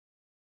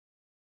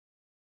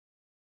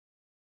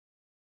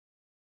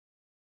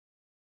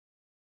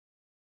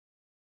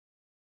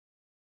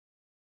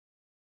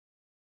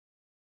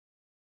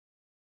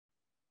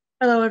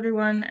Hello,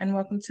 everyone, and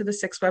welcome to the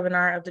sixth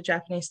webinar of the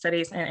Japanese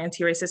Studies and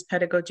Anti-Racist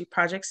Pedagogy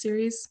project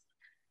series.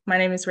 My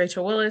name is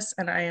Rachel Willis,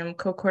 and I am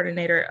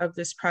co-coordinator of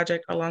this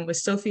project along with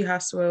Sophie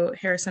Hoswo,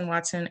 Harrison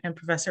Watson, and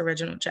Professor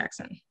Reginald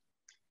Jackson.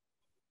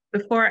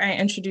 Before I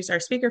introduce our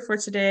speaker for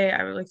today,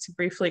 I would like to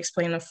briefly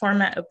explain the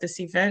format of this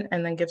event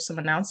and then give some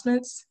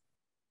announcements.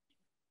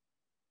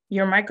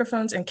 Your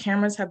microphones and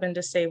cameras have been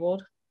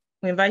disabled.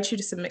 We invite you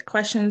to submit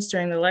questions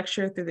during the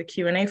lecture through the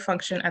Q&A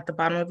function at the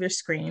bottom of your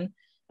screen,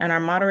 and our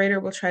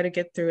moderator will try to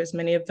get through as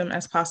many of them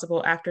as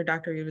possible after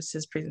Dr.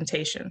 Rivas'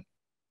 presentation.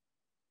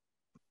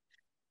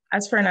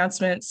 As for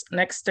announcements,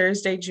 next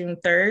Thursday, June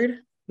 3rd,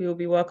 we will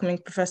be welcoming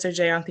Professor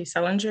Jayanthi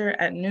Selinger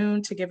at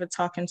noon to give a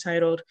talk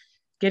entitled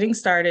Getting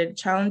Started,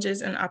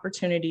 Challenges and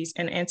Opportunities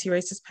in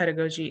Anti-Racist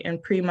Pedagogy in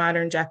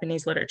Pre-Modern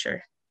Japanese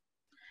Literature.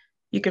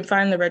 You can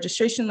find the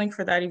registration link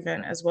for that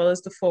event as well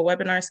as the full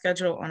webinar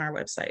schedule on our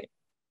website.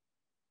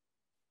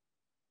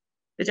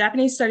 The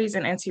Japanese Studies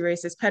and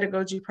Anti-Racist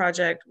Pedagogy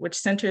project, which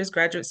centers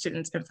graduate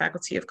students and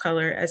faculty of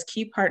color as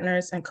key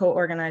partners and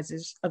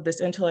co-organizers of this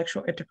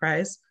intellectual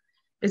enterprise,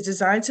 is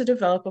designed to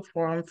develop a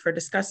forum for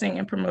discussing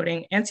and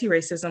promoting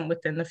anti-racism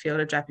within the field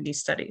of Japanese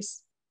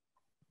studies.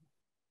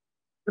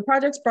 The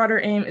project's broader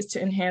aim is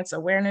to enhance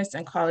awareness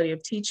and quality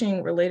of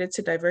teaching related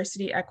to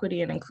diversity,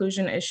 equity, and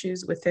inclusion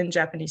issues within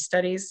Japanese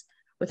studies,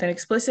 with an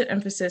explicit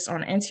emphasis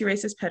on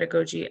anti-racist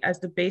pedagogy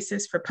as the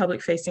basis for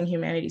public-facing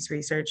humanities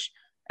research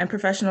and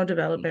professional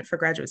development for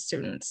graduate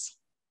students.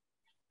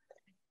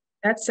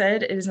 That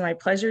said, it is my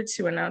pleasure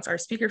to announce our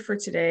speaker for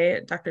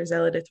today, Dr.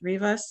 Zelideth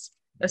Rivas,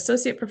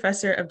 Associate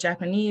Professor of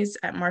Japanese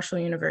at Marshall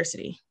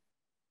University.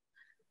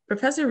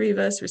 Professor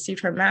Rivas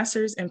received her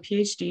master's and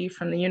PhD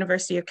from the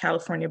University of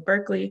California,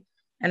 Berkeley,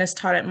 and has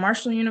taught at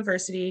Marshall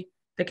University,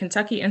 the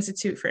Kentucky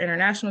Institute for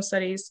International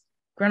Studies,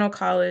 Grinnell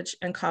College,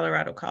 and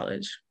Colorado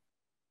College.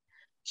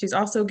 She's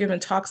also given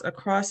talks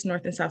across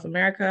North and South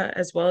America,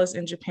 as well as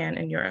in Japan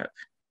and Europe.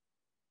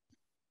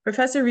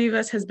 Professor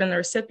Rivas has been the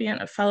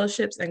recipient of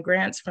fellowships and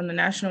grants from the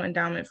National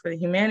Endowment for the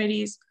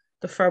Humanities,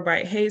 the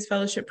Fulbright Hays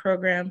Fellowship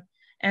Program,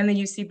 and the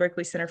UC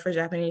Berkeley Center for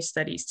Japanese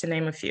Studies, to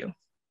name a few.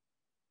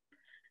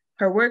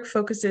 Her work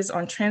focuses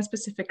on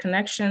trans-Pacific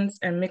connections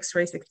and mixed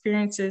race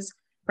experiences,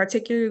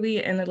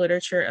 particularly in the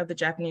literature of the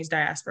Japanese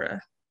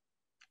diaspora.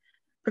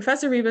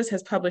 Professor Rivas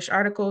has published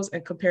articles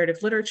in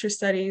comparative literature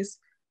studies,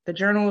 the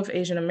Journal of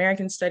Asian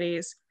American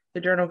Studies, the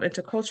Journal of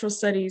Intercultural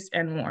Studies,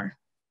 and more.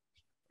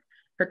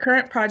 Her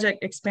current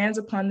project expands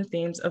upon the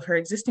themes of her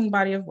existing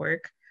body of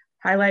work,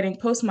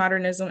 highlighting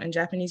postmodernism in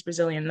Japanese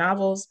Brazilian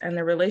novels and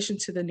their relation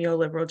to the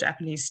neoliberal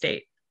Japanese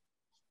state.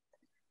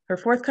 Her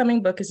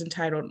forthcoming book is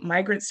entitled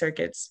Migrant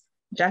Circuits,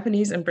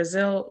 Japanese in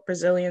Brazil,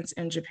 Brazilians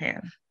in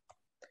Japan.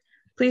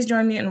 Please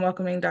join me in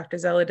welcoming Dr.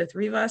 Zelideth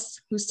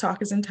Rivas, whose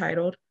talk is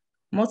entitled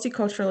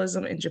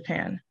Multiculturalism in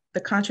Japan,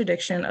 the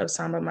Contradiction of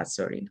Samba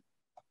Matsuri.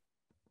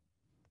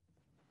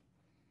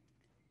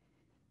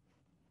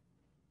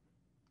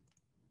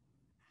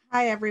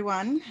 Hi,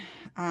 everyone.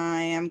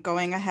 I am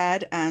going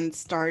ahead and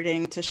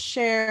starting to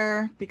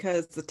share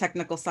because the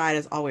technical side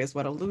is always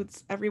what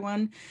eludes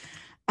everyone.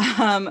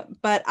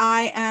 But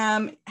I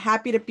am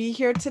happy to be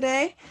here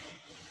today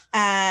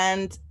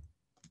and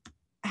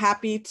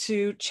happy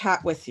to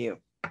chat with you.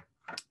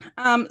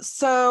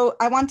 So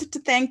I wanted to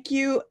thank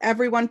you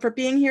everyone for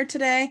being here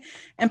today.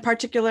 In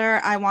particular,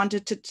 I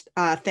wanted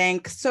to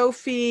thank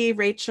Sophie,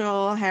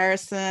 Rachel,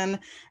 Harrison,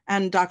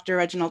 and Dr.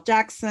 Reginald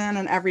Jackson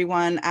and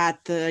everyone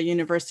at the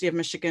University of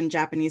Michigan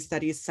Japanese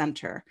Studies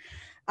Center.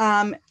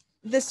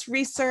 This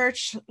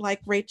research,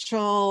 like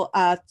Rachel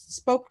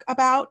spoke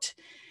about,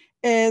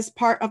 is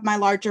part of my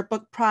larger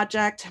book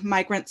project,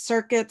 Migrant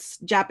Circuits,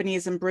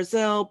 Japanese in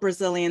Brazil,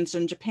 Brazilians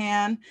in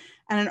Japan,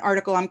 and an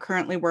article I'm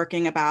currently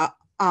working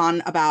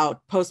on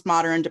about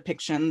postmodern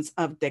depictions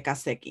of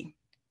dekaseki.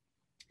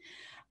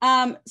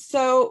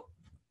 So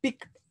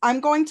I'm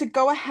going to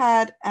go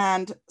ahead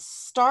and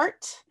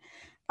start.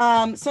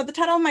 So the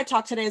title of my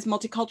talk today is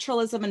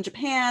Multiculturalism in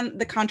Japan,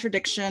 the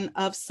Contradiction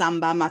of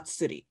Samba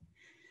Matsuri.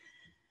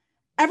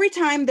 Every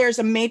time there's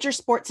a major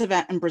sports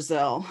event in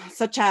Brazil,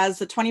 such as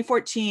the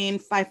 2014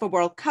 FIFA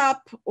World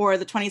Cup or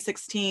the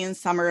 2016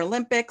 Summer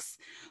Olympics,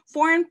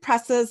 foreign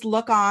presses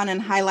look on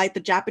and highlight the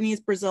Japanese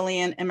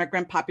Brazilian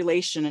immigrant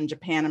population in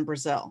Japan and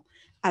Brazil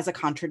as a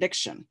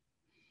contradiction.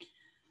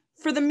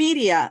 For the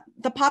media,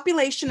 the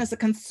population is a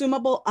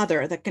consumable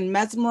other that can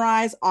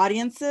mesmerize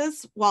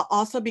audiences while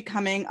also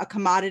becoming a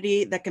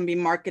commodity that can be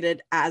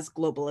marketed as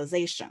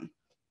globalization.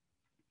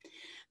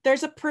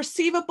 There's a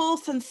perceivable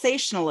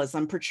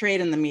sensationalism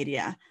portrayed in the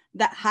media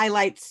that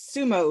highlights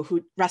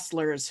sumo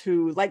wrestlers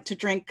who like to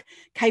drink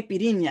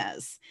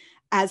caipirinhas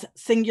as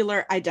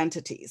singular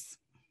identities.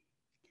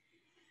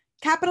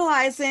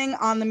 Capitalizing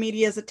on the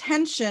media's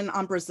attention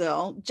on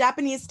Brazil,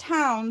 Japanese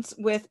towns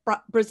with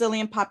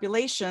Brazilian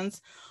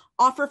populations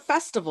offer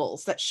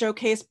festivals that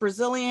showcase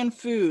Brazilian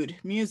food,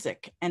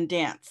 music, and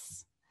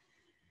dance.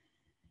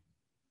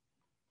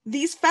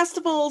 These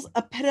festivals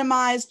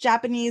epitomize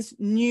Japanese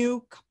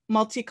new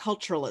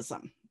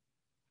multiculturalism.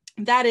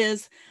 That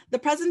is, the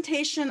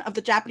presentation of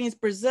the Japanese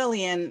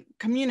Brazilian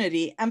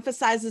community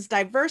emphasizes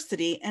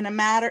diversity in a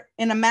manner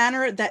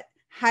that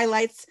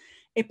highlights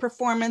a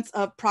performance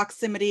of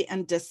proximity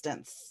and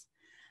distance.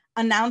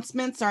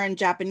 Announcements are in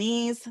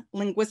Japanese,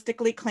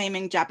 linguistically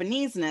claiming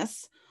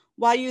Japaneseness,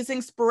 while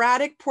using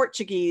sporadic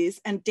Portuguese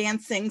and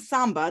dancing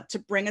samba to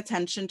bring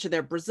attention to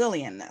their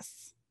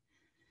Brazilianness.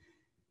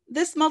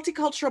 This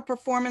multicultural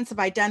performance of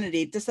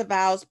identity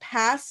disavows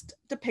past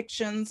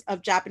depictions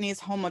of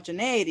Japanese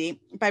homogeneity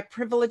by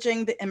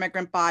privileging the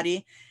immigrant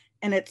body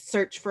in its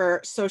search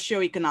for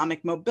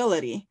socioeconomic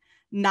mobility,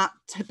 not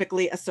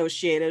typically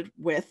associated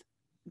with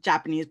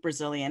Japanese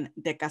Brazilian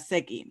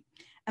dekasegi.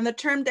 And the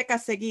term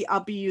dekasegi, I'll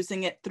be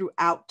using it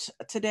throughout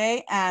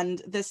today, and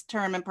this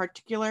term in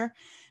particular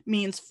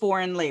means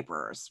foreign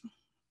laborers.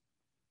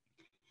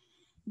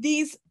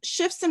 These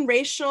shifts in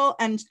racial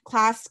and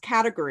class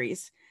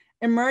categories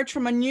emerge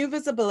from a new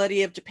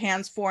visibility of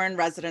Japan's foreign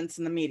residents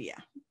in the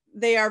media.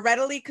 They are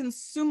readily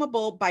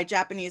consumable by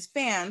Japanese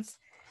fans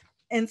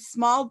in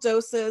small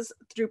doses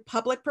through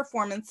public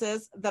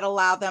performances that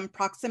allow them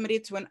proximity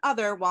to an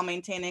other while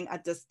maintaining a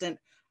distance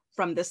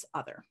from this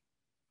other.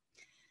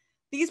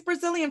 These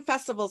Brazilian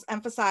festivals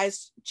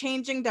emphasize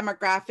changing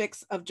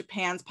demographics of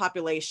Japan's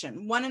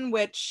population, one in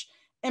which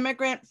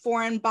immigrant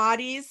foreign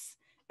bodies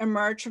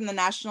emerge from the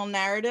national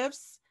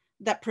narratives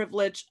that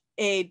privilege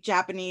a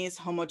Japanese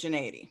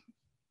homogeneity.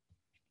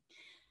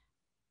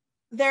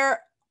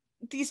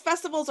 These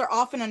festivals are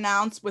often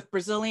announced with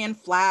Brazilian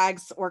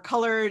flags or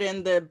colored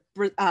in the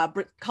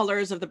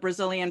colors of the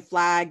Brazilian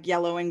flag,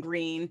 yellow and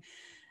green,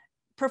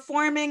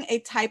 performing a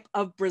type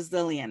of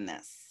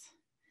Brazilianness.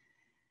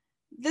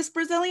 This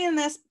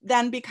Brazilianness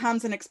then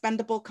becomes an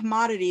expendable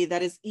commodity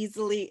that is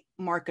easily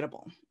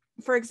marketable.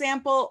 For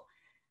example,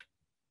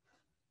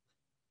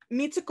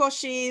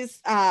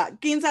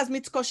 Ginza's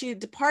Mitsukoshi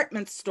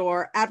department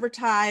store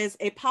advertised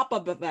a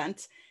pop-up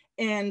event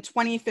in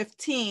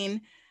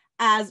 2015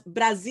 as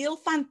Brasil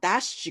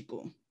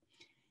Fantástico.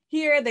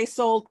 Here they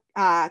sold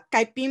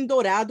caipim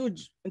dourado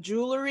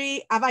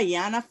jewelry,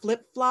 Havaiana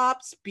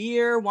flip-flops,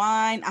 beer,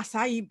 wine,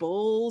 açaí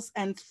bowls,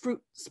 and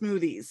fruit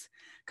smoothies,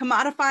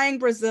 commodifying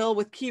Brazil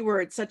with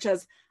keywords such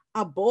as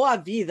a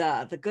boa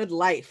vida, the good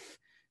life,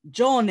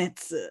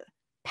 jonetsu,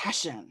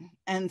 passion,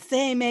 and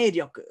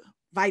seimeiryōku,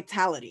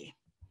 vitality.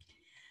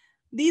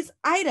 These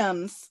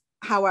items,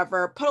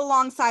 however, put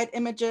alongside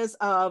images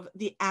of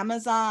the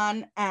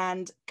Amazon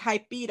and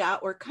caipira,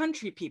 or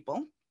country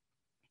people,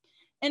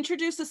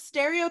 introduce a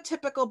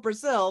stereotypical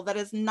Brazil that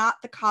is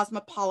not the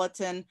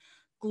cosmopolitan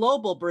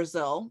global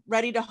Brazil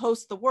ready to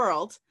host the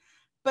world,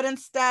 but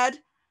instead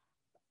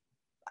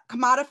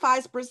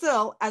commodifies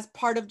Brazil as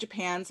part of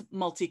Japan's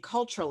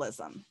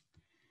multiculturalism.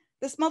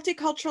 This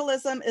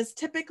multiculturalism is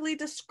typically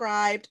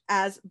described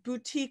as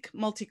boutique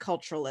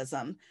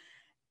multiculturalism,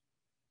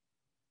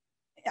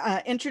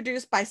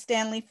 introduced by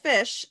Stanley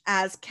Fish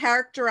as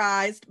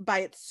characterized by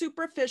its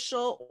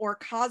superficial or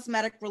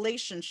cosmetic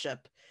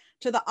relationship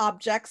to the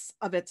objects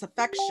of its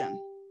affection.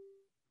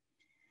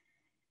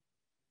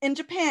 In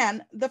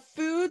Japan, the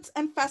foods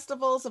and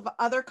festivals of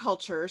other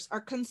cultures are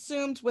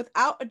consumed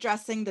without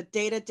addressing the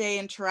day-to-day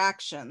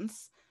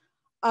interactions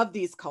of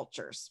these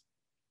cultures.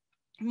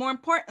 More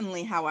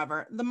importantly,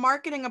 however, the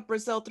marketing of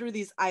Brazil through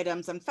these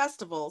items and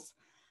festivals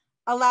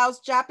allows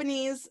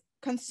Japanese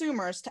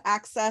consumers to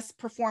access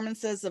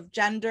performances of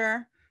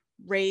gender,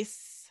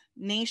 race,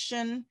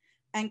 nation,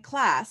 and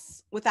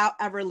class without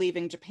ever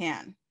leaving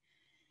Japan.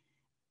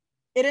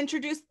 It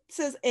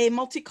introduces a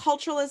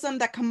multiculturalism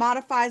that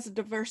commodifies the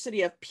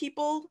diversity of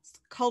peoples,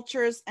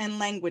 cultures, and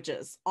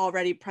languages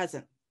already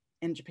present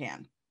in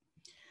Japan.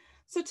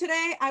 So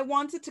today I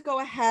wanted to go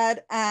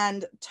ahead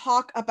and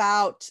talk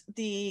about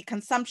the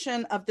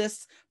consumption of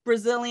this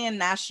Brazilian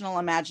national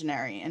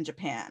imaginary in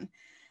Japan.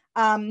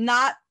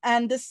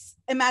 This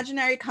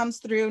imaginary comes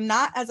through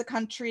not as a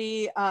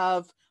country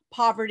of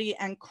poverty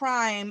and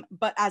crime,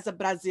 but as a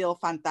Brasil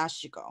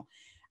Fantástico.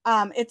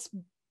 It's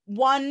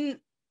one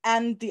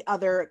and the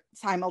other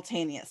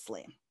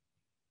simultaneously.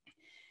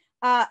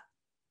 I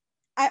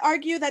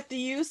argue that the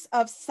use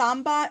of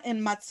samba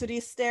in Matsuri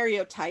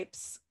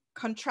stereotypes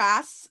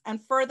contrasts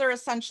and further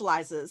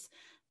essentializes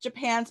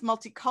Japan's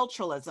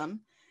multiculturalism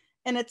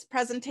in its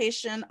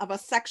presentation of a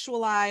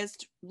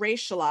sexualized,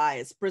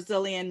 racialized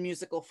Brazilian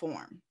musical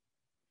form.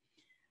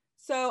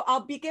 So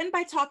I'll begin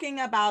by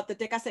talking about the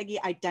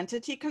dekasegi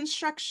identity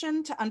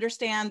construction to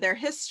understand their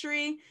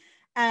history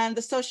and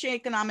the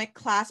socioeconomic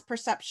class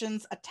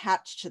perceptions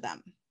attached to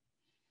them.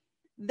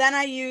 Then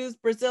I use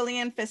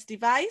Brazilian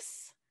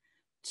festivais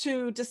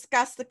to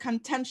discuss the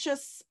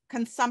contentious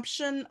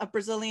consumption of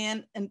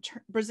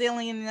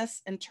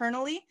Brazilianness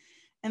internally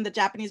in the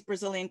Japanese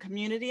Brazilian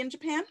community in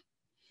Japan.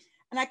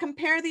 And I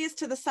compare these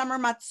to the summer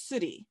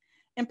Matsuri,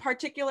 in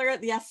particular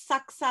the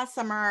Asakusa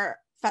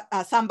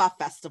Samba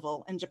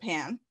Festival in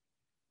Japan,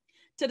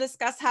 to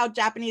discuss how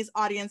Japanese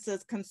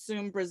audiences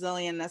consume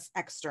Brazilianness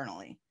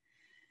externally.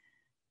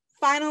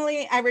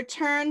 Finally, I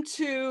return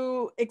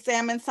to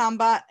examine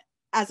samba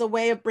as a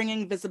way of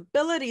bringing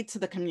visibility to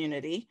the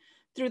community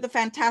through the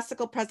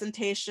fantastical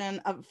presentation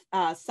of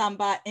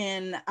samba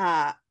in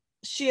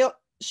Shiozaki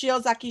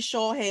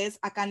Shōhei's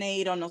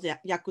Akaneiro no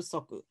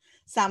yakusoku,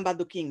 Samba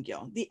do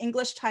Kingyo. The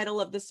English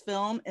title of this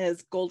film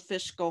is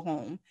Goldfish Go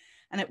Home,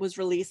 and it was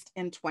released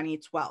in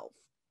 2012.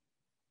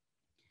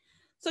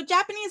 So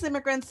Japanese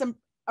immigrants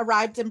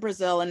arrived in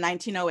Brazil in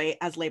 1908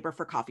 as labor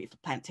for coffee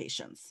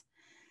plantations.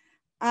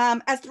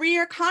 As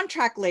three-year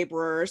contract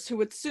laborers who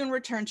would soon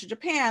return to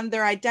Japan,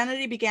 their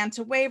identity began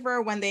to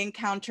waver when they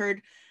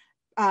encountered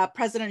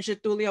President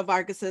Getúlio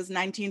Vargas's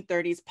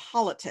 1930s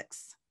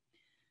politics.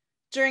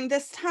 During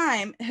this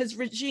time, his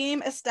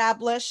regime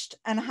established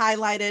and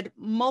highlighted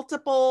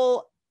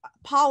multiple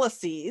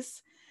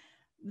policies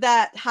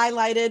that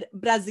highlighted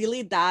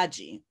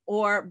Brasilidade,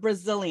 or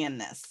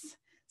Brazilianness,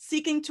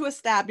 seeking to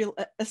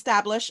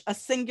establish a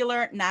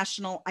singular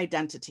national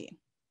identity.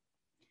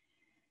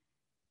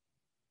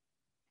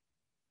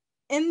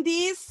 In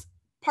these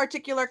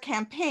particular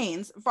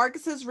campaigns,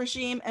 Vargas's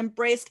regime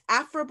embraced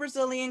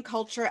Afro-Brazilian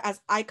culture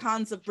as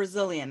icons of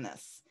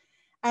Brazilianness,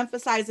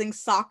 emphasizing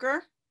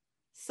soccer,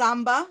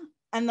 samba,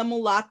 and the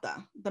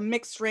mulata, the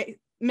mixed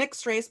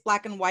race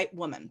black and white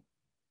woman.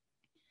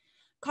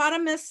 Caught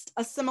amidst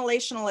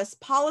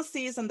assimilationalist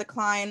policies and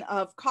decline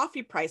of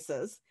coffee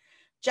prices,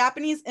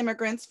 Japanese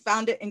immigrants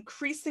found it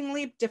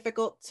increasingly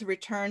difficult to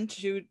return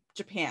to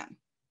Japan.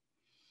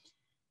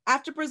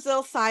 After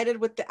Brazil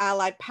sided with the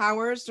Allied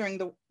powers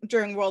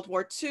during World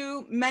War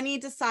II, many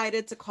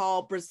decided to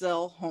call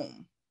Brazil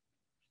home.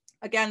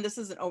 Again, this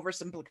is an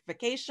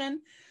oversimplification,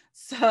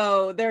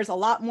 so there's a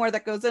lot more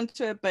that goes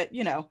into it, but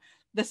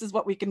this is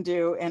what we can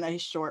do in a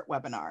short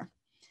webinar.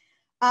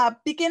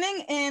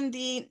 Beginning in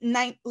the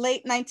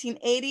late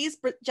 1980s,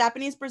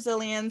 Japanese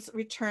Brazilians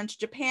returned to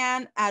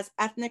Japan as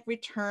ethnic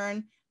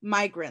return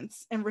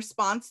migrants in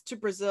response to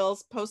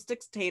Brazil's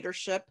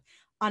post-dictatorship,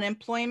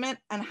 unemployment,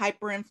 and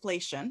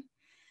hyperinflation,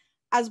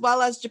 as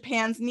well as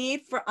Japan's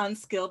need for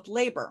unskilled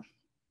labor.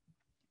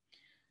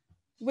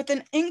 With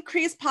an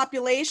increased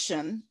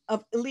population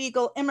of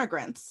illegal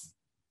immigrants,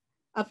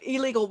 of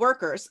illegal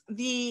workers,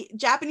 the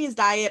Japanese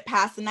Diet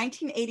passed the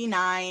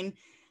 1989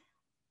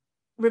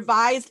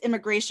 Revised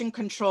Immigration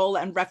Control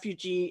and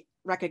Refugee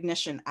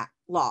Recognition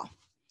Law,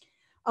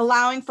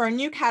 allowing for a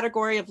new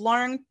category of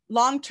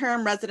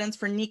long-term residents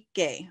for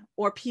Nikkei,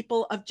 or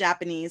people of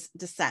Japanese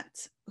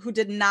descent, who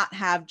did not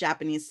have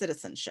Japanese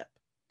citizenship.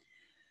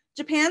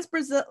 Japan's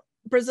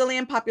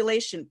Brazilian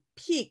population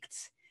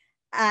peaked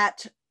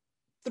at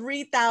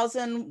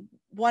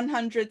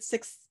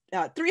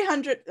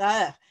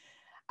 300.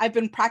 I've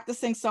been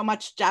practicing so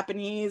much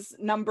Japanese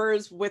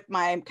numbers with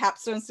my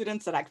capstone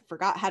students that I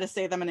forgot how to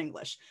say them in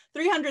English.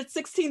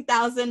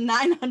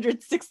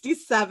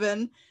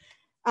 316,967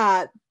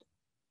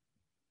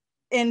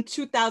 in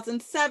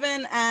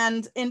 2007,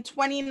 and in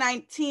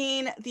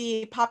 2019,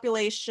 the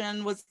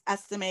population was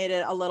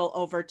estimated a little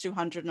over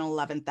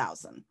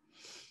 211,000.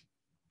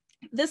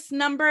 This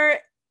number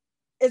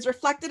is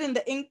reflected in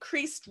the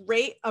increased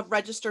rate of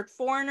registered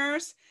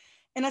foreigners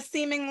in a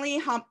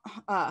seemingly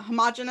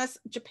homogeneous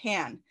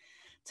Japan.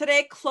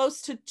 Today,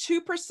 close to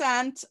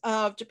 2%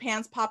 of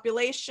Japan's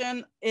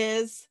population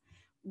is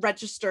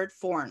registered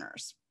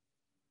foreigners.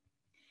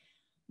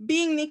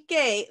 Being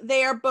Nikkei,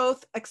 they are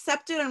both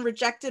accepted and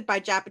rejected by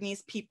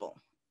Japanese people.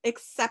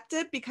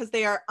 Accepted because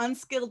they are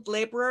unskilled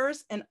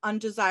laborers in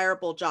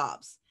undesirable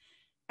jobs,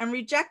 and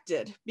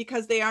rejected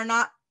because they are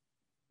not,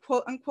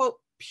 quote unquote,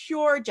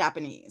 pure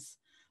Japanese,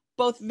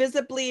 both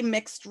visibly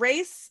mixed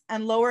race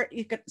and lower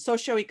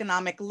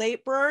socioeconomic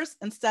laborers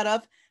instead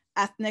of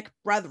ethnic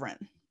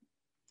brethren.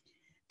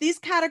 These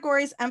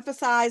categories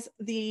emphasize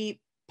the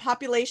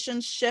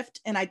population's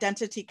shift in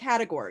identity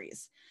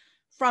categories,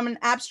 from an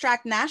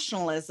abstract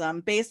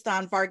nationalism based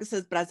on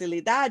Vargas's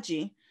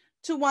Brasilidade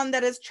to one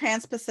that is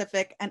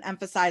trans-Pacific and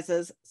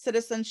emphasizes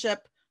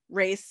citizenship,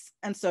 race,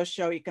 and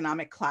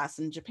socioeconomic class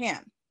in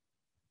Japan.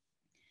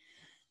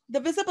 The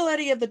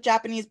visibility of the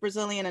Japanese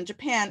Brazilian in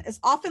Japan is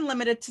often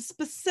limited to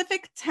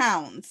specific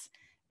towns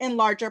in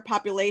larger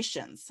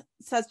populations,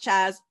 such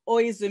as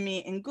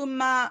Oizumi in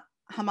Gunma,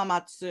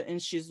 Hamamatsu in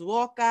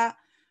Shizuoka,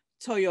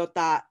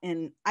 Toyota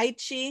in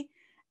Aichi,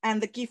 and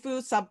the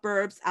Gifu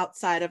suburbs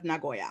outside of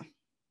Nagoya.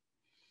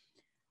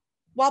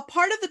 While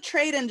part of the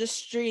trade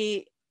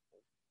industry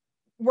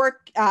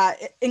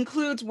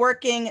includes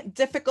working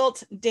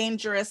difficult,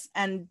 dangerous,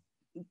 and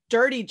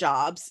dirty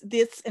jobs,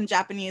 this in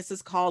Japanese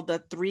is called the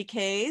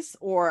 3Ks,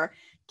 or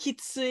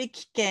kitsui,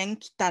 kiken,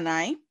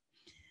 kitanai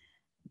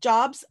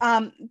jobs.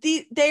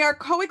 They are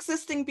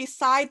coexisting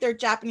beside their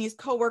Japanese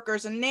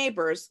coworkers and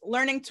neighbors,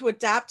 learning to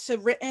adapt to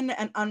written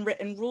and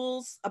unwritten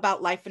rules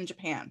about life in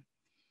Japan.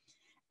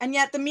 And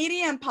yet the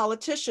media and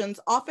politicians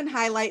often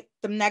highlight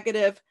the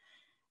negative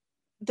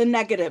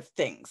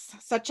things,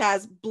 such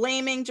as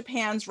blaming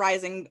Japan's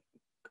rising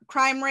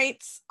crime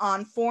rates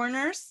on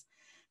foreigners,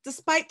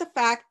 despite the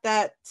fact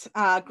that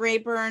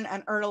Grayburn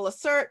and Ertl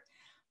assert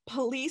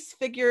police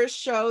figures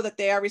show that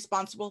they are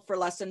responsible for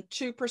less than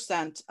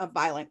 2% of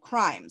violent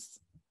crimes.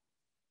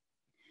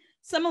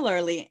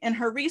 Similarly, in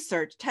her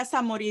research,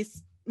 Tessa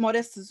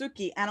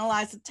Suzuki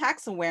analyzed a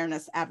tax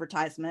awareness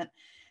advertisement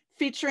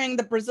featuring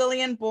the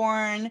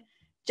Brazilian-born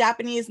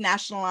Japanese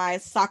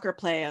nationalized soccer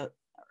player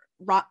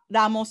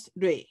Ramos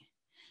Rui.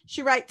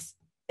 She writes,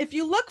 "If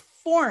you look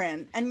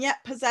foreign and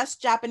yet possess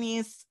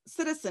Japanese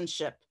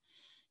citizenship,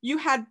 you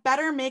had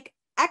better make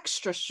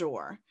extra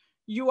sure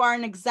you are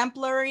an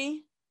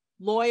exemplary,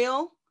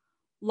 loyal,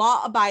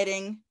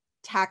 law-abiding,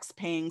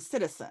 tax-paying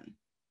citizen."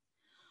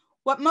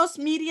 What most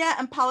media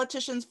and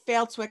politicians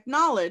fail to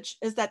acknowledge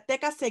is that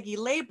dekasegi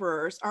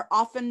laborers are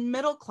often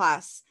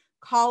middle-class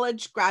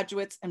college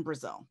graduates in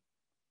Brazil.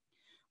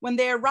 When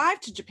they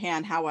arrive to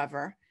Japan,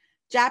 however,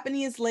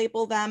 Japanese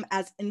label them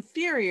as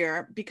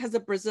inferior because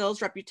of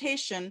Brazil's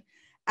reputation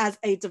as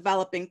a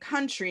developing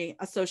country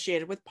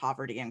associated with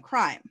poverty and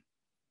crime.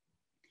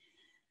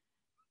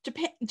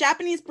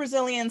 Japanese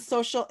Brazilian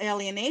social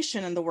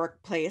alienation in the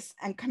workplace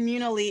and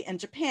communally in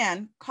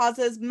Japan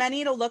causes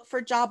many to look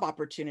for job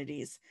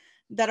opportunities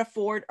that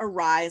afford a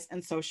rise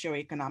in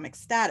socioeconomic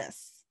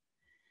status.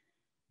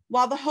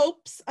 While the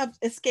hopes of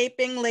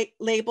escaping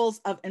labels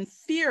of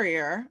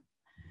inferior,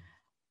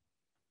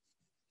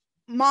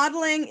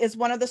 modeling is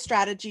one of the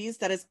strategies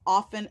that is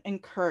often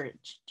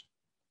encouraged.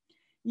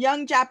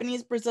 Young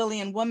Japanese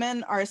Brazilian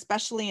women are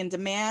especially in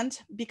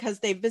demand because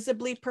they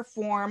visibly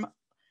perform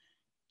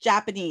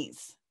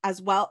Japanese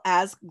as well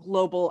as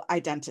global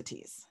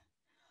identities.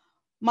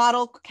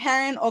 Model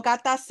Karen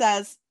Ogata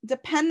says,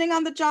 "Depending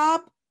on the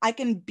job, I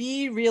can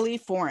be really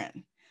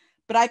foreign,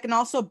 but I can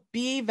also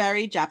be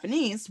very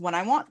Japanese when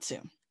I want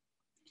to."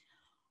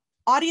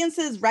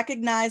 Audiences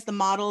recognize the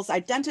model's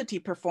identity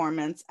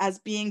performance as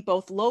being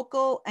both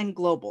local and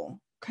global,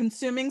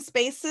 consuming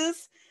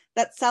spaces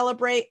that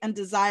celebrate and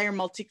desire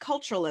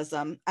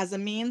multiculturalism as a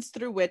means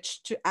through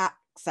which to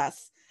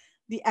access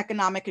the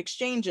economic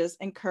exchanges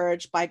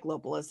encouraged by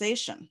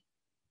globalization.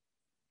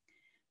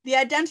 The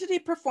identity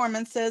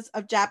performances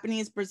of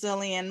Japanese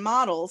Brazilian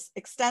models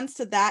extends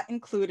to that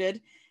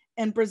included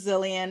in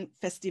Brazilian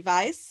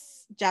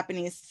festivais,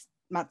 Japanese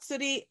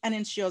Matsuri, and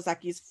in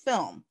Shiozaki's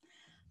film,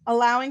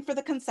 allowing for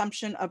the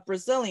consumption of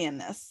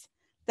Brazilianness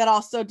that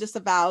also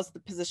disavows the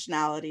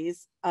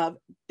positionalities of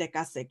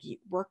dekasegi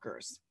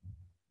workers.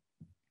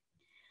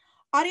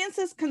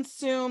 Audiences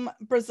consume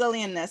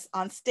Brazilianness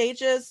on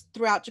stages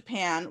throughout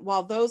Japan,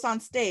 while those on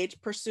stage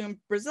pursue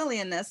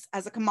Brazilianness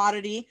as a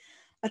commodity,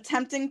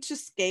 attempting to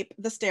escape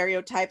the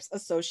stereotypes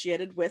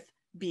associated with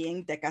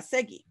being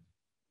dekasegi.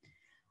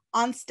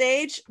 On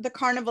stage, the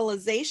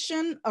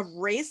carnivalization of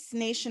race,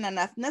 nation, and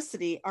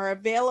ethnicity are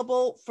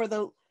available for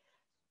the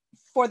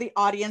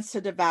audience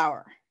to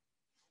devour.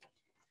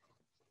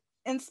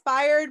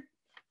 Inspired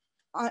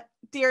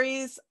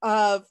theories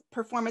of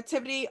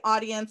performativity,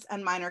 audience,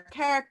 and minor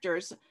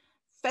characters,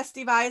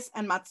 festivais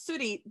and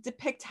matsuri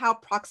depict how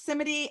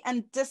proximity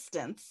and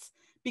distance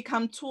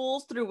become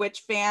tools through which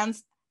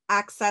fans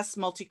access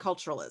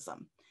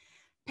multiculturalism,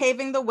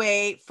 paving the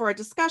way for a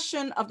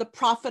discussion of the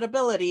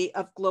profitability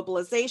of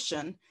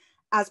globalization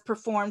as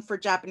performed for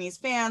Japanese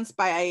fans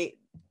by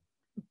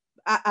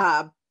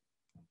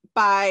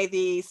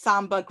the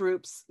samba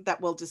groups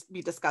that will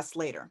be discussed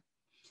later.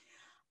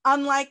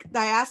 Unlike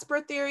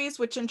diaspora theories,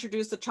 which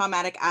introduce the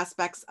traumatic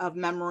aspects of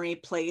memory,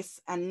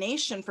 place, and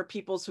nation for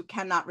peoples who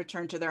cannot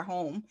return to their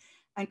home,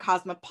 and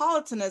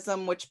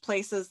cosmopolitanism, which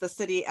places the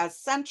city as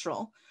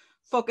central,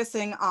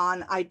 focusing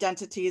on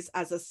identities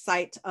as a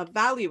site of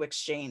value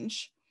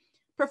exchange,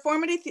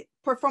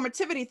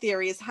 performativity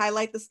theories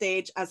highlight the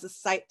stage as a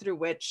site through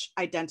which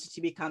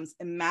identity becomes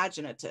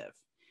imaginative.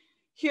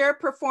 Here,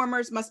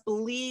 performers must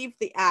believe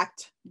the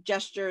act,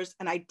 gestures,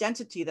 and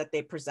identity that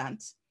they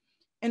present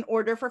in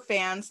order for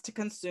fans to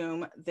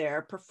consume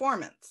their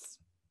performance.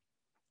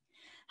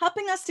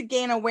 Helping us to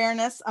gain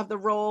awareness of the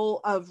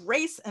role of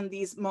race in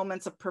these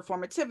moments of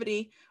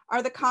performativity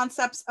are the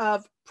concepts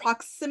of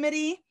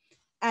proximity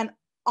and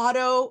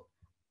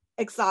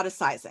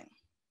auto-exoticizing.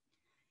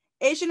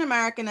 Asian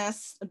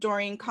Americanists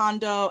Doreen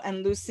Kondo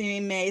and Lucy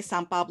May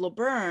San Pablo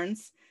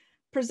Burns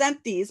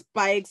present these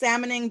by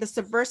examining the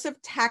subversive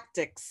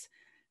tactics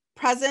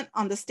present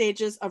on the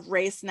stages of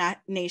race,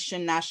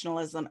 nation,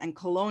 nationalism, and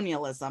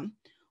colonialism,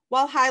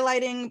 while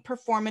highlighting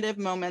performative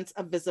moments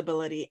of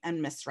visibility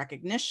and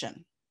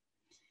misrecognition.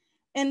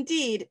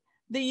 Indeed,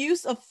 the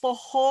use of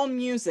forró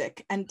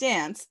music and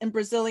dance in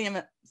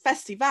Brazilian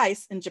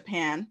festivais in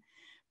Japan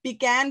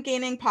began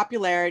gaining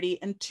popularity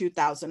in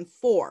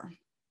 2004.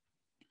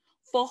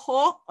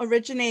 Forró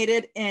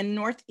originated in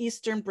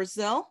northeastern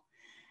Brazil,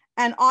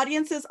 and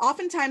audiences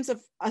oftentimes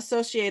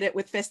associate it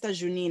with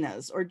festas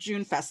juninas or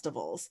June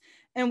festivals,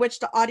 in which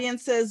the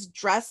audiences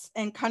dress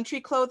in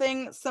country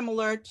clothing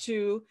similar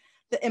to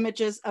the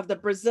images of the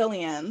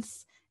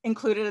Brazilians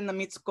included in the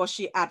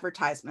Mitsukoshi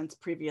advertisements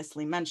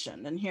previously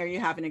mentioned. And here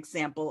you have an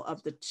example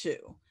of the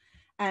two.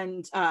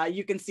 And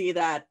you can see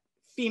that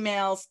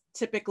females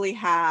typically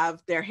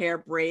have their hair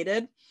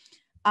braided,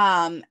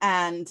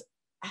 and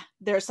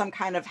there's some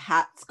kind of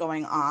hats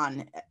going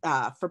on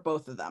for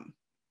both of them.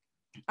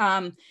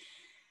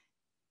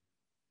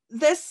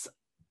 This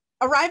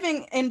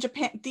arriving in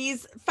Japan,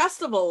 these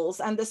festivals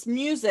and this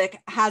music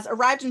has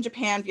arrived in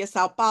Japan via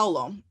Sao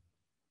Paulo,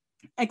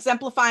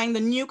 exemplifying the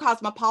new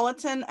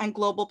cosmopolitan and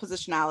global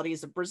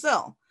positionalities of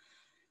Brazil.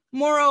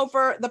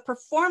 Moreover, the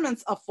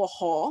performance of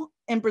forró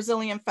in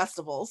Brazilian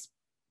festivals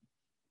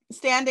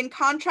stand in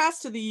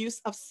contrast to the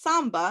use of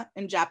samba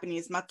in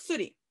Japanese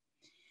matsuri.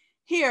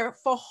 Here,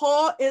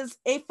 forró is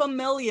a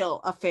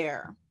familial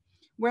affair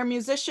where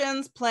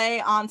musicians play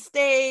on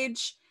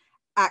stage,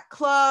 at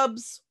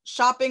clubs,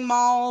 shopping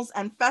malls,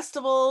 and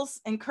festivals,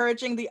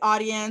 encouraging the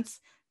audience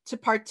to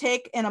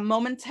partake in a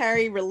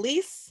momentary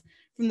release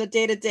from the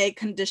day-to-day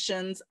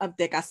conditions of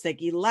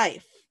decassegue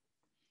life.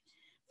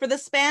 For the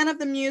span of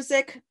the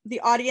music,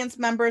 the audience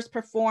members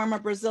perform a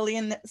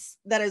Brazilian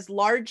that is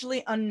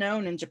largely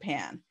unknown in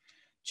Japan,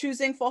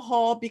 choosing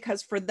forró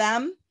because for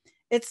them,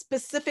 it's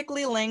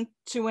specifically linked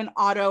to an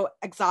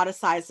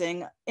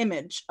auto-exoticizing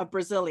image of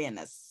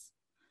Brazilianness.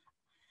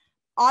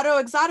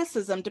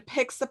 Auto-exoticism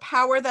depicts the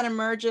power that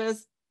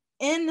emerges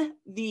in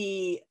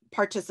the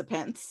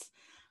participants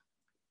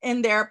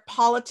in their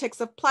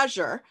politics of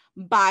pleasure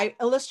by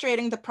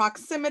illustrating the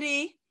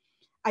proximity,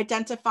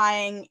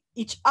 identifying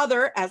each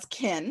other as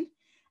kin,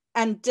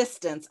 and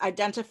distance,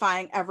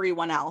 identifying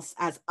everyone else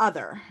as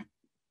other.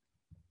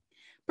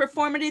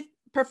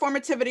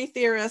 Performativity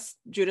theorist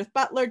Judith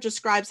Butler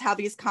describes how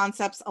these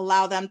concepts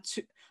allow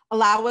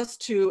us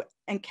to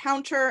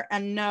encounter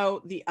and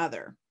know the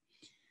other.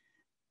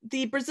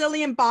 The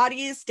Brazilian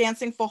bodies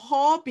dancing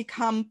forró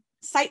become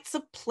sites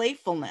of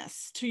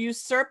playfulness to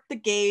usurp the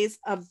gaze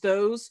of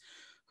those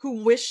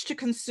who wish to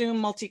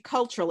consume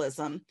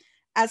multiculturalism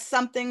as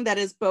something that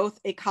is both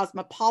a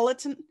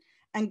cosmopolitan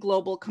and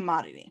global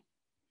commodity.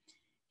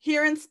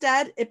 Here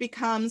instead, it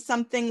becomes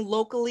something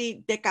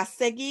locally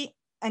decassegue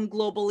and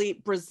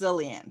globally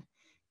Brazilian,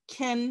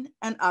 kin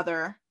and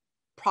other,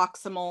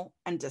 proximal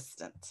and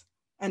distant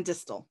and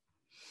distal.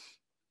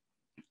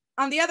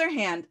 On the other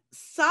hand,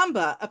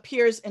 samba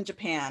appears in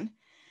Japan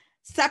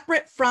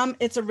separate from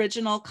its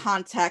original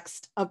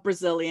context of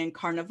Brazilian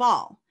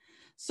carnaval.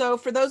 So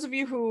for those of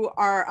you who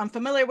are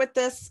unfamiliar with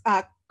this,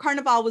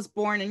 carnaval was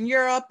born in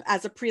Europe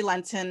as a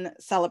pre-Lenten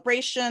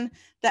celebration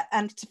that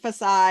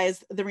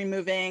emphasized the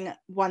removing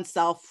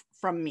oneself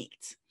from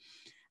meat.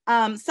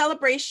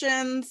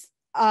 Celebrations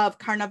of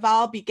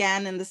carnaval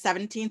began in the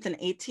 17th and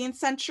 18th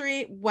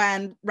century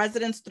when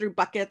residents threw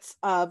buckets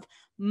of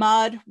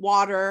mud,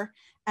 water,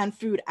 and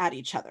food at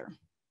each other.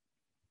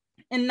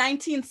 In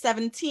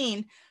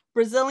 1917,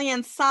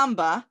 Brazilian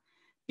samba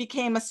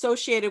became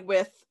associated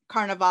with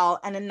carnaval,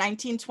 and in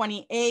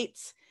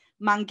 1928,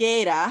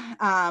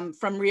 Mangueira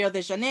from Rio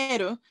de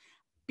Janeiro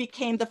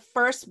became the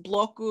first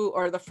bloco,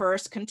 or the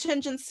first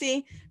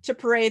contingency, to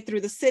parade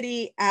through the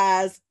city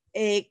as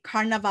a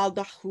carnaval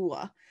da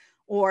rua,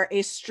 or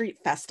a street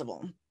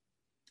festival.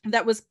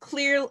 That was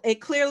a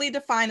clearly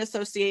defined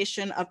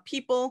association of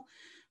people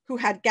who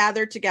had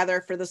gathered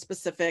together for the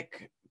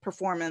specific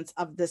performance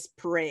of this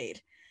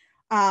parade,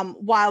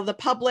 while the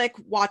public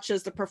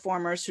watches the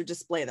performers who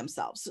display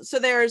themselves. So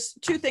there's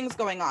two things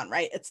going on,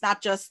 right? It's not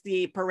just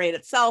the parade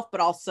itself, but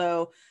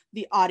also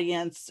the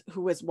audience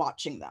who is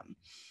watching them.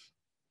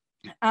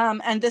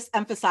 And this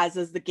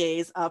emphasizes the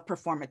gaze of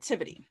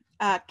performativity.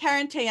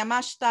 Karen Te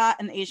Yamashita,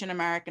 an Asian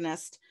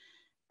Americanist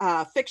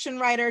fiction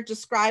writer,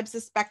 describes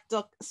the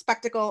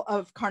spectacle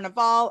of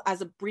carnaval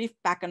as a brief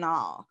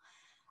bacchanal,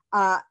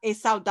 a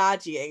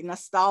saudade, a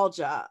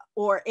nostalgia,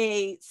 or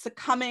a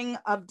succumbing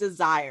of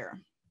desire,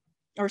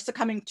 or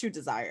succumbing to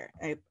desire.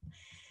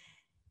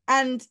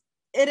 And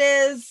it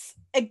is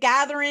a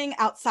gathering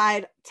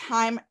outside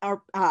time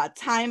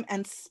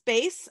and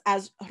space,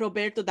 as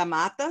Roberto da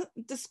Mata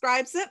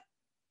describes it,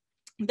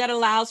 that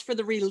allows for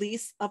the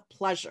release of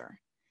pleasure.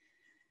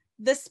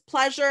 This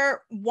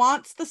pleasure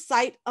wants the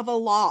sight of a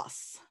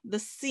loss, the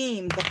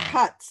seam, the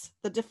cut,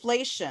 the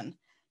deflation,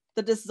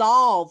 the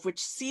dissolve,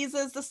 which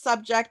seizes the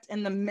subject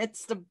in the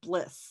midst of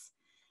bliss,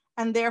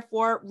 and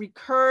therefore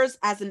recurs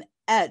as an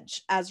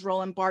edge, as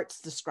Roland Barthes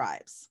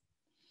describes.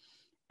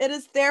 It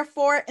is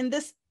therefore in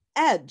this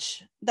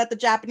edge that the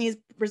Japanese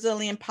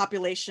Brazilian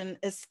population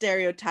is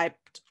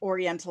stereotyped,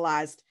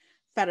 orientalized,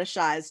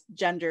 fetishized,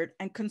 gendered,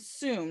 and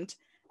consumed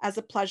as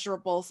a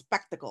pleasurable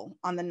spectacle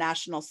on the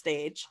national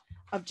stage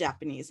of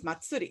Japanese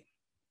Matsuri.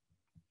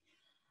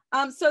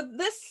 So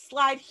this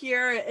slide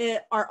here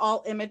are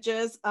all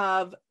images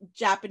of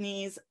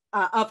Japanese,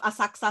 of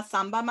Asakusa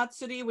Samba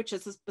Matsuri, which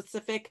is a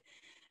specific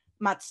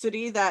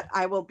Matsuri that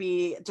I will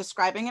be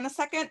describing in a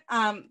second.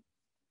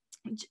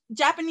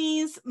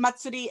 Japanese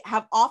Matsuri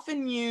have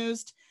often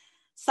used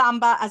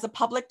samba as a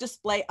public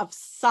display of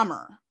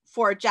summer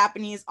for a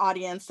Japanese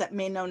audience that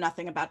may know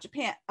nothing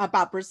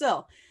about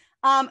Brazil.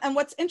 And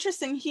what's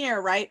interesting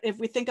here, right, if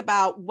we think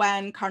about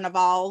when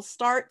Carnaval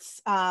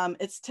starts,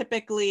 it's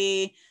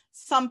typically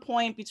some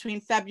point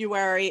between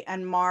February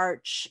and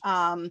March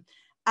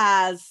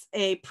as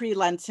a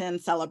pre-Lenten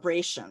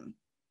celebration.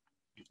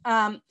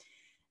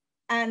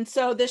 And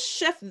so this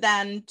shift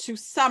then to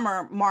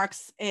summer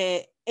marks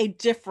a a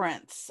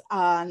difference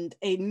and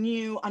a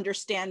new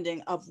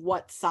understanding of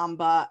what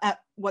samba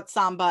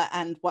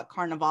and what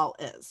carnaval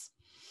is.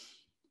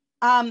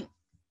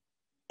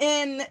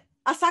 In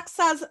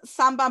Asakusa's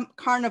Samba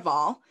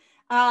Carnaval,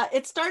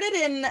 it started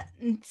in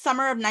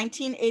summer of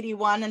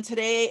 1981, and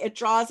today it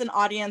draws an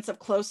audience of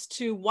close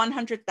to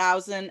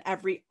 100,000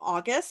 every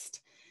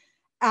August.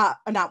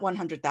 Not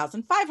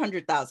 100,000,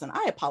 500,000,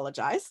 I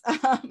apologize.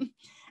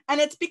 And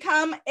it's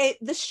become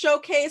the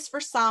showcase for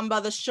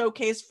samba, the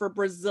showcase for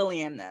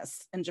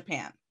Brazilianness in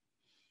Japan.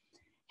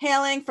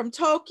 Hailing from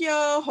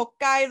Tokyo,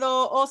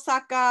 Hokkaido,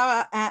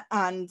 Osaka,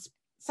 and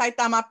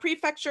Saitama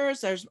prefectures,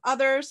 there's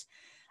others.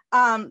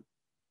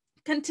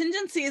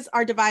 Contingencies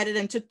are divided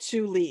into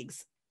 2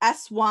 leagues,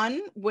 S1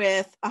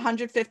 with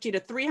 150 to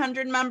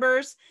 300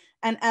 members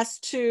and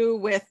S2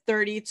 with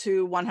 30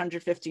 to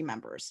 150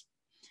 members.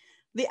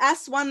 The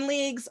S1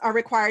 leagues are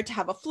required to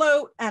have a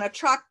float and a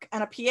truck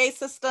and a PA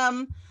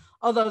system,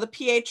 although the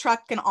PA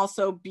truck can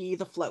also be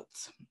the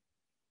float.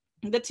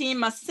 The team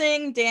must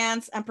sing,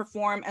 dance, and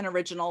perform an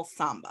original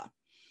samba.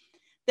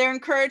 They're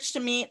encouraged to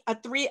meet a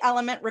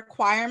 3-element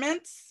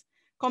requirements: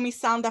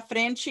 comissão da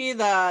frente,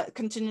 the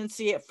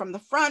contingency from the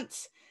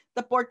front,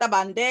 the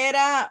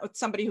porta-bandeira,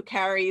 somebody who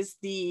carries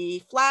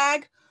the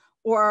flag,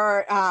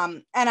 or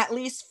and at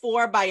least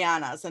 4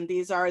 baianas, and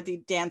these are the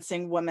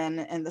dancing women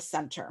in the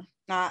center.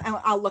 And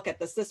I'll look at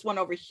this. This one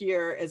over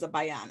here is a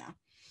baiana.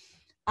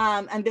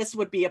 And this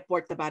would be a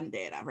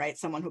porta-bandeira, right?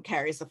 Someone who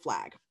carries the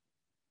flag.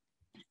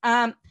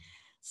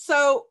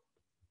 So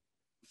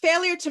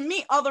failure to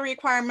meet all the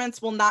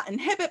requirements will not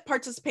inhibit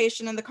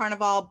participation in the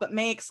carnival, but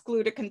may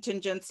exclude a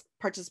contingent's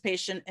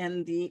participation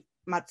in the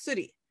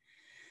Matsuri.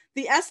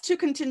 The S2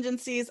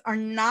 contingencies are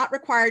not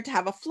required to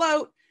have a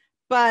float,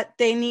 but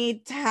they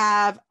need to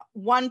have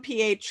 1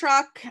 PA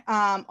truck,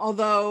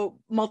 although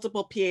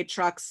multiple PA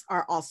trucks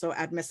are also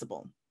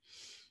admissible.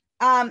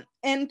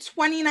 In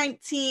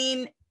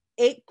 2019,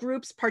 8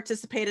 groups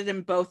participated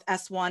in both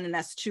S1 and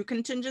S2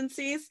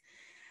 contingencies.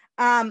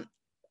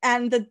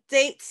 And the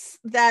dates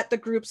that the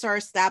groups are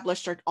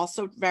established are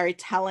also very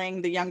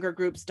telling. The younger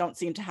groups don't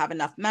seem to have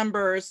enough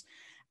members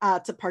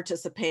to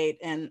participate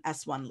in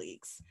S1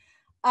 leagues.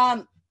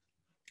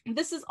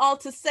 This is all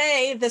to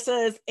say, this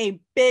is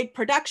a big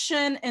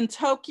production in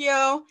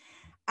Tokyo.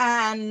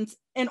 And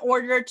in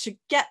order to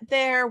get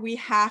there, we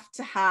have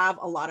to have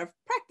a lot of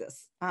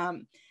practice.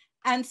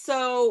 And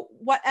so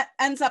what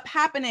ends up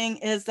happening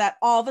is that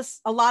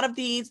a lot of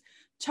these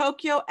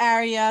Tokyo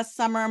area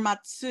summer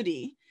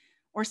matsuri,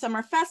 or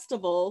summer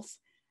festivals,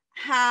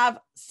 have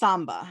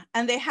samba,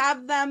 and they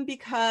have them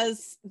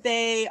because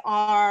they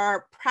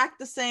are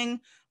practicing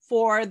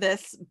for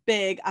this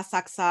big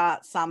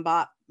Asakusa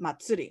Samba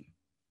Matsuri.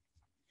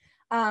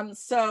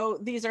 So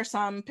these are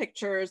some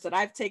pictures that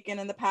I've taken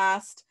in the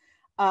past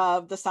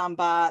of the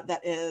samba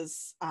that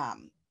is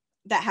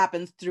that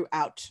happens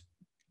throughout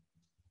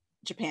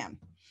Japan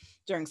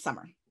during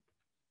summer.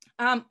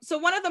 So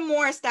one of the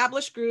more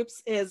established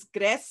groups is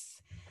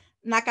Gres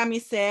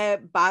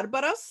Nakamise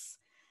Barbaros,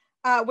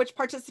 which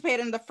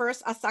participated in the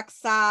first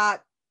Asakusa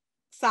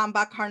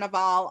Samba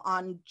Carnaval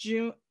on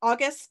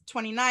August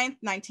 29th,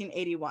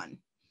 1981.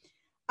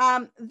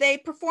 They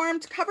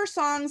performed cover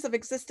songs of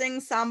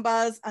existing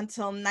sambas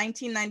until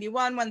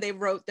 1991, when they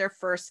wrote their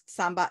first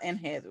samba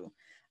enredo,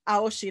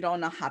 Aoshiro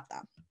no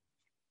Hata.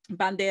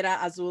 Bandeira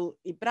Azul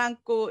y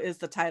Branco is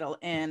the title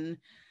in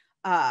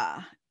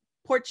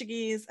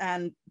Portuguese,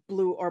 and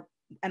Blue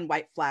and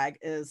White Flag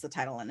is the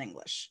title in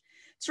English.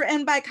 It's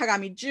written by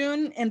Kagami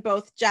Jun in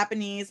both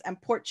Japanese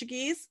and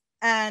Portuguese,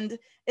 and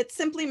it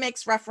simply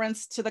makes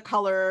reference to the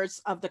colors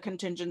of the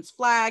contingent's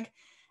flag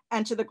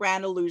and to the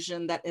grand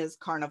illusion that is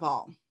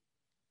Carnival.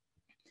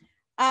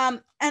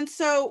 And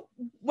so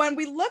when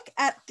we look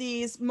at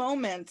these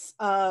moments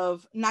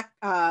of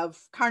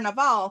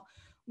Carnival,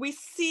 we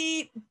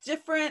see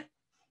different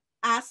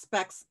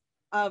aspects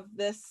of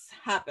this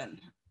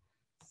happen.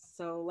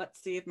 So let's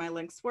see if my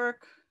links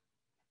work.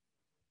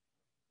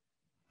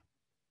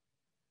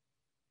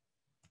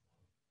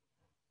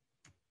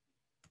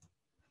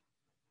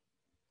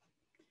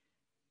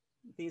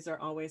 These are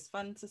always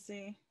fun to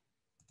see.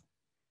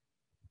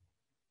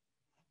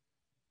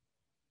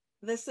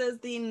 This is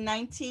the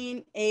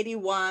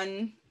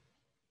 1981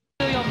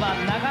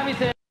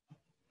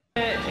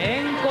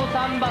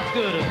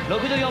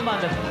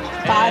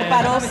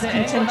 Barbaros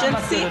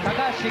contingency.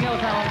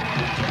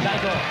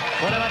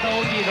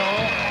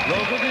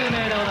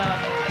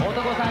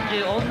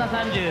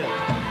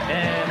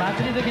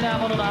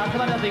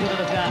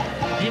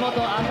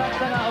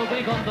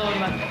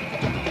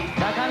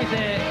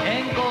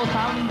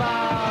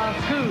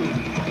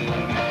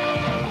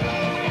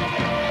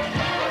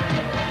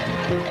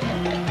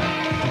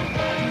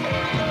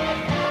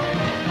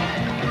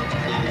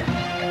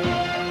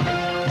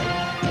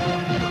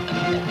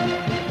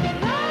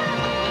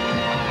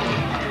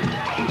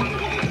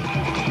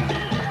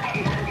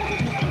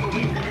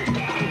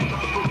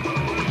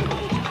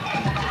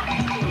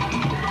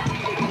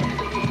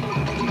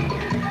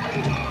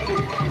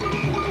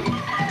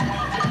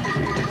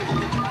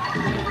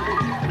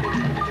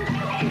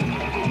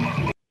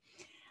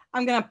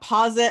 I'm going to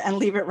pause it and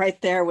leave it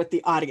right there with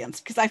the audience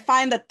because I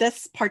find that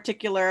this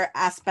particular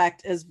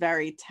aspect is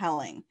very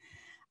telling.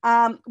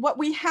 What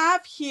we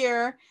have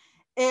here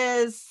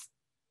is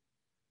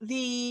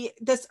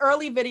this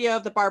early video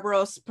of the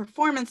Barbaros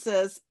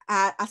performances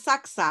at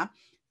Asakusa,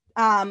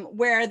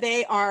 where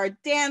they are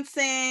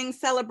dancing,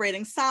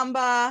 celebrating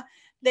samba.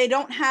 They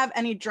don't have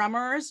any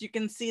drummers. You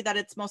can see that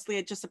it's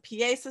mostly just a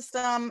PA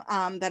system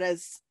that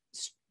is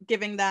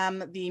giving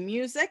them the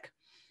music.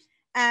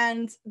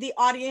 And the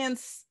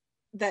audience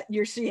that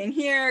you're seeing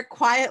here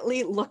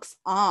quietly looks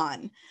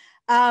on.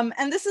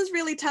 And this is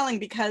really telling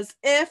because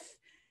if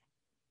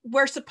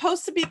we're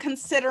supposed to be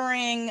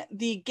considering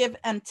the give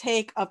and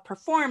take of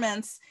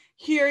performance,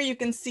 here you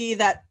can see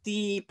that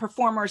the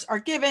performers are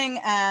giving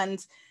and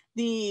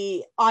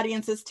the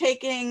audience is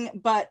taking,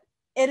 but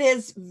it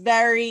is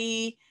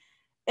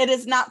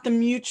not the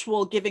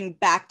mutual giving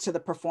back to the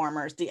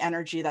performers, the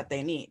energy that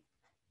they need.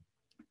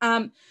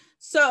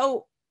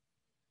 So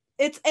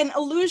it's an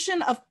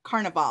illusion of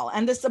carnaval,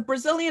 and this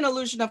Brazilian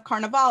illusion of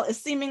carnaval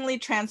is seemingly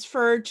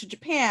transferred to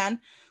Japan,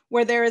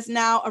 where there is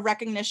now a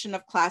recognition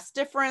of class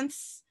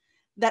difference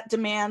that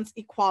demands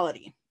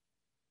equality.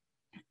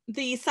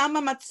 The Samba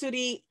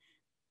Matsuri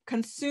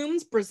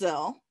consumes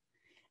Brazil,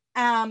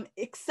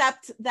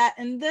 except that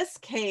in this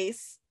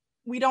case,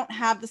 we don't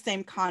have the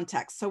same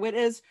context. So it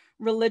is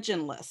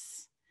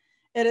religionless,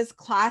 it is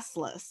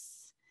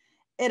classless,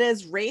 it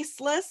is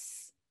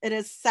raceless, it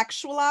is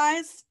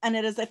sexualized, and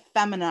it is a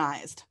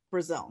feminized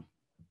Brazil.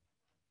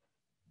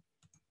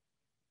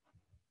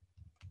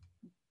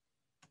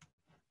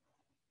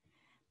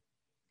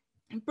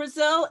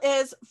 Brazil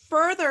is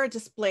further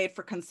displayed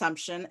for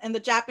consumption in the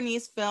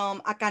Japanese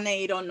film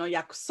Akaneiro no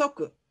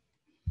Yakusoku,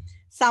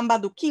 Samba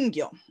do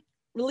Kingyo.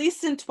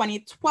 Released in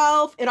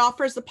 2012, it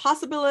offers the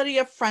possibility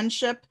of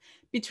friendship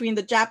between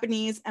the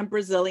Japanese and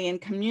Brazilian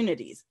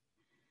communities.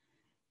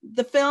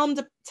 The film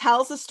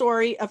tells the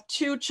story of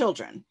two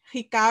children,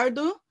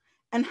 Ricardo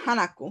and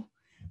Hanako,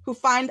 who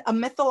find a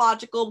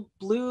mythological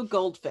blue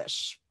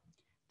goldfish.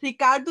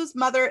 Ricardo's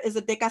mother is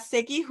a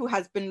dekasegi who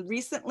has been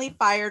recently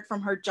fired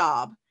from her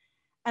job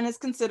and is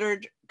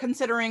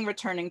considering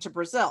returning to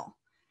Brazil.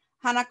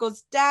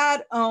 Hanako's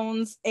dad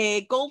owns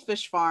a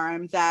goldfish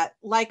farm that,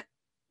 like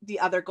the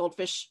other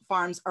goldfish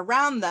farms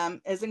around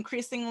them, is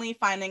increasingly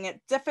finding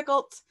it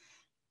difficult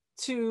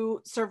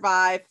to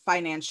survive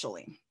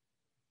financially.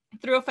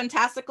 Through a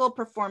fantastical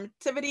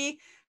performativity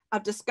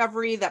of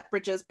discovery that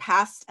bridges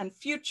past and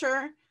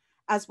future,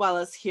 as well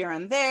as here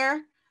and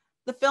there,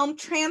 the film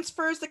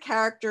transfers the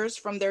characters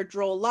from their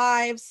droll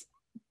lives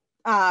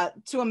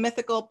to a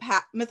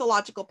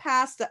mythological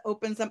past that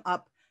opens them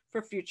up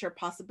for future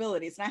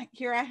possibilities. And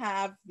here I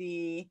have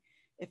the,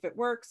 if it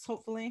works,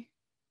 hopefully.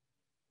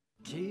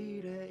 This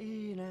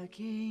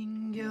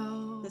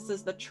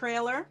is the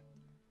trailer.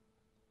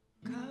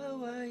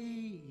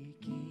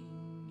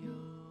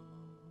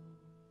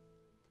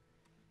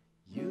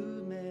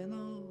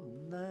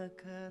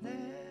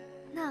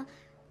 Na,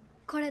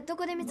 これど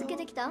こで見つけ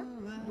てきた？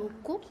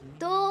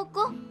ど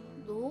こ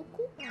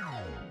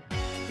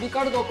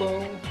？Ricardo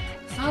君、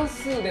算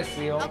数で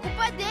すよ。 A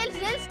culpa é deles,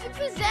 eles que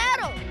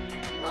fizeram.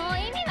 もう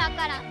意味わ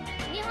からん。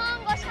日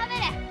本語しゃべ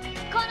れ。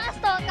このス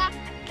トーカー、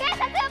警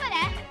察呼ぶで。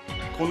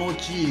この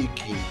地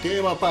域テ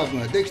ーマパーク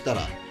ができた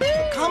ら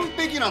完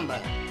璧なんだ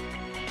よ。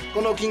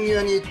この金魚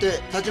屋に行っ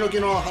て立ち退き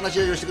の話し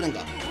合いをしてくれん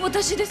か。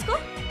私ですか？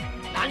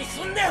何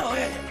すんだよ、おい。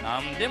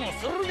何でも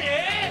する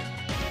で。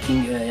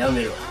金魚屋や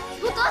めろ。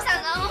お父さ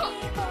んがもう。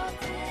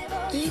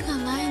家が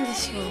ないんで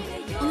すよ。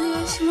お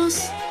願いしま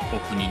す。お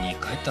国に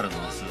帰ったらどう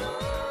する？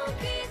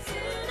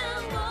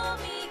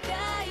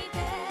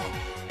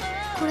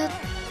これ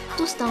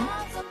どうしたん？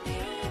あ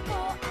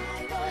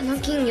の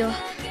金魚、お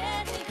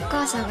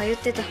母さんが言っ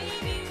てた。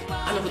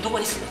あの子どこ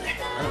に住んだね？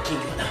あの金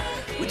魚はな、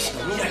うち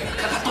の未来が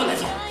かかっとんねん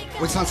ぞ。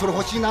おじさんそれ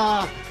欲しい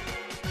な。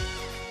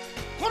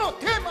この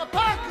テーマパ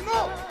ーク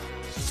の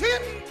シン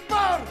ボ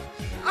ル、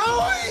青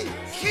い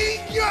金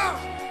魚。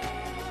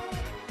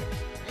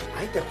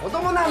相手子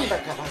供なんだ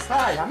から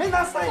さ、やめ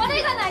なさいよ。こ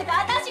れがないと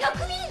私がク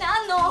ビに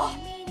なんの。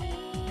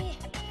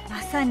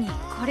まさに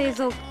これ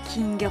ぞ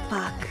金魚パ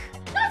ーク。助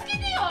け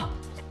てよ。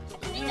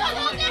市長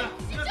呼んで、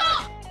市長。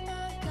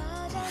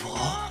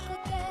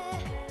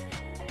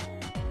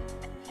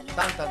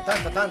タンタンタ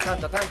ンタンタンタン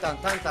タンタンタン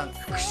タンタン。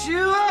復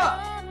讐は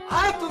ア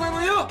ートな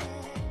のよ。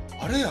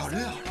あれあれあ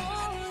れ。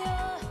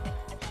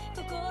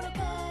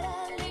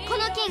こ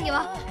の金魚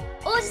は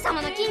王子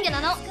様の金魚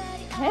なの。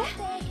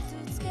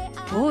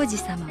王子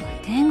様は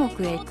天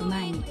国へ行く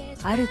前に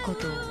あるこ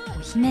とを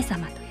お姫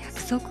様と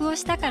約束を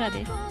したから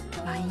です。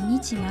毎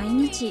日毎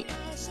日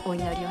お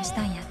祈りをし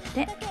たんやっ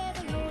て。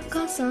お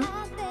母さん、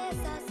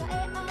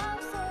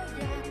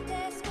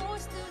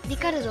リ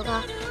カルド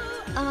が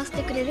合わせ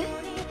てくれる？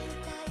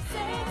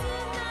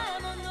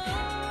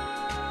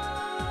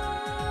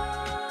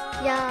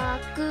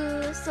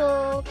約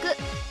束。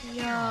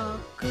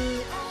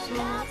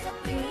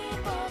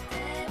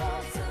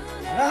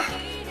あ、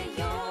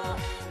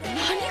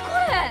何こ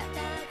れ？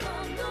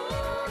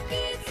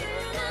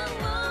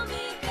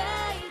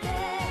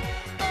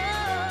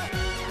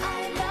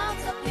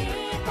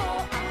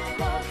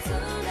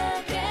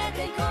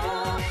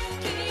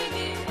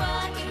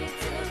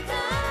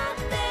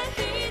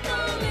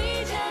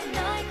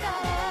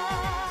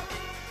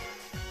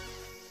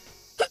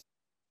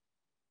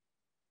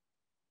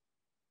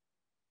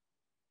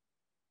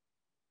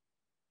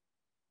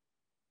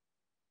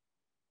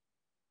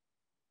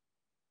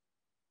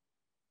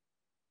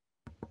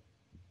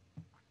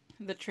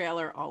 The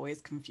trailer always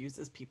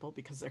confuses people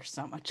because there's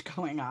so much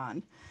going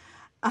on.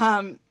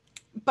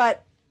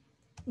 But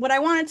what I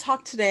want to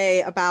talk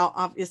today about,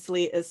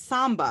 obviously, is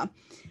samba.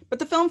 But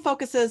the film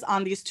focuses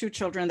on these two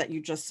children that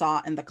you just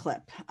saw in the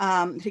clip,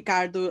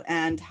 Ricardo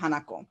and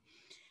Hanako,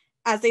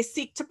 as they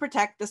seek to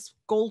protect this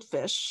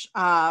goldfish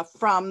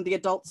from the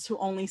adults who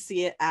only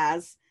see it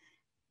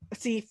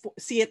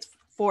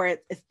for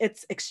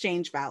its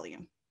exchange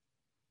value.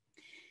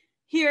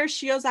 Here,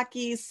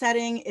 Shiozaki's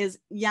setting is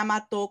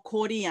Yamato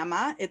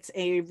Koriyama. It's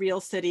a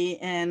real city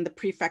in the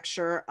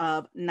prefecture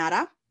of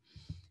Nara.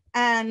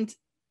 And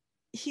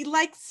he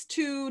likes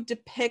to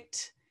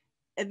depict,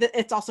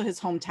 it's also his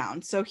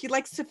hometown. So he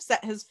likes to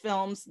set his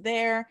films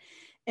there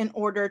in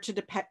order to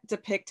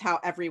depict how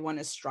everyone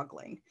is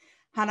struggling.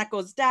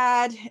 Hanako's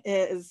dad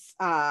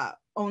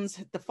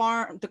owns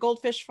the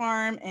goldfish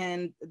farm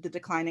in the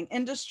declining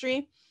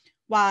industry,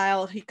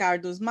 while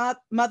Ricardo's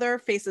mother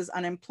faces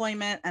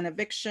unemployment and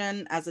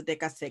eviction as a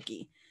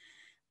dekaseki.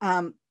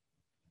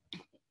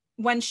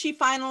 When she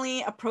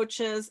finally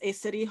approaches a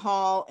city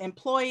hall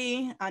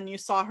employee, and you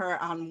saw her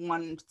on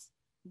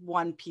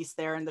one piece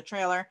there in the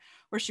trailer,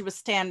 where she was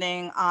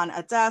standing on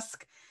a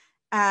desk,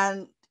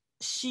 and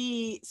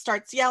she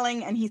starts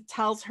yelling, and he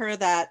tells her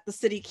that the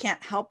city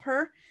can't help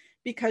her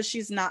because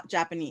she's not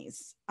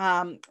Japanese.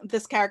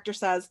 This character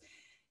says,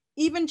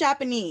 even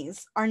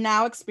Japanese are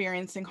now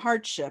experiencing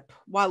hardship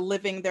while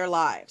living their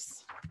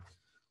lives.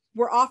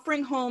 We're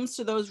offering homes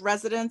to those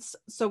residents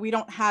so we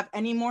don't have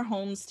any more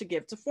homes to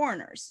give to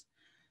foreigners.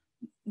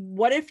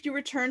 What if you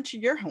return to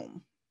your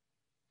home?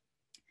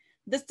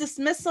 This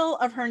dismissal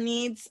of her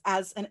needs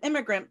as an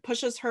immigrant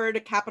pushes her to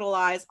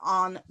capitalize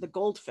on the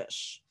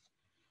goldfish.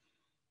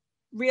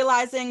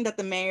 Realizing that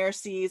the mayor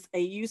sees a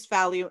use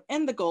value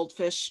in the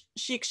goldfish,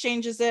 she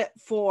exchanges it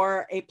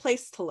for a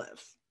place to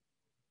live.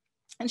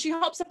 And she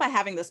hopes that by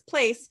having this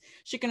place,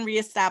 she can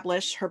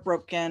reestablish her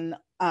broken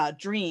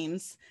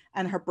dreams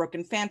and her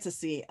broken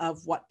fantasy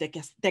of what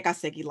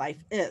dekaseki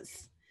life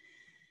is.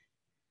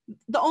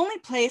 The only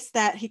place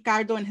that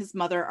Ricardo and his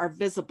mother are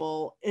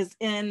visible is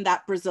in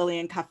that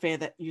Brazilian cafe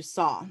that you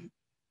saw,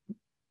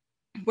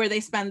 where they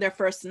spend their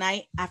first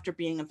night after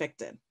being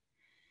evicted.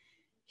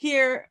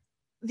 Here,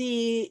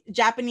 the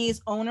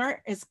Japanese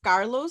owner is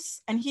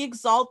Carlos, and he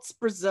exalts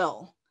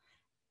Brazil,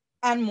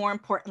 and more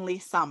importantly,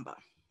 samba.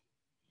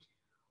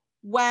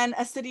 When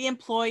a city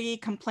employee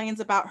complains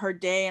about her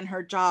day and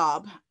her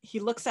job, he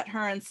looks at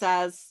her and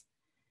says,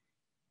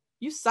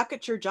 "You suck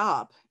at your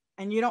job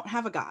and you don't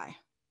have a guy.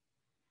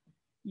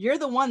 You're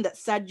the one that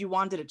said you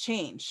wanted a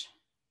change.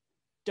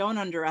 Don't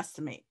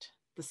underestimate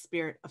the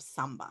spirit of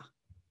samba."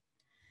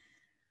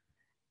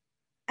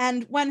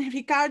 And when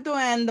Ricardo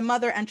and the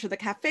mother enter the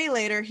cafe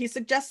later, he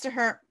suggests to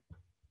her,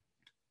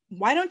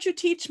 "Why don't you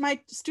teach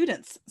my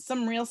students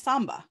some real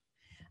samba?"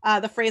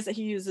 The phrase that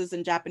he uses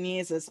in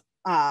Japanese is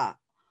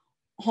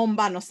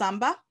Honba no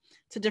Samba,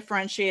 to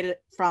differentiate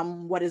it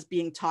from what is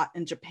being taught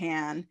in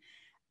Japan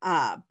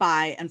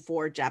by and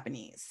for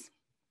Japanese.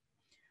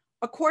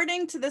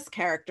 According to this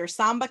character,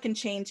 samba can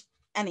change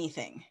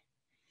anything.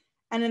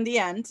 And in the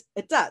end,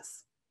 it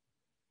does.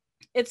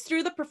 It's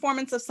through the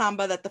performance of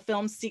samba that the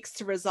film seeks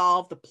to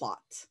resolve the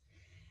plot,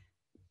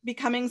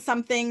 becoming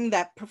something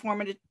that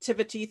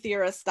performativity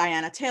theorist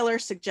Diana Taylor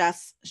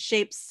suggests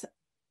shapes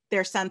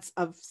their sense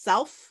of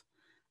self,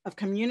 of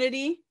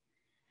community,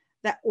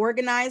 that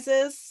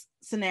organizes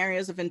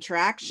scenarios of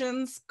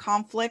interactions,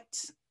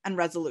 conflict, and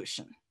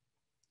resolution.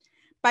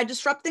 By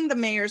disrupting the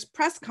mayor's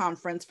press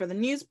conference for the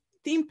news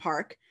theme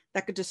park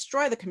that could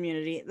destroy the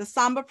community, the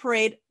Samba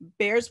Parade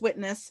bears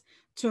witness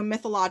to a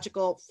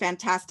mythological,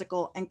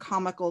 fantastical, and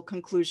comical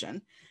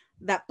conclusion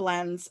that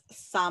blends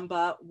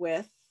samba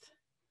with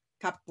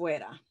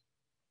capoeira.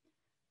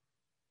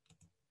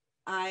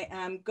 I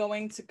am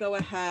going to go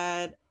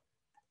ahead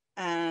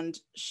and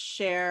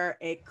share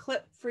a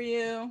clip for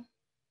you.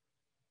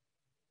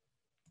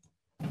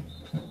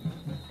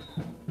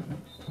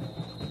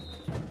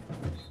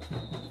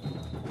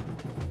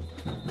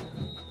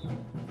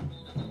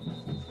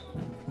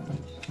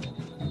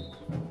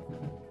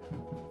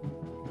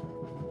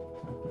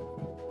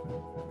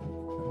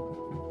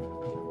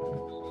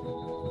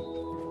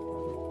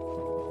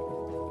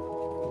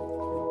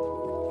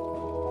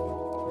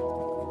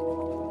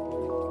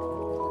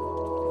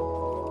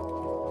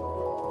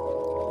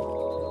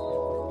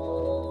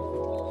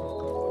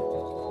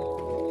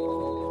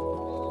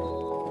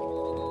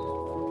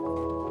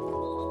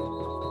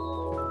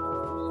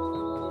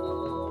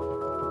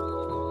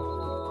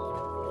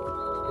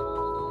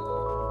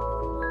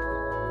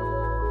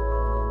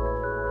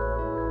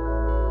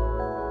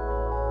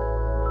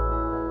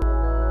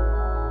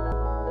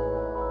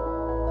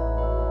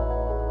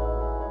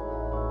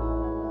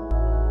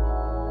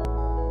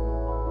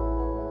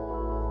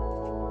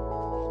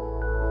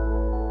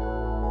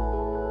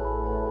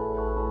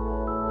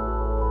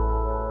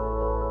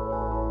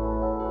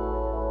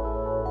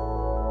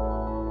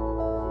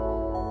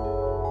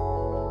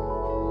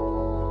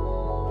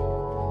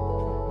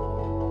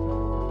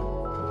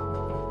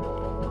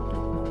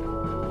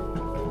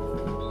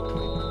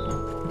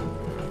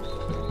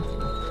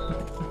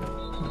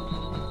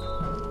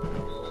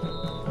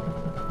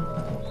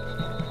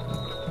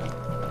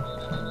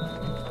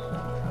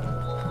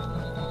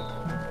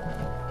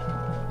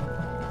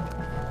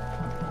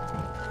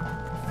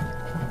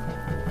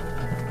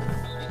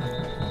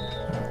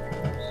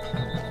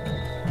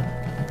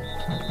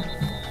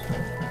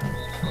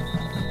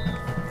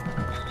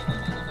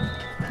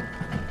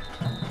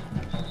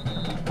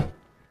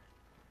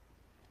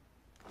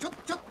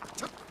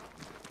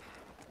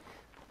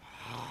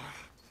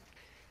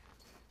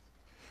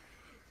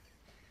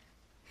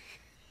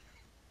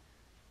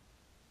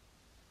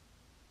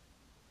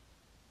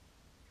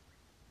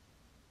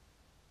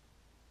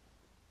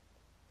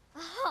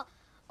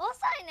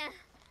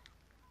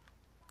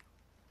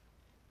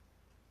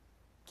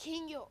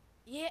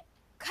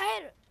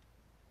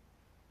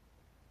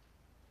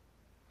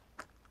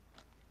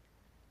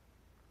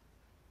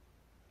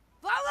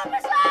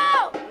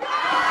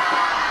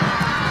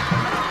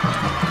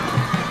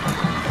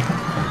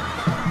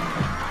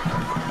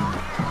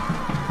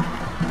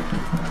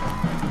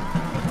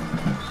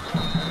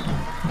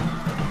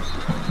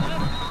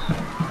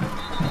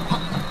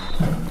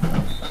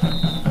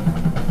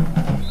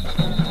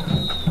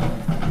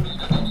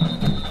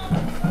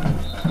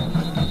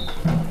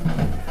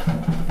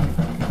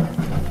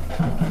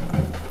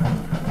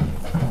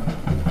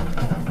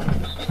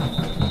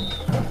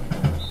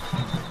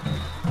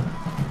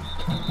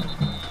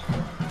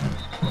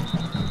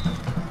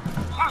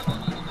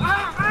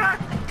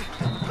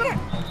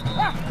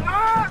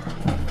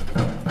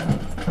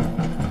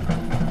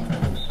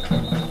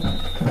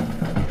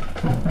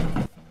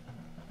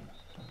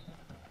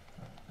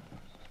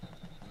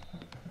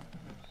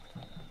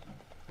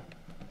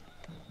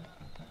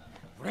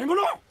 無礼者。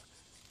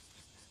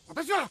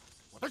私は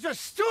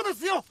市長で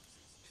すよ。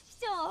市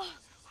長。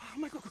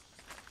マイコ君。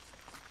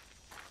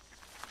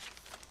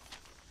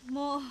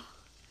もう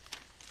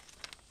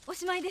お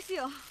しまいです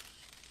よ。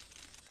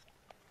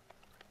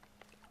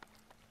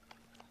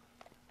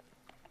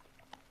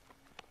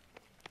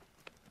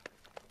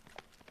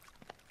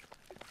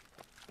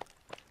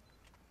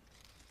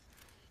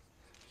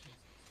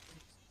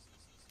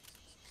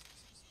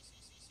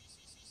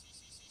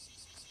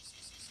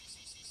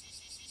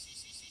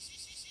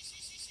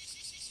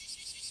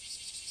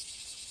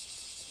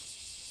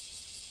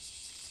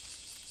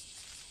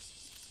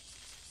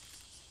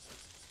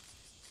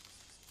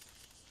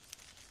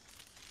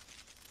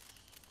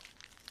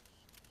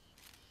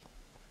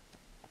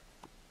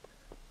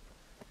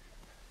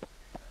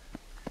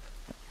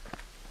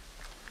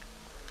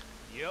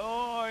よう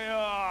よ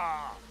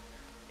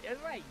え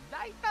らい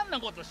大胆な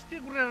ことして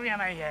くれるや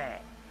ないか。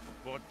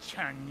坊ち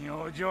ゃんに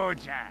お嬢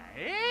ちゃん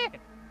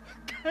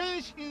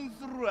感心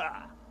する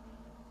わ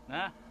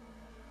な。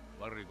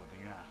悪いこと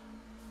言うな。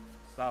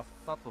さっ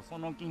さとそ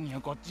の金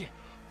魚こっち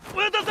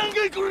渡さん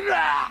かいくれ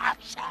な。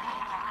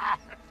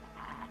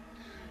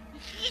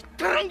いっ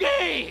たらんか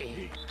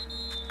い。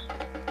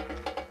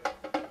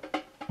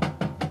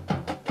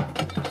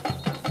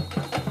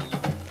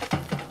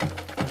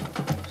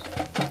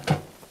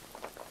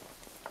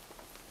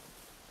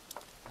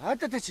あん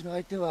たたちの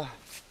相手は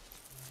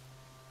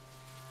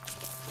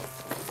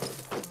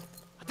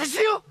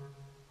私よ。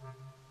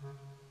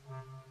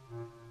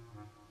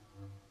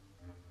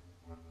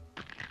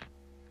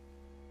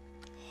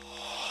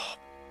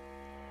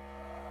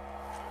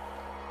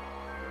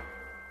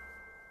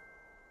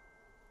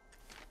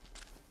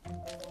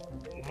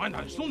お前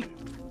何しとんねん。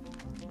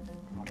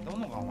何だお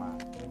んのかお前。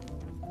こ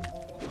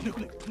ねこ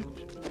ねこねこ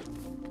ね。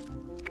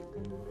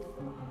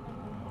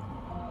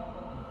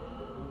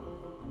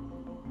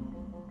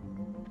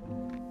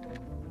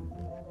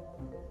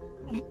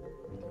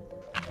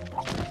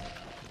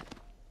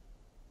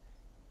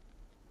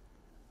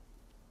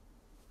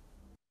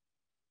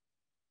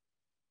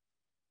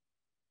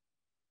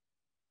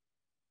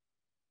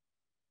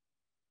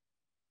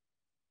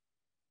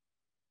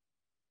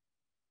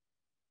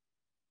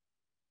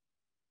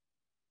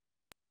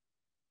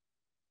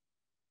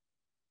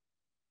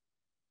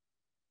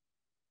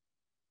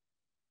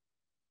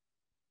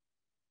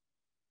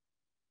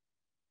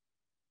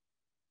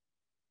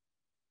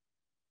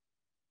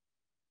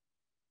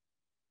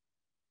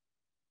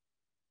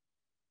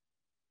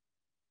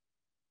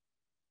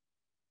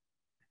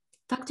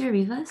Dr.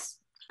 Rivas,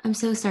 I'm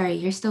so sorry,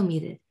 you're still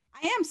muted.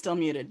 I am still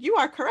muted. You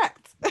are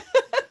correct.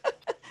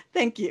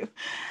 Thank you.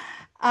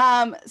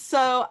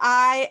 So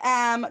I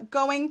am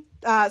going,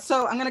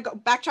 so I'm going to go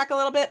backtrack a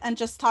little bit and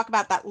just talk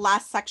about that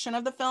last section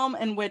of the film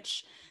in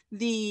which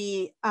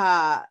the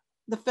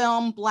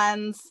film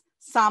blends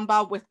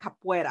samba with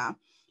capoeira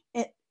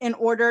in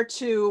order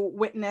to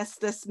witness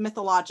this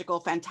mythological,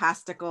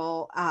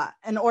 fantastical,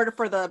 in order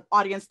for the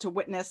audience to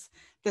witness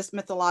this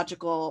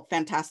mythological,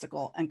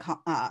 fantastical, and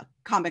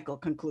comical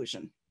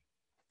conclusion.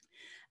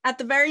 At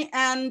the very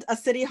end, a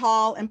City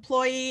Hall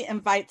employee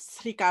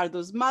invites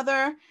Ricardo's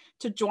mother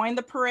to join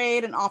the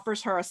parade and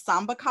offers her a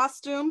samba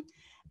costume.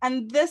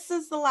 And this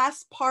is the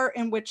last part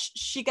in which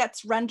she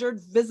gets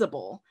rendered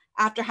visible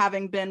after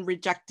having been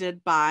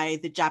rejected by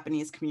the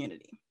Japanese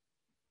community.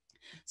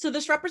 So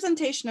this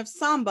representation of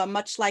samba,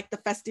 much like the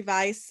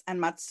festivais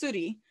and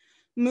matsuri,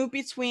 move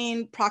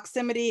between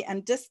proximity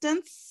and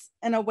distance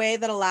in a way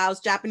that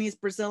allows Japanese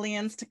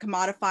Brazilians to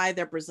commodify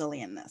their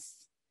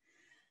Brazilianness.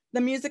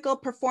 The musical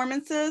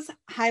performances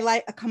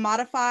highlight a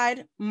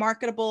commodified,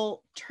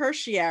 marketable,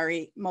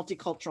 tertiary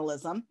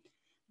multiculturalism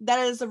that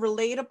is a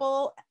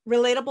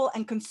relatable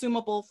and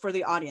consumable for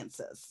the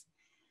audiences.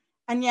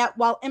 And yet,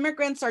 while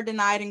immigrants are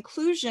denied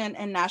inclusion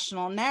in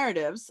national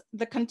narratives,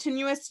 the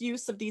continuous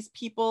use of these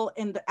people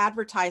in the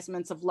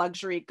advertisements of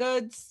luxury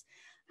goods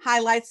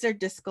highlights their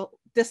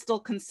distal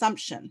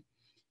consumption,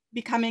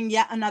 becoming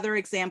yet another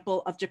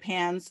example of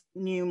Japan's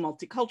new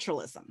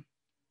multiculturalism.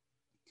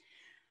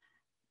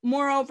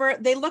 Moreover,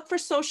 they look for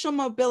social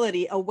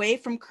mobility away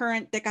from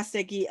current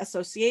dekasegi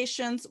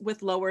associations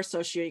with lower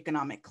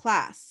socioeconomic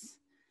class.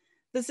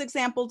 This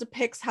example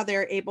depicts how they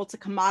are able to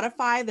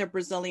commodify their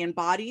Brazilian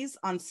bodies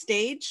on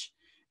stage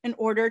in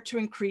order to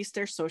increase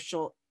their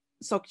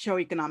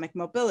socioeconomic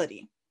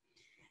mobility.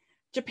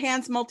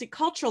 Japan's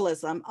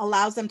multiculturalism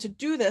allows them to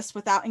do this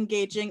without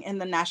engaging in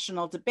the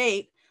national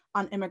debate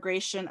on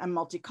immigration and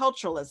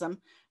multiculturalism,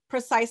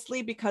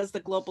 precisely because the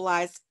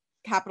globalized,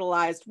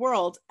 capitalized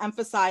world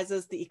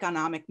emphasizes the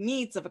economic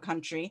needs of a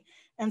country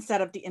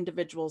instead of the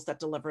individuals that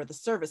deliver the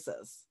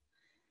services.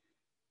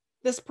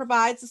 This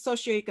provides the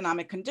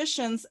socioeconomic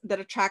conditions that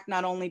attract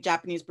not only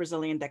Japanese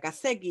Brazilian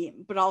dekasegi,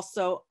 but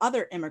also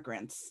other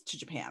immigrants to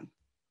Japan.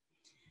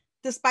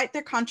 Despite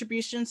their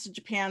contributions to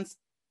Japan's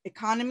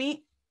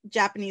economy,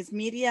 Japanese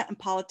media and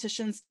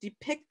politicians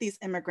depict these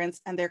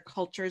immigrants and their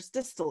cultures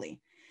distally,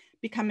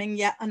 becoming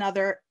yet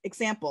another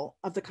example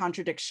of the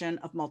contradiction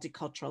of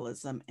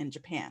multiculturalism in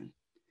Japan.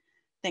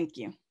 Thank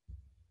you.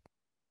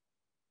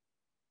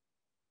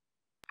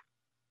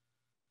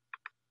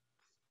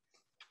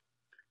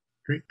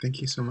 Great.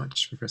 Thank you so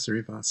much, Professor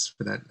Rivas,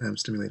 for that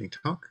stimulating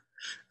talk.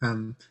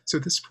 So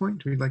at this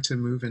point, we'd like to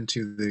move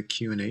into the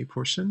Q&A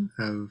portion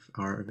of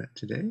our event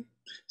today.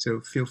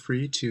 So feel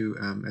free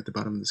to, at the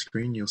bottom of the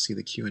screen, you'll see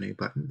the Q&A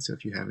button. So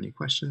if you have any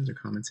questions or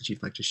comments that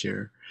you'd like to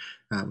share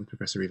with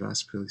Professor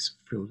Rivas, please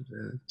feel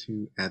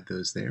to add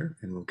those there,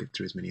 and we'll get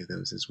through as many of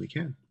those as we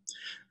can.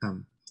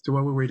 So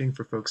while we're waiting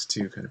for folks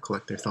to kind of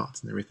collect their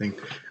thoughts and everything,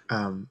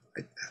 I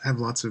have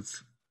lots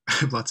of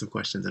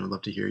questions, and I'd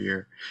love to hear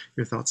your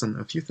thoughts on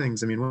a few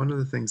things. I mean, one of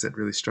the things that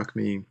really struck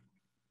me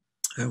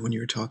when you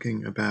were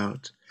talking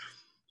about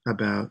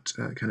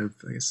kind of,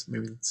 I guess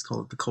maybe let's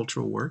call it the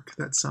cultural work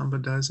that samba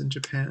does in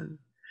Japan.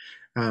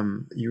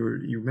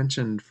 You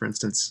mentioned, for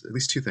instance, at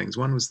least two things.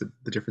 One was the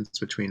difference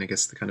between, I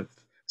guess, the kind of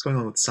what's going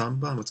on with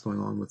samba and what's going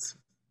on with,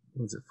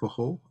 was it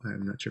Shōhei?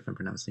 I'm not sure if I'm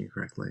pronouncing it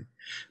correctly,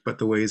 but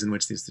the ways in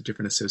which these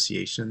different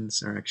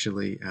associations are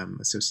actually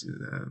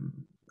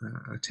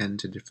attend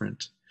to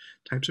different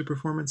types of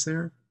performance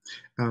there.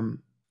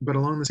 But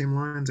along the same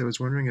lines, I was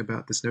wondering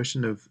about this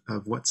notion of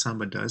what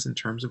samba does in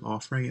terms of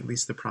offering at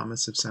least the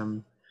promise of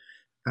some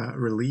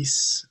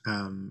release.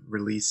 I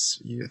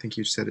think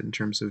you said it in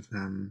terms of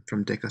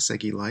from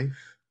dekasegi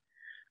life,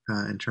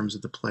 in terms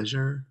of the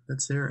pleasure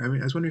that's there. I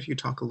mean, I was wondering if you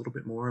could talk a little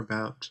bit more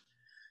about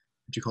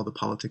what you call the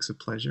politics of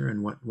pleasure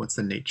and what's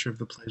the nature of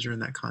the pleasure in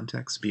that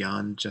context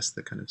beyond just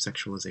the kind of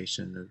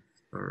sexualization of,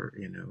 or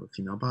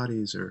female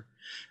bodies, or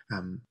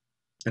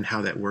and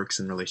how that works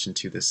in relation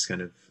to this kind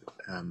of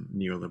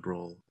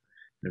neoliberal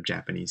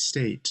Japanese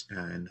state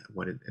and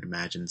what it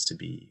imagines to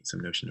be some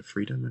notion of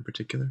freedom in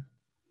particular.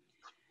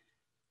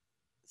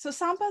 So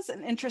samba is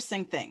an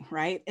interesting thing,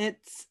 right?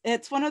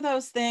 It's one of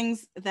those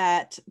things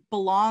that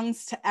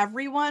belongs to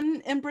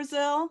everyone in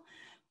Brazil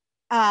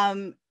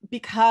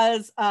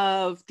because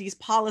of these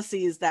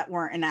policies that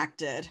weren't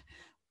enacted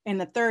in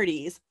the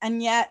 30s.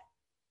 And yet,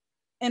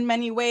 in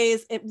many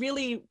ways, it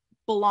really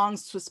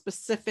belongs to a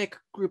specific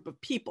group of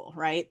people,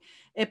 right?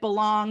 It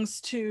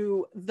belongs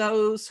to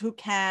those who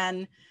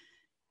can,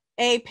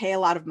 pay a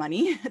lot of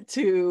money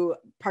to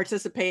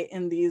participate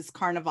in these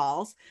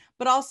carnivals,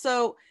 but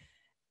also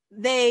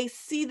they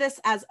see this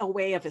as a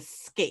way of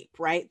escape,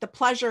 right? The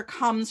pleasure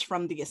comes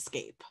from the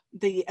escape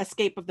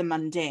of the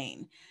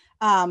mundane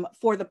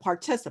for the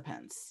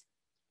participants.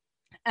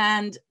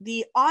 And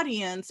the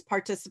audience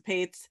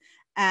participates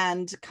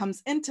and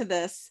comes into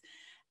this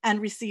and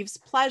receives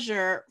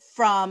pleasure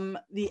from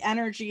the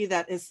energy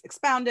that is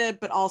expounded,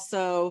 but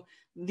also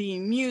the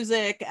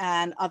music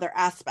and other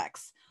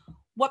aspects.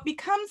 What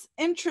becomes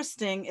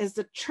interesting is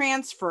the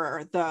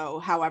transfer, though,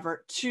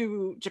 however,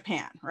 to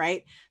Japan,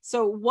 right?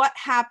 So what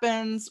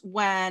happens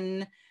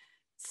when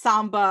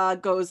samba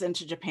goes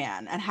into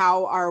Japan, and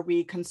how are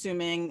we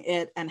consuming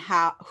it, and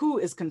who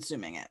is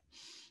consuming it,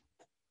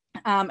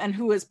 and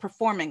who is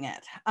performing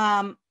it?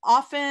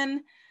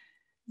 Often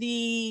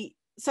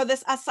so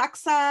this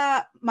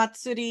Asakusa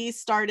Matsuri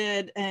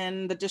started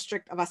in the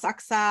district of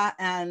Asakusa,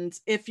 and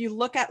if you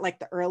look at like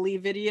the early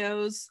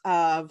videos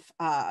of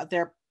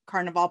their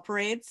carnival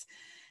parades,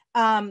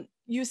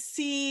 you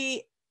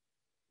see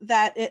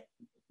that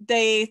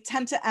they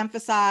tend to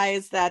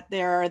emphasize that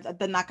there are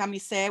the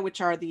nakamise, which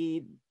are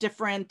the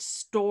different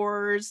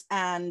stores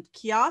and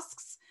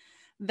kiosks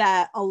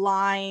that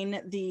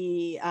align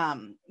the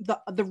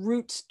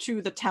route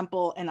to the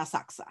temple in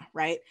Asakusa,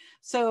 right?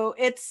 So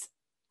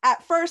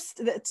at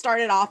first it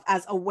started off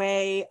as a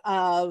way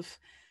of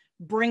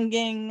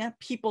bringing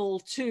people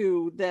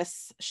to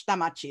this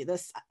shitamachi,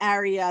 this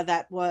area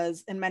that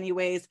was in many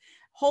ways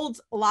holds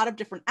a lot of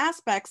different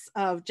aspects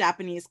of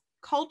Japanese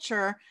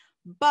culture,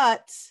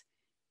 but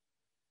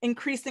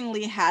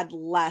increasingly had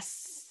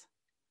less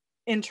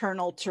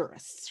internal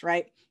tourists,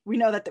 right? We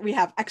know that we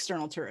have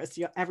external tourists.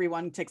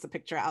 Everyone takes a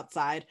picture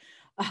outside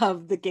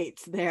of the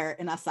gates there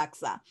in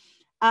Asakusa.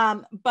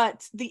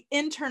 But the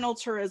internal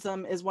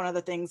tourism is one of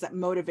the things that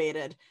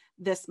motivated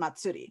this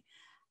Matsuri.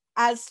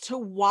 As to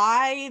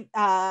why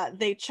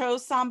they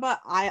chose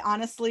samba,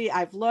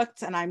 I've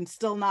looked and I'm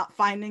still not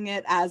finding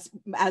it as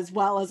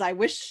well as I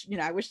wish.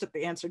 I wish that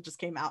the answer just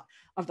came out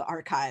of the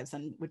archives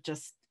and would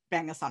just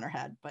bang us on our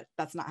head, but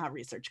that's not how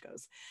research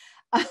goes.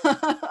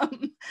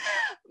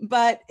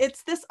 But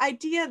it's this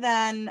idea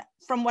then,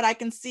 from what I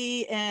can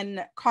see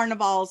in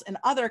carnivals in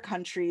other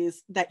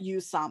countries that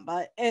use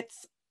samba,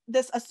 it's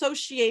this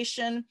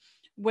association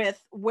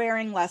with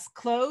wearing less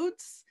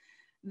clothes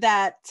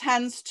that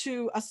tends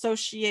to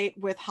associate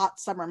with hot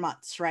summer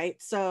months, right?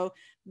 So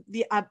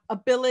the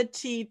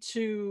ability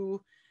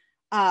to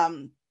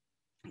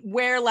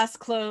wear less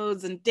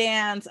clothes and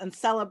dance and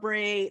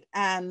celebrate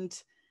and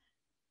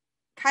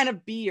kind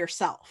of be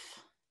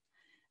yourself,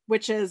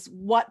 which is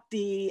what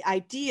the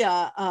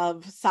idea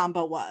of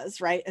samba was,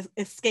 right?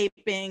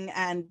 Escaping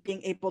and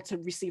being able to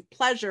receive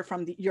pleasure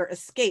from your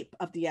escape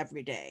of the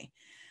everyday.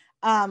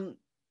 And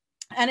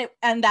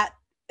that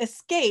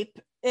escape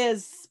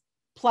is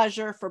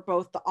pleasure for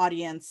both the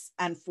audience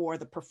and for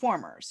the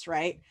performers,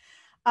 right?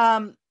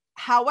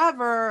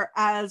 However,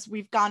 as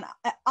we've gone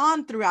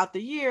on throughout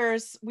the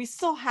years, we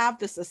still have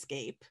this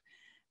escape,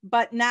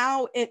 but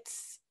now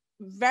it's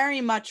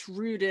very much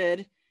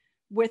rooted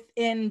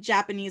within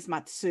Japanese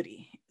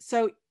Matsuri.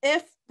 So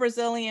if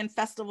Brazilian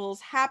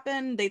festivals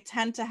happen, they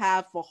tend to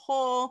have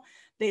forró,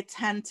 they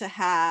tend to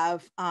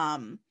have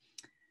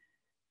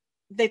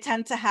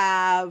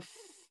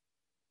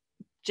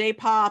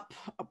J-pop,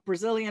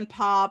 Brazilian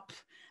pop,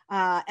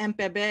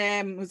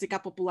 MPB,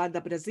 Música Popular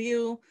do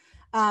Brasil,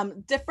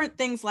 different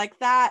things like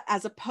that,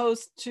 as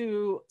opposed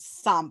to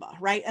samba,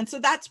 right? And so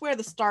that's where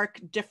the stark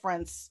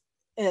difference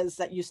is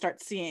that you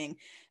start seeing,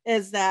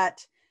 is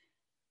that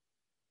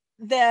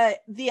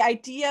the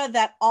idea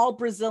that all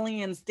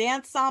Brazilians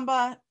dance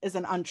samba is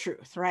an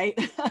untruth, right?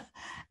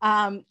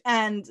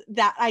 And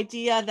that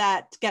idea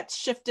that gets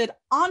shifted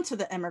onto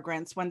the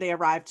immigrants when they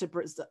arrive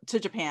to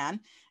Japan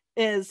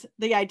is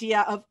the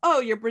idea of, oh,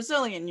 you're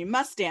Brazilian, you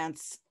must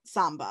dance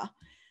samba.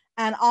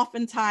 And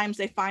oftentimes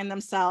they find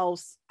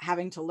themselves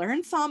having to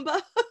learn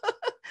samba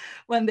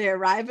when they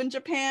arrive in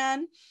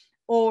Japan,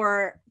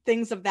 or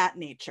things of that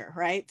nature,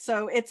 right?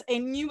 So it's a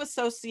new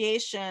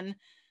association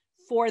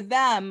for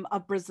them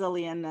of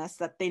Brazilianness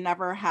that they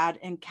never had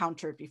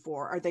encountered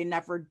before, or they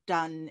never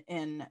done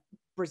in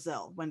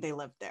Brazil when they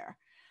lived there.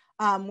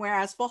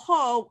 Whereas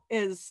forró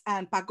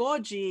and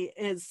Pedagogy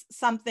is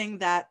something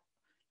that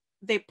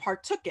they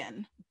partook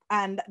in,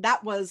 and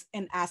that was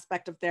an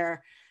aspect of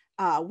their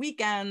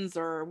weekends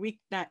or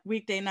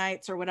weekday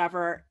nights or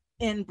whatever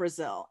in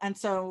Brazil. And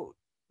so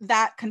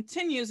that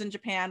continues in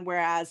Japan,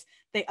 whereas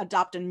they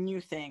adopt a new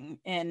thing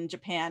in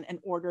Japan in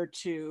order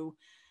to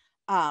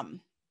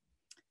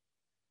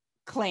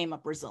claim a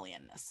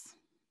Brazilianness.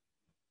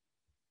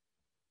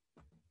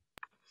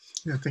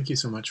 Yeah, thank you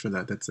so much for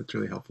that. That's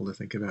really helpful to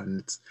think about, and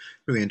it's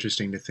really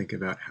interesting to think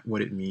about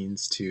what it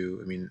means to,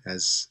 I mean,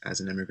 as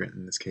an immigrant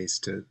in this case,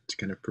 to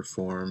kind of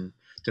perform,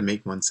 to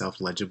make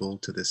oneself legible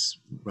to this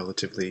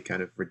relatively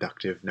kind of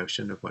reductive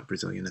notion of what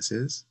Brazilianness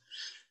is,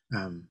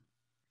 and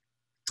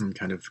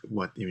kind of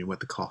what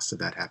the costs of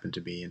that happen to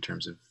be in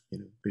terms of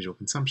visual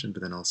consumption,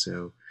 but then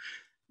also,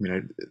 I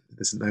mean,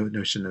 this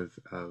notion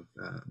of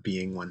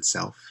being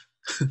oneself.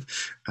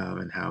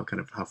 And how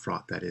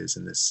fraught that is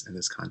in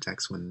this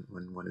context when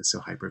one is so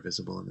hyper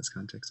visible in this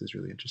context is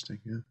really interesting.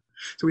 Yeah.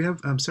 So we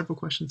have several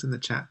questions in the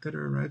chat that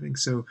are arriving.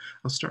 So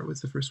I'll start with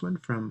the first one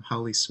from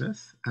Holly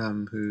Smith,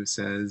 who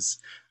says,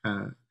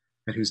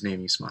 at whose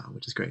name you smile,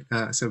 which is great.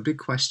 So big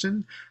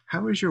question: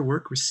 how is your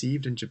work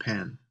received in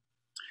Japan?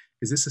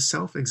 Is this a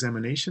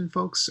self-examination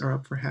folks are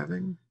up for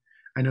having?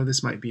 I know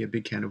this might be a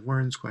big can of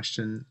worms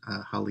question.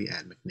 Holly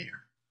and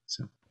McNair.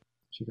 So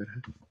if you go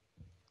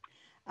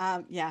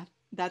ahead. Yeah,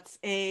 that's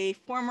a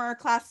former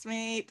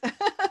classmate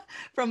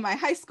from my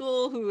high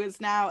school who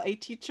is now a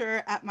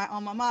teacher at my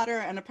alma mater,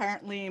 and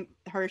apparently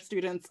her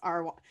students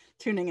are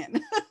tuning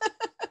in.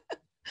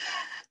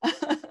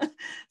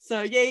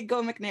 So yay,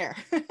 go McNair,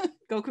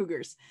 go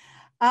Cougars.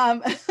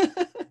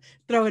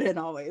 Throw it in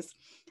always.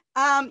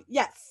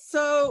 Yes,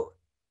 so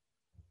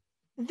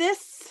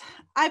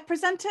I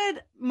present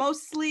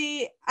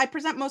mostly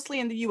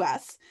in the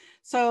US.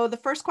 So the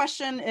first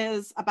question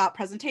is about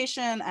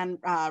presentation and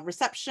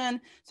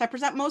reception. So I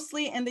present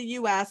mostly in the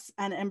US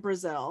and in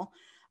Brazil.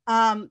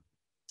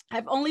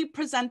 I've only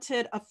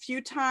presented a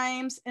few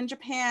times in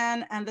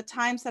Japan, and the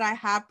times that I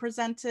have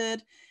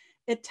presented,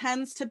 it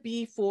tends to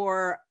be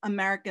for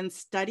American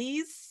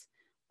studies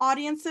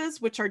audiences,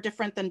 which are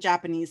different than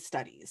Japanese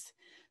studies.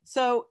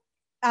 So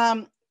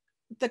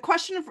the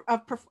question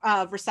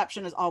of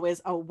reception is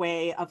always a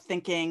way of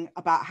thinking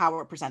about how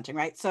we're presenting,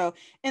 right? So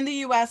in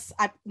the US,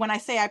 when I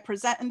say I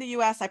present in the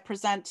US, I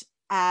present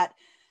at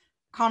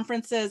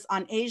conferences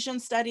on Asian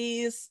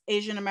studies,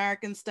 Asian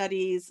American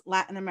studies,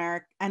 Latin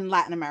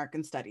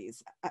American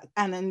studies,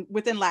 and then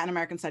within Latin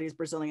American studies,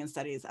 Brazilian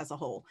studies as a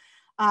whole.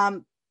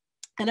 And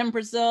in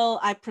Brazil,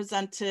 I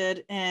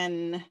presented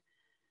in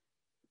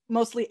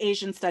mostly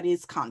Asian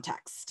studies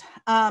context.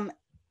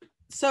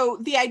 So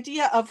the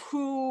idea of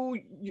who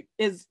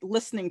is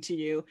listening to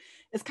you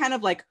is kind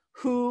of like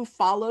who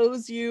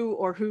follows you,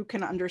 or who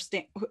can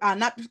understand,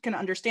 not can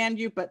understand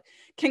you, but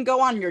can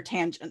go on your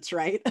tangents,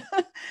 right?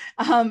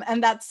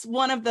 And that's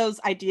one of those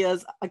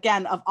ideas,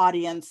 again, of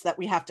audience that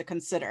we have to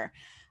consider.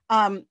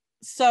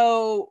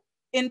 So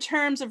in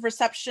terms of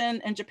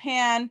reception in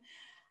Japan,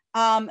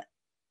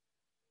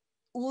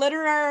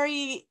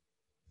 literary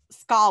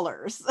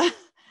scholars,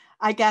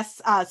 I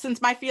guess, since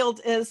my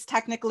field is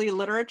technically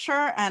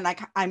literature, and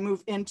I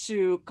move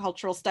into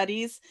cultural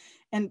studies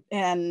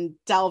and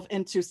delve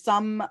into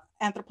some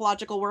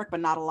anthropological work, but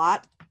not a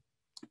lot.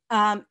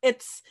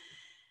 It's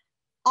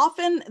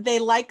often they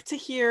like to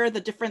hear the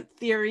different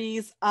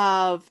theories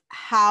of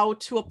how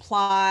to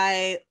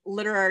apply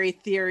literary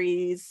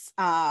theories,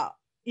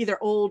 either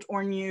old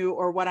or new,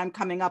 or what I'm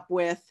coming up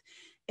with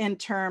in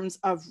terms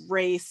of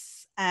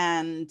race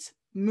and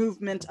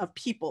movement of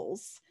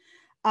peoples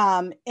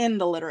in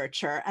the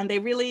literature. And they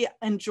really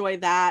enjoy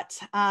that.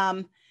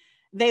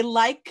 They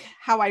like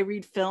how I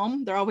read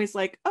film. They're always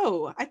like,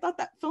 oh, I thought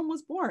that film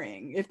was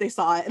boring if they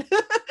saw it.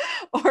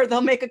 Or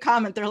they'll make a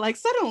comment. They're like,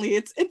 suddenly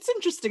it's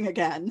interesting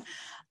again.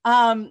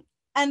 And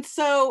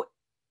so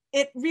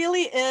it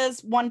really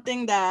is one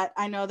thing that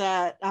I know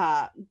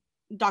that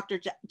Dr.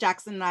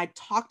 Jackson and I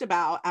talked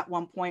about at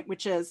one point,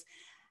 which is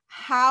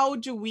how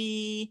do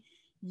we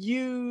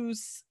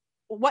use,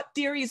 what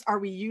theories are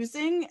we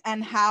using,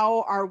 and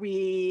how are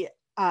we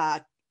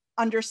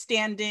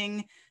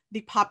understanding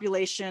the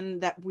population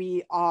that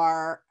we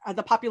are,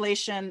 the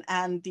population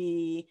and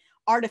the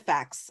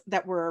artifacts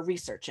that we're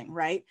researching,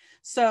 right?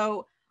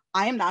 So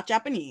I am not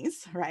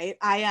Japanese, right?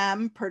 I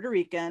am Puerto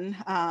Rican,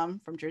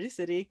 from Jersey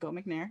City, go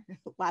McNair,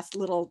 last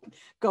little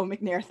go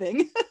McNair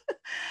thing.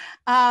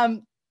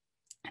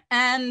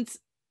 And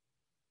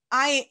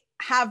I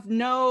have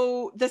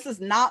this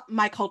is not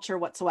my culture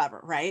whatsoever,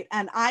 right?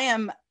 And I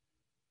am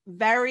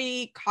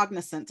very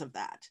cognizant of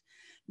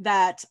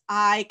that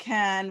I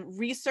can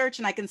research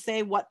and I can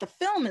say what the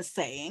film is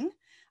saying.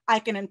 I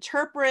can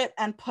interpret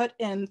and put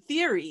in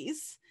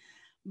theories,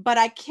 but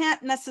I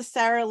can't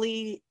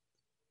necessarily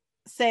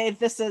say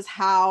this is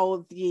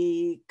how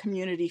the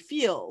community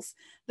feels.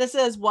 This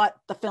is what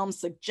the film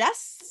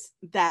suggests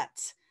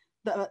that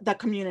the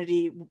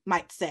community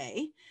might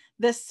say.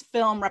 This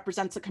film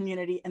represents a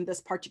community in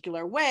this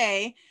particular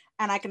way,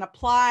 and I can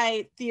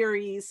apply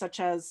theories such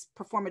as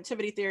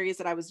performativity theories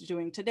that I was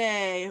doing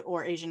today,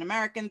 or Asian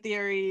American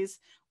theories,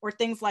 or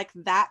things like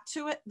that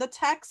to it, the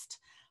text,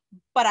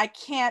 but I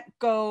can't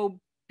go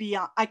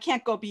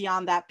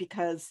beyond that,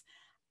 because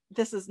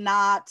this is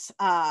not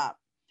a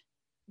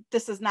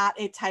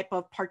type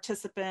of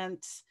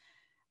participant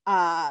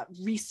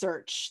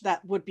research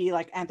that would be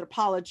like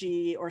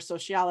anthropology or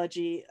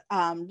sociology.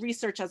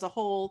 Research as a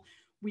whole,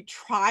 we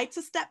try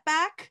to step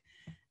back,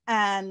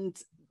 and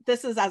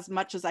this is as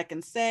much as I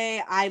can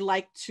say. I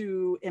like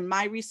to, in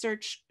my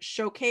research,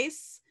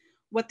 showcase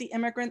what the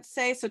immigrants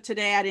say. So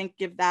today I didn't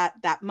give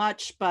that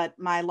much, but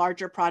my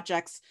larger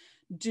projects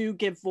do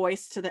give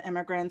voice to the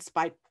immigrants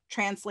by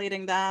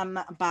translating them,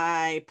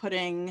 by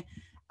putting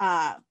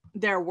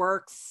their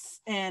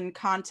works in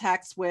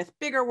context with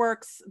bigger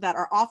works that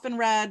are often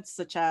read,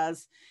 such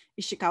as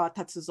Ishikawa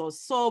Tatsuzo's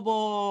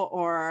Sobo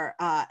or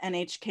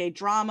NHK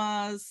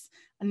dramas.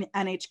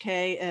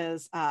 NHK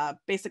is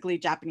basically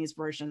Japanese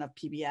version of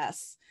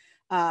PBS,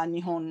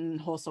 Nihon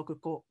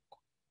Hosoku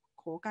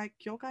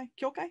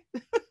Kyokai?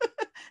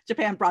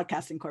 Japan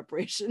Broadcasting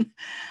Corporation.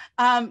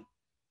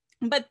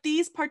 But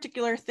these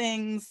particular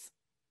things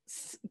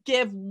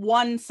give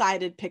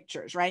one-sided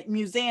pictures, right?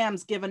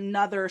 Museums give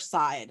another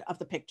side of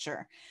the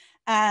picture.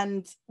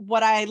 And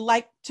what I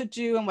like to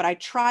do and what I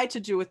try to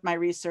do with my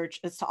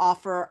research is to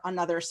offer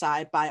another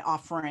side by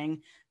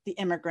offering the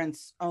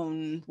immigrants'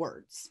 own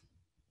words.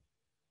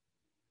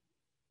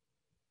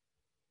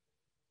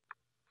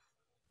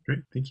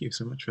 Great, thank you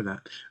so much for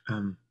that.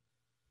 I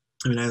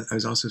mean, I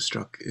was also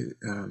struck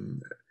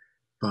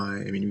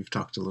we've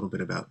talked a little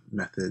bit about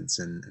methods,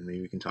 and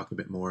maybe we can talk a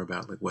bit more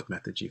about like what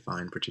methods you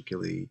find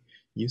particularly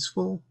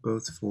useful,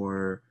 both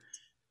for,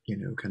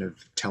 kind of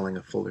telling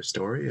a fuller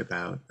story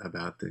about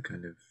the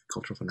kind of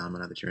cultural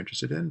phenomena that you're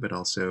interested in, but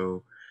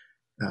also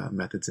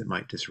methods that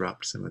might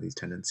disrupt some of these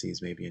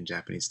tendencies maybe in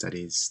Japanese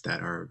studies that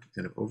are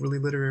kind of overly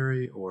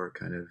literary or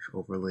kind of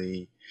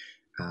overly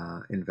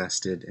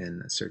invested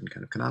in a certain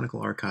kind of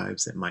canonical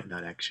archives that might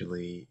not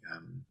actually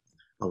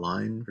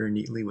align very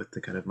neatly with the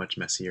kind of much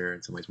messier,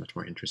 in some ways much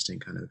more interesting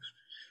kind of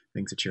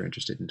things that you're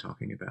interested in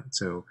talking about.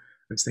 So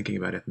I was thinking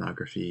about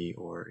ethnography,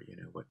 or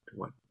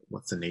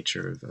what's the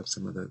nature of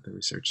some of the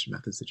research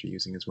methods that you're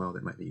using as well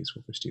that might be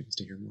useful for students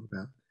to hear more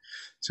about.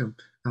 So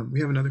we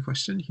have another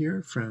question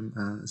here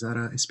from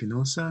Zara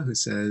Espinosa, who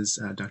says,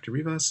 Dr.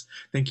 Rivas,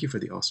 thank you for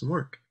the awesome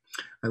work.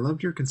 I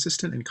loved your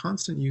consistent and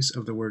constant use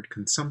of the word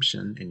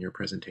consumption in your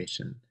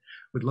presentation.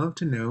 Would love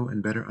to know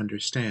and better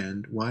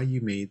understand why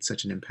you made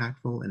such an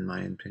impactful, in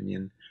my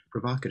opinion,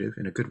 provocative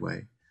in a good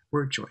way,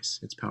 word choice.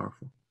 It's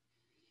powerful.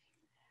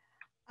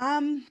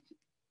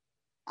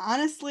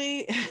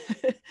 Honestly,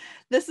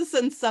 this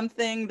isn't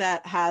something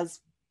that has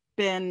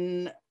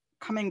been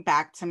coming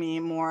back to me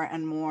more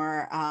and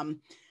more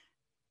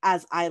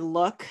as I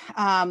look.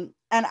 And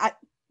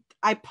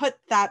I put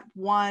that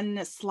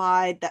one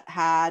slide that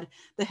had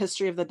the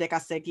history of the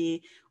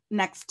Dekasegi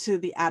next to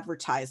the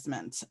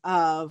advertisement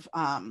of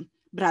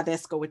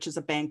Bradesco, which is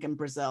a bank in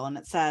Brazil. And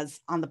it says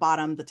on the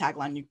bottom, the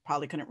tagline, you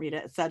probably couldn't read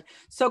it. It said,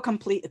 "So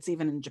complete, it's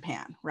even in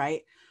Japan,"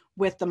 right?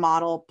 With the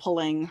model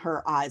pulling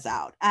her eyes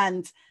out.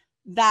 And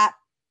that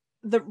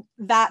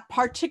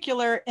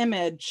particular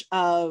image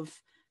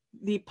of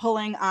the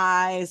pulling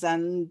eyes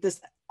and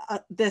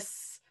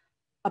this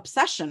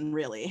obsession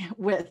really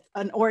with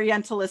an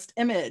Orientalist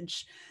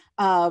image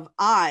of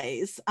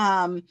eyes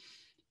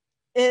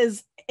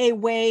is a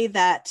way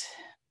that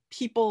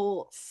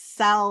people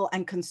sell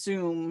and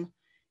consume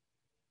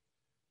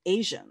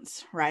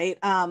Asians, right?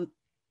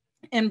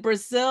 In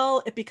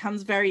Brazil, it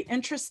becomes very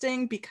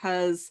interesting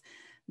because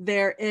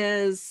there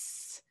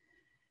is,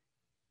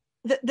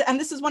 and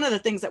this is one of the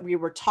things that we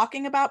were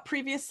talking about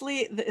previously,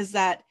 is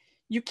that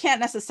you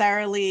can't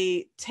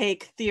necessarily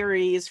take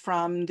theories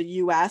from the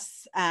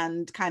US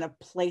and kind of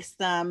place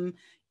them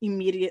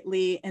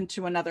immediately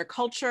into another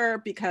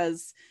culture,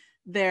 because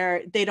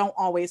they don't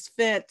always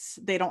fit.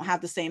 They don't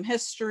have the same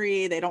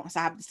history. They don't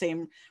have the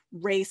same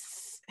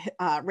race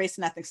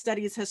and ethnic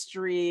studies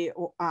history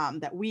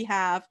that we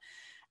have.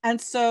 And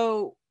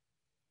so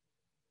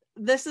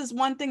this is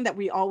one thing that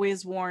we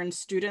always warn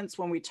students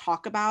when we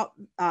talk about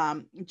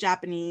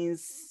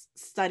Japanese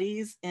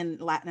studies in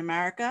Latin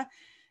America,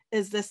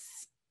 is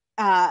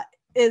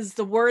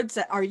the words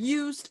that are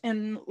used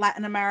in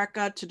Latin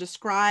America to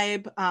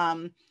describe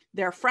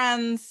their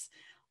friends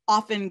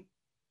often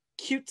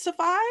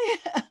cutesify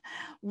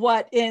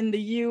what in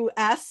the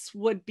US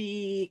would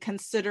be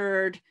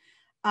considered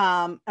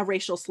a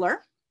racial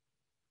slur.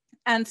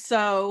 And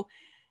so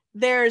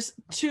there's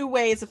two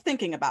ways of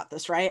thinking about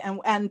this, right?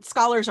 And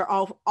scholars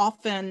are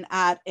often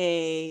at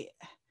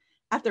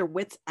their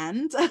wits'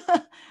 end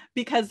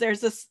because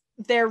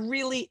there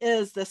really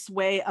is this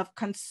way of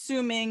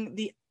consuming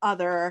the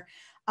other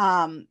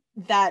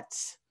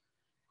that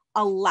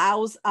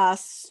allows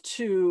us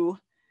to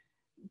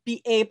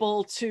be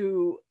able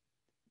to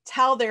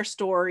tell their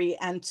story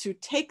and to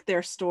take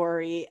their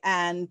story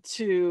and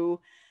to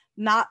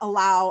not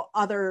allow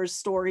their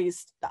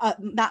stories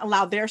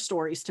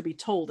to be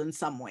told in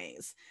some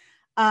ways.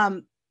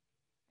 And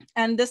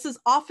this is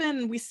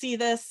often, we see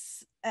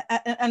this,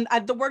 and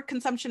the word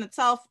consumption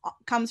itself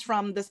comes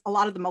from a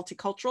lot of the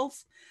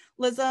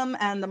multiculturalism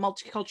and the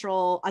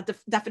multicultural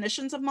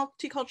definitions of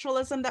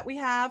multiculturalism that we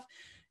have,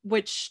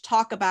 which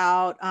talk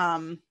about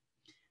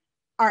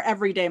our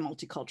everyday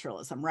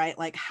multiculturalism, right?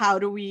 Like how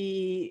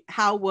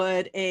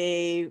would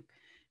a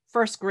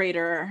first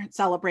grader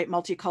celebrate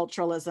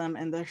multiculturalism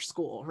in their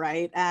school,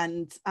 right?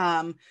 And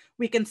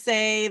we can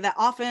say that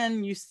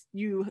often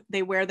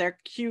they wear their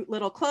cute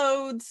little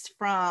clothes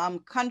from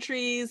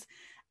countries,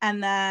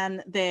 and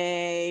then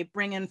they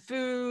bring in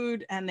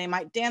food and they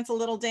might dance a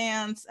little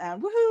dance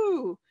and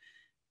woohoo,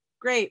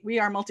 great, we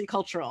are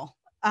multicultural.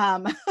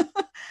 I'm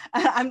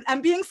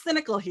being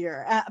cynical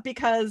here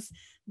because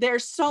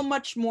there's so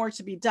much more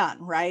to be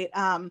done, right?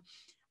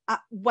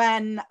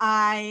 When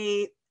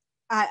I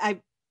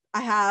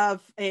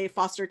have a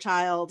foster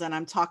child and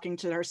I'm talking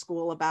to their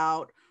school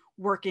about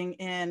working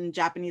in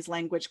Japanese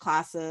language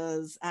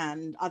classes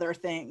and other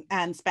things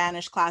and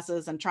Spanish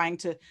classes and trying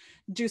to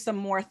do some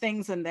more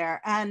things in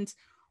there. And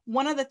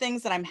one of the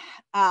things that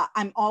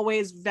I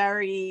always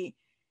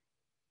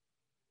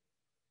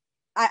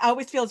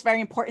feel is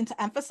very important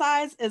to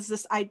emphasize is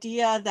this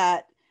idea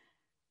that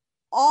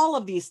all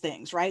of these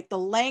things, right? The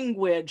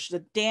language, the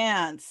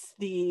dance,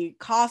 the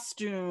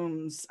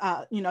costumes,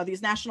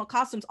 these national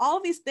costumes, all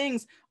of these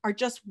things are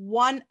just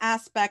one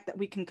aspect that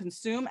we can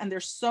consume. And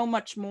there's so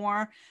much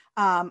more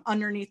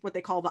underneath what they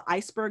call the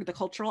iceberg, the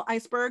cultural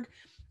iceberg,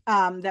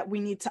 that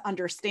we need to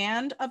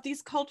understand of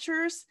these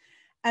cultures.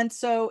 And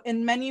so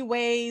in many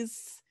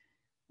ways,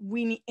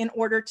 in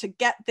order to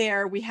get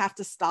there, we have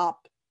to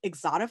stop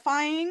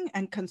exotifying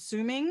and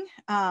consuming.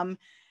 And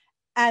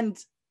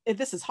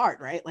this is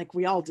hard, right? Like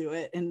we all do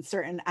it in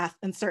certain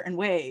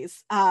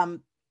ways.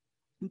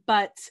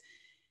 But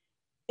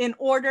in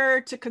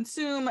order to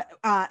consume,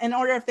 in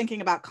order of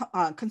thinking about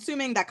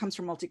consuming, that comes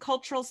from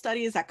multicultural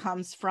studies, that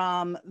comes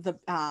from the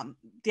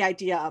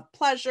idea of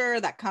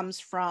pleasure, that comes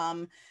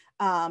from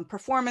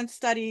performance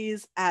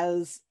studies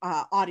as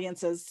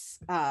audiences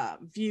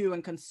view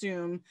and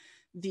consume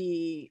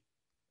the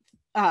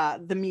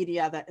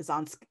media that is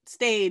on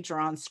stage or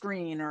on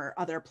screen or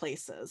other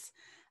places.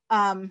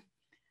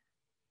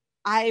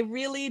 I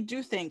really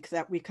do think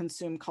that we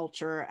consume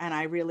culture, and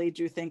I really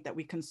do think that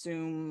we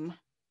consume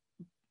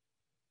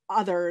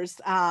others.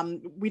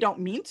 We don't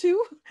mean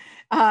to,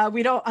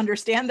 we don't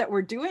understand that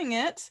we're doing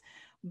it,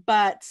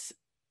 but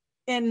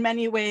in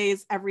many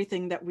ways,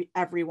 everything that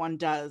everyone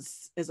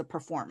does is a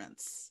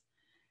performance.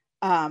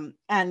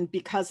 And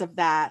because of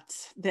that,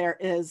 the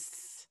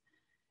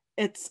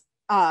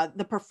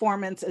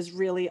performance is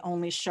really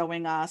only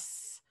showing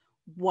us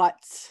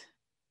what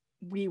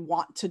we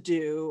want to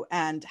do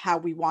and how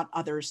we want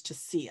others to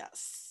see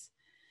us.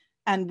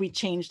 And we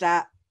change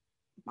that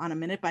on a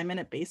minute by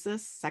minute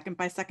basis, second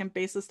by second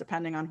basis,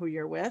 depending on who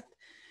you're with.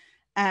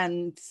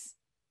 And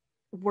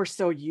we're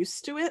so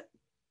used to it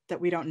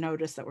that we don't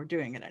notice that we're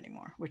doing it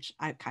anymore, which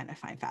I kind of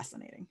find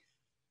fascinating.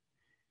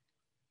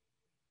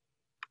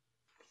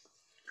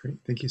 Great,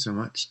 thank you so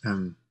much.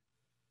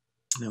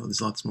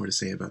 There's lots more to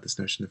say about this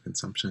notion of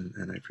consumption,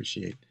 and I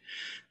appreciate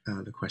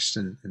the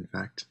question. In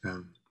fact,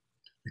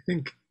 I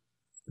think,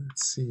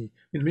 let's see,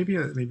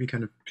 maybe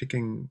kind of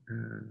picking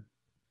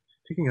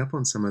up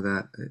on some of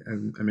that.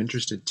 I'm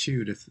interested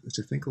too to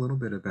think a little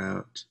bit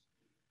about.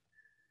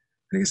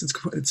 I guess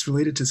it's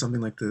related to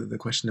something like the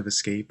question of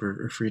escape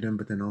or freedom,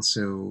 but then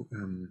also,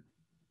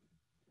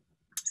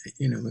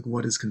 like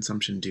what does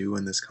consumption do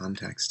in this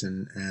context,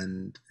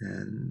 and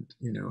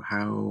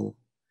how.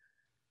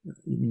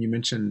 You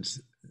mentioned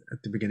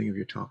at the beginning of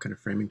your talk kind of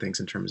framing things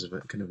in terms of a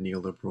kind of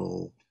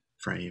neoliberal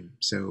frame.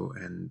 So,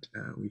 and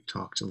we've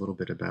talked a little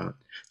bit about,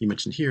 you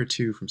mentioned here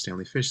too from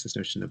Stanley Fish, this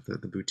notion of the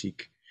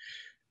boutique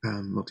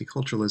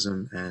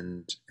multiculturalism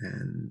and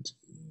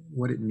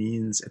what it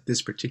means at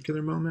this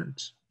particular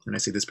moment and I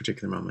say this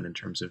particular moment in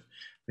terms of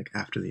like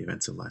after the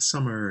events of last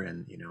summer,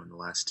 and in the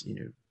last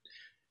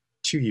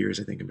 2 years,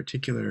 I think in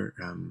particular,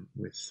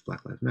 with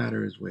Black Lives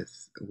Matters,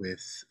 with the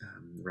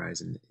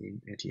rise in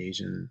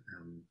anti-Asian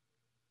and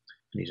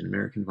Asian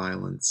American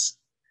violence,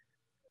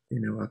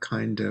 a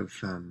kind of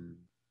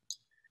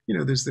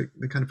there's the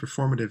kind of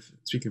performative,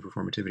 speaking of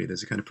performativity,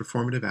 there's a kind of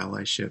performative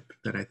allyship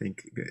that I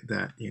think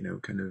that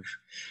kind of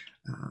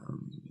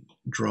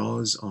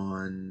draws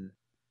on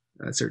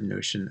a certain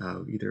notion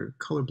of either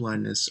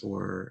colorblindness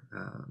or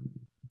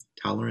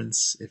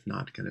tolerance, if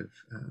not kind of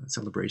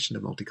celebration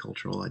of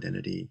multicultural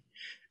identity,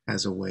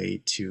 as a way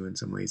to, in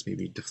some ways,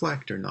 maybe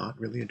deflect or not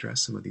really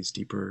address some of these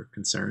deeper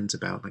concerns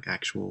about like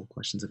actual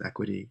questions of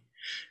equity.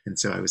 And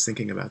so I was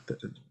thinking about that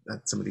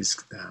some of these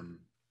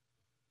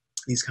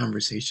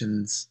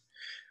conversations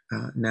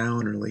now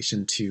in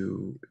relation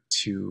to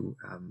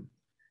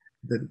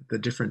the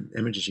different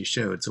images you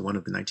showed. So one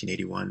of the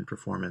 1981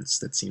 performance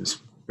that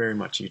seems very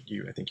much, I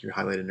think you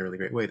highlighted in a really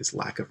great way, this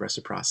lack of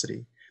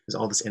reciprocity. There's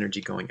all this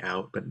energy going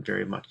out, but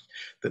very much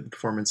the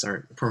performers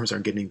aren't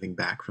getting anything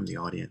back from the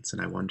audience.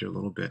 And I wonder a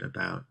little bit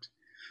about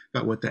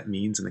what that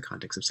means in the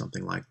context of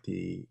something like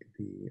the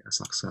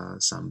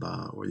Asakusa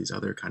Samba or these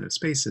other kind of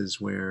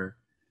spaces where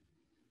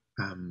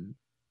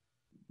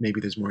maybe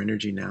there's more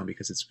energy now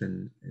because it's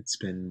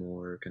been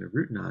more kind of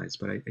routinized.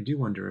 But I do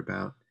wonder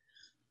about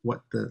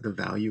what the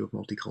value of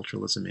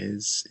multiculturalism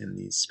is in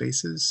these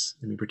spaces.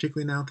 I mean,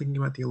 particularly now thinking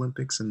about the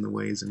Olympics and the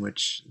ways in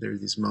which there are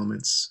these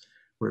moments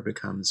where it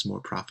becomes more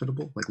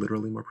profitable, like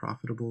literally more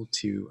profitable,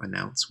 to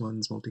announce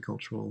one's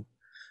multiculturalism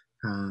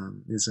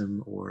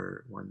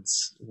or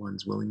one's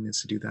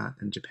willingness to do that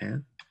in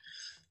Japan.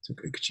 So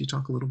could you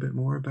talk a little bit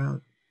more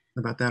about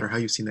that, or how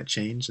you've seen that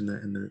change in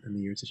the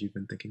years that you've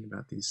been thinking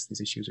about these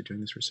issues or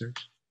doing this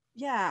research?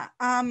 Yeah,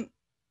 I've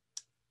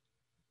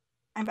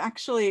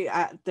actually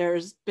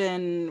there's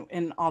been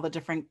in all the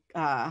different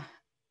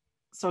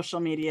social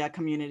media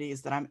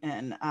communities that I'm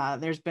in.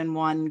 There's been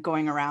one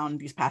going around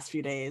these past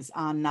few days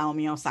on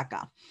Naomi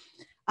Osaka.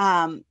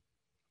 And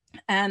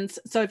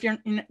so if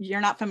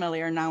you're not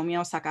familiar, Naomi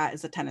Osaka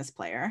is a tennis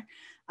player.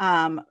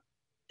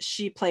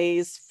 She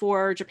plays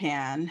for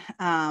Japan,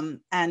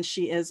 and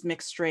she is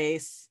mixed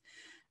race,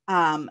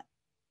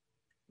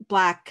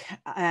 Black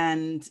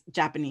and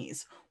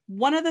Japanese.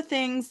 One of the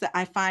things that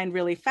I find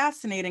really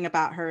fascinating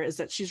about her is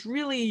that she's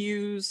really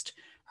used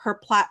her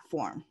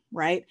platform,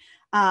 right?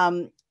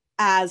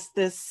 As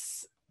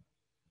this,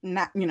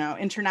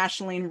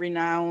 internationally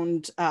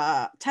renowned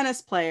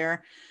tennis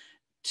player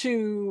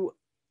to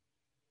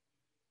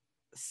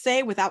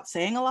say without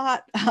saying a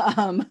lot,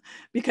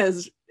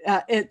 because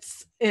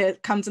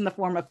it comes in the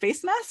form of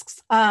face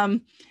masks,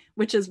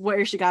 which is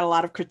where she got a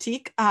lot of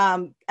critique.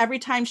 Every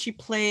time she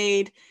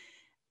played,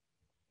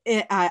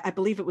 I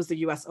believe it was the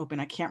US Open,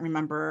 I can't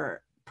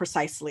remember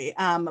precisely,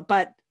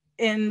 but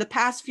in the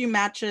past few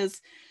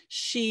matches,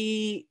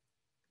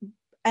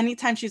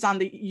 anytime she's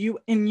on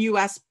in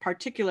US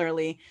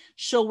particularly,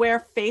 she'll wear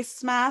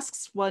face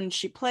masks when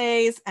she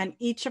plays, and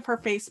each of her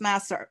face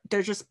masks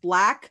they're just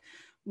black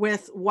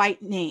with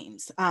white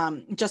names,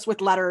 just with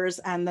letters,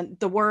 and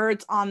the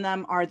words on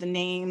them are the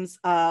names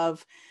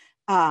of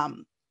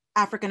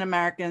African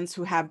Americans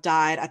who have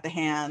died at the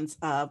hands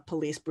of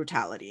police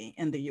brutality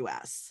in the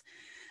US.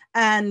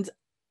 And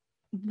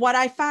what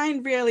I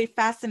find really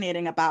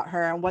fascinating about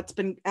her, and what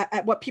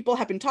people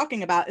have been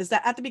talking about, is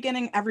that at the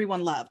beginning,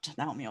 everyone loved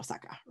Naomi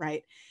Osaka,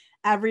 right?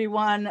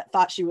 Everyone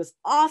thought she was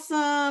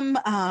awesome.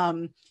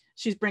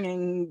 She's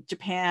bringing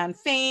Japan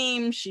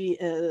fame.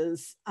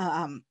 She's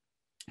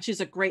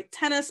a great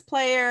tennis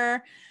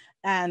player,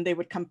 and they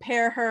would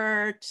compare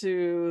her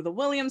to the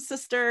Williams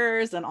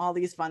sisters and all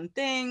these fun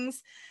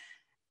things.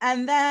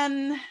 And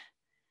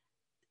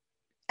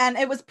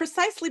it was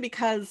precisely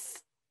because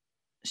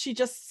she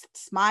just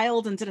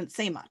smiled and didn't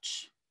say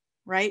much,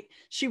 right?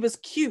 She was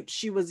cute,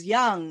 she was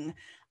young.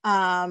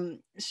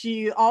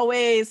 She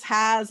always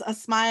has a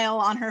smile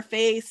on her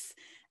face,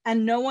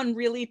 and no one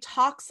really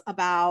talks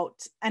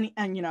about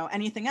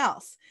anything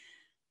else.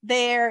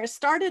 There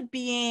started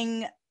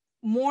being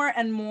more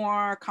and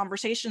more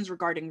conversations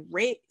regarding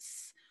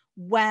race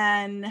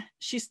when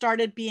she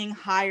started being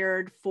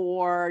hired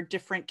for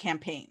different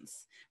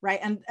campaigns, right?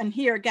 And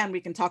here again,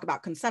 we can talk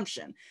about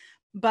consumption.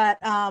 But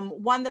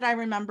one that I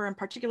remember in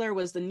particular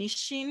was the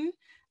Nissin,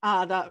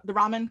 the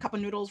ramen, cup of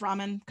noodles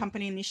ramen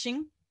company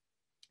Nissin.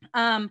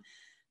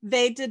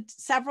 They did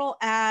several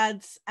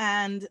ads,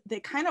 and they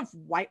kind of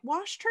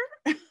whitewashed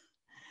her.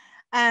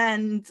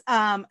 And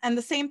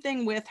the same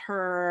thing with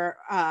her,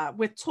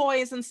 with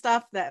toys and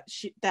stuff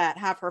that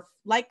have her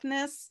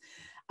likeness.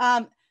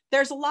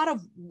 There's a lot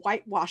of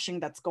whitewashing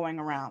that's going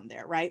around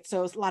there, right?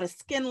 So it's a lot of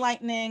skin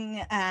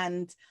lightening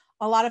and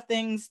a lot of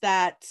things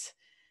that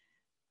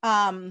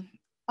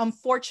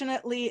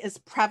unfortunately is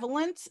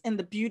prevalent in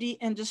the beauty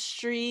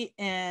industry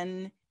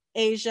in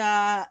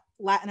Asia,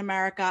 Latin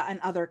America,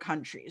 and other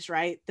countries,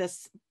 right?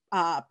 This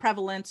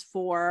prevalence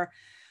for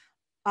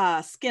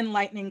skin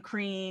lightening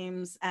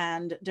creams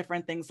and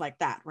different things like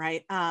that,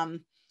 right?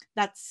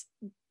 That's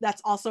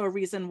that's also a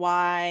reason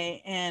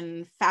why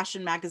in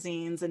fashion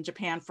magazines in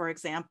Japan, for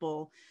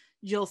example,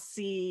 you'll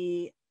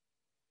see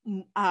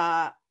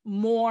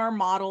more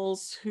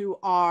models who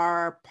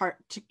are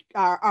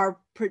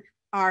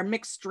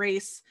mixed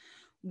race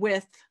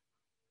with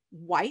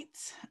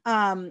white.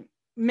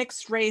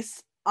 Mixed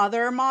race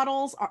other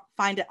models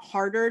find it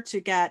harder to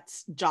get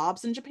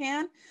jobs in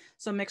Japan.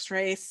 So mixed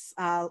race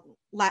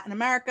Latin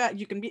America,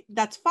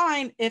 that's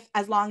fine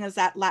as long as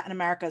that Latin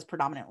America is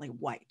predominantly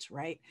white,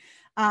 right?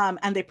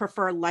 And they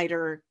prefer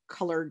lighter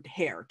colored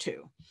hair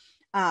too.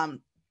 And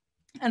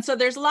so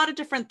there's a lot of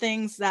different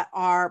things that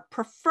are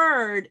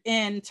preferred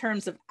in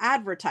terms of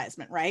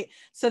advertisement, right?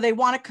 So they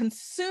want to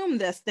consume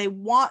this, they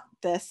want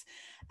this.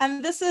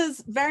 And this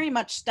is very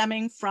much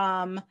stemming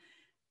from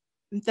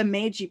the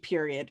Meiji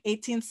period,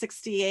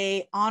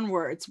 1868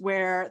 onwards,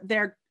 where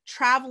they're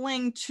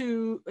traveling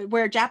to,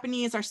 where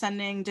Japanese are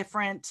sending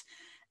different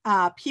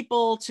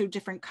people to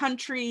different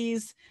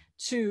countries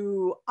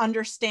to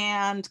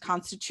understand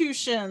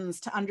constitutions,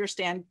 to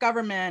understand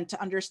government,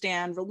 to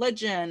understand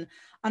religion,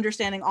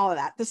 understanding all of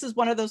that. This is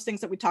one of those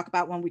things that we talk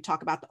about when we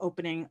talk about the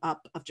opening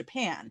up of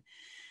Japan.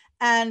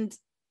 And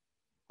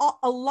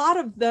a lot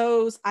of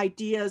those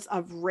ideas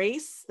of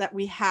race that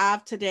we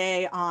have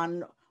today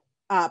on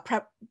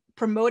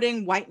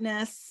promoting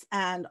whiteness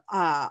and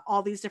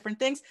all these different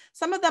things,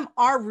 some of them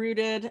are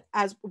rooted,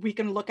 as we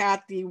can look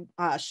at the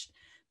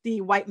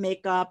white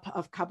makeup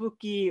of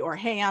Kabuki or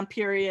Heian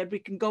period, we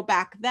can go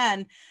back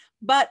then,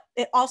 but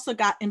it also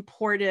got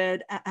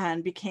imported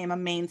and became a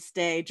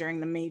mainstay during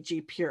the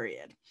Meiji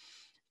period.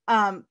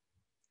 And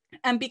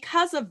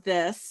because of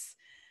this,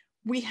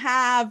 we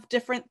have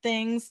different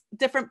things,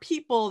 different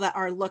people that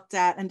are looked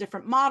at and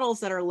different models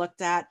that are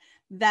looked at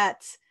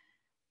that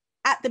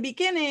at the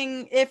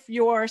beginning, if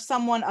you're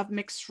someone of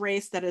mixed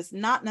race that is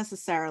not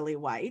necessarily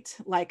white,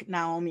 like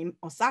Naomi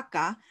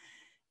Osaka,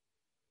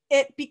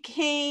 it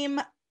became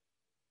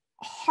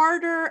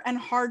harder and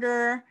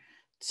harder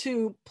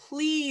to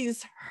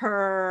please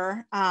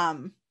her,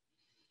 the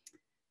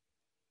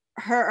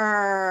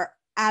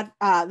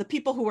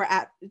people who were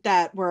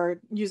that were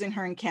using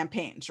her in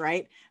campaigns,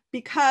 right?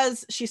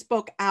 Because she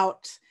spoke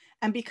out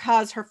and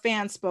because her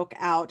fans spoke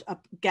out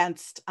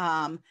against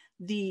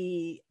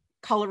the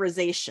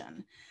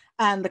colorization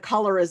and the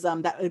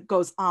colorism that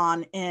goes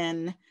on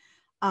in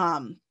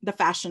the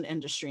fashion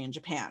industry in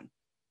Japan.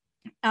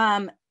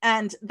 And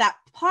that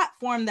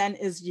platform then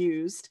is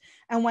used.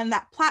 And when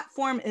that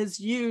platform is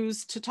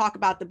used to talk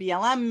about the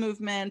BLM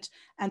movement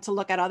and to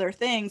look at other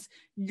things,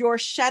 you're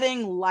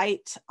shedding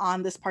light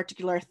on this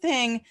particular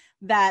thing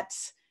that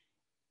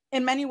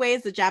in many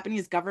ways, the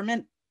Japanese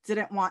government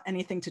didn't want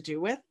anything to do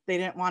with. They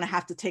didn't want to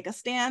have to take a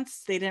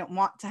stance. They didn't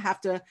want to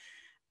have to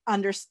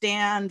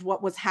understand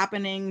what was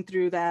happening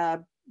through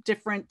the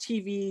different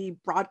TV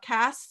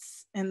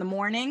broadcasts in the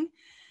morning.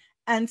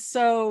 And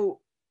so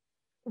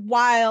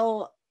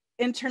while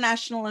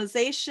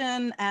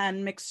internationalization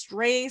and mixed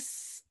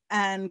race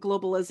and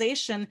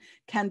globalization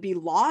can be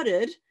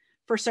lauded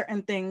for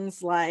certain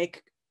things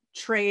like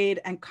trade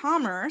and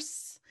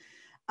commerce,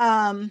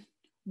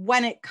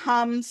 when it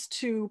comes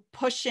to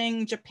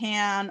pushing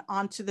Japan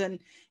onto the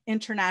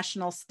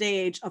international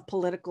stage of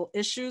political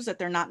issues that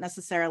they're not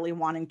necessarily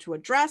wanting to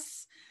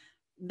address,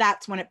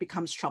 that's when it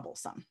becomes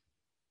troublesome.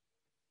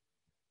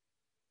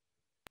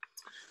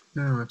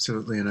 No,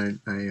 absolutely. And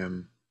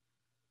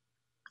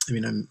I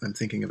mean, I'm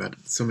thinking about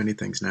so many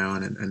things now,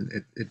 and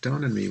it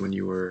dawned on me when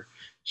you were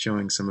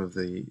showing some of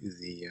the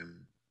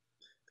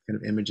kind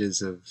of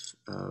images of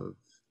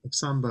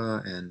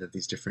samba and of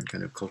these different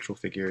kind of cultural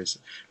figures.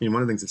 I mean,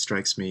 one of the things that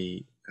strikes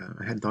me,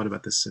 I hadn't thought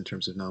about this in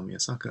terms of Naomi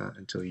Osaka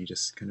until you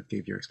just kind of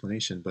gave your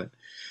explanation, but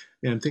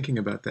yeah, I'm thinking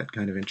about that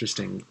kind of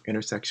interesting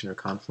intersection or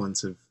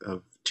confluence of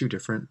two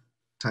different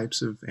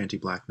types of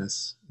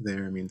anti-Blackness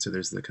there. I mean, so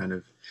there's the kind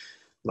of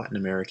Latin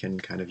American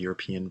kind of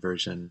European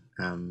version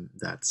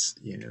that's,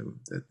 you know,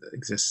 that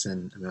exists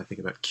in, I mean, I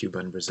think about Cuba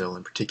and Brazil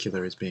in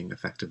particular as being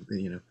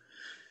effectively, you know,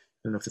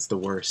 I don't know if it's the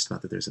worst,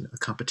 not that there's a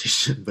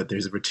competition, but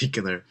there's a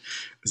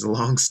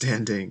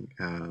long-standing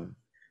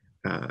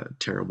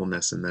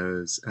terribleness in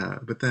those.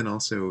 But then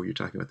also you're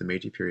talking about the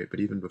Meiji period, but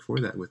even before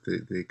that with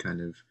the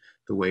kind of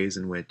the ways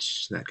in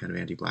which that kind of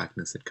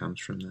anti-Blackness that comes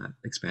from that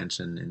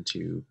expansion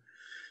into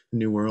the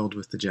New World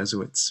with the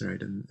Jesuits,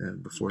 right,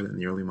 and before that in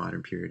the early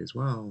modern period as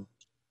well.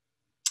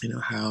 You know,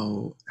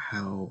 how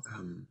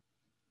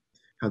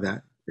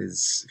that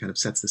is kind of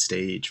sets the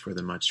stage for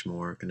the much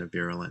more kind of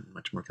virulent,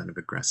 much more kind of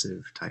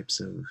aggressive types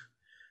of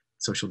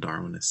social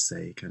Darwinists,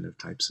 say, kind of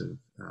types of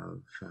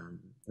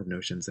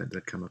notions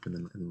that come up in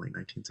the late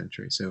 19th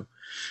century. So,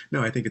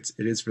 no, I think it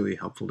is really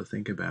helpful to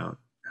think about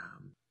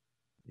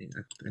you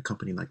know, a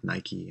company like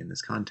Nike in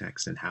this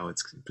context and how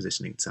it's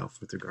positioning itself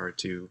with regard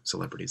to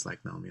celebrities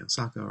like Naomi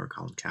Osaka or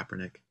Colin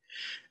Kaepernick,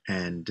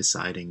 and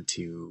deciding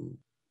to,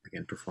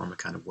 again, perform a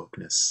kind of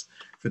wokeness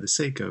for the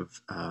sake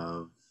of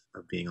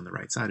being on the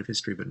right side of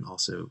history, but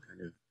also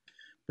kind of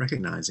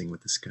recognizing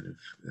with this kind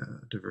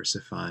of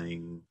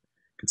diversifying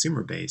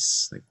consumer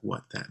base, like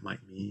what that might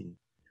mean.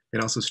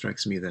 It also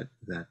strikes me that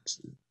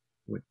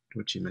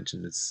what you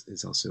mentioned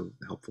is also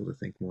helpful to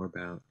think more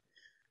about.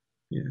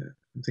 Yeah,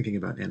 I'm thinking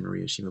about Anne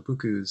Maria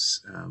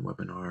Shimabuku's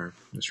webinar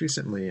most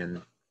recently,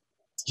 and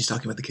he's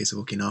talking about the case of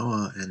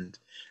Okinawa, and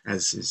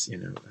as is,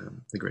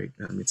 the great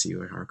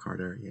Mitsuyo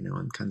Carter,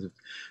 on kinds of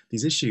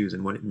these issues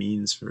and what it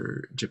means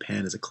for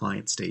Japan as a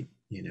client state,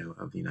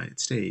 of the United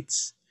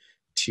States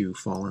to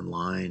fall in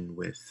line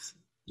with,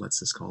 let's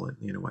just call it,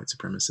 white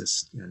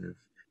supremacist kind of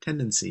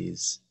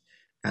tendencies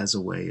as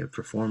a way of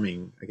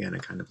performing, again, a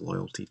kind of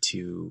loyalty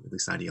to, at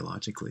least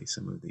ideologically,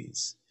 some of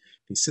these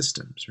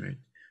systems, right?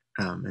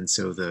 And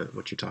so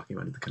what you're talking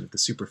about, the kind of the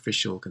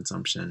superficial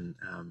consumption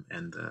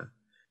and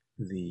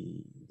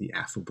the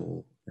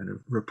affable kind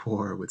of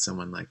rapport with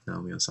someone like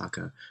Naomi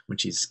Osaka when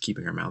she's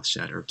keeping her mouth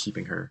shut or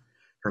keeping her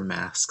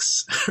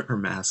masks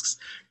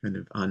kind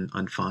of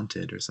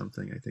unfonted or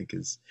something, I think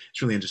it's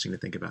really interesting to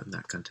think about in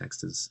that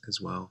context as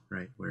well,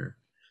 right? Where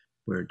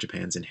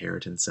Japan's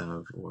inheritance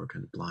of or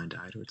kind of blind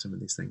eye towards some of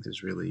these things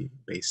is really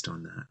based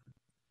on that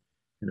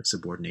kind of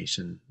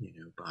subordination,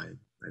 by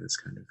this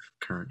kind of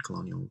current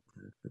colonial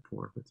kind of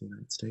rapport with the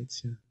United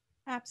States. Yeah.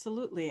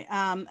 Absolutely.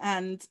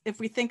 And if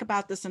we think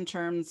about this in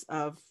terms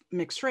of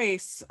mixed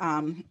race,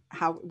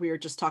 how we were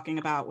just talking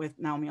about with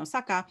Naomi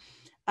Osaka,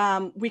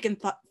 we can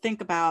think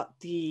about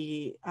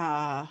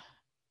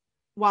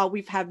while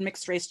we've had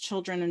mixed race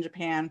children in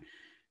Japan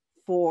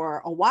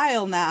for a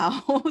while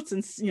now,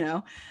 since,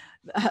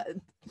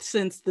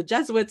 since the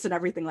Jesuits and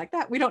everything like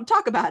that, we don't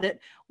talk about it.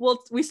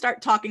 We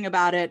start talking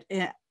about it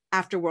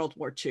after World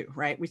War II,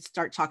 right? We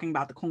start talking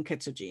about the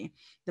konketsuji,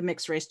 the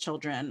mixed race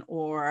children,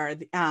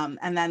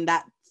 and then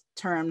that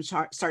term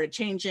started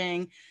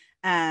changing,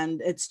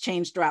 and it's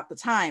changed throughout the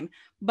time.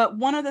 But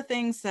one of the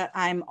things that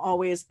I'm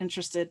always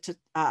interested to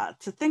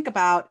think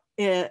about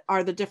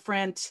are the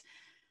different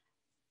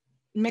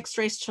mixed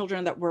race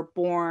children that were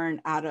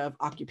born out of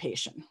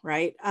occupation,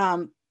 right?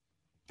 And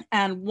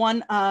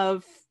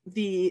the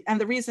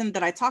reason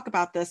that I talk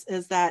about this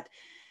is that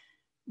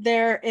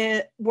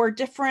there were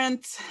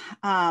different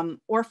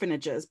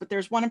orphanages, but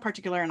there's one in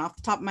particular, and off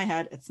the top of my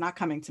head, it's not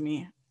coming to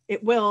me.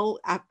 It will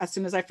as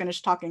soon as I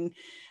finish talking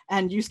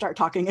and you start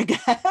talking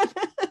again,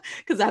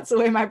 because that's the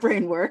way my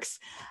brain works.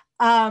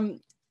 Pearl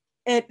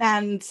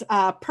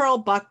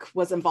Buck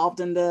was involved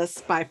in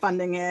this by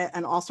funding it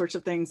and all sorts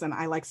of things. And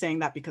I like saying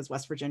that because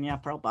West Virginia,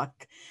 Pearl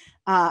Buck,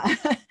 and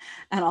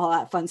all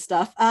that fun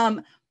stuff.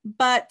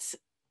 But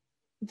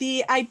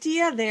the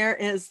idea there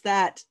is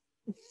that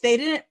they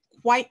didn't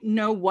quite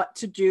know what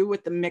to do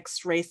with the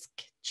mixed race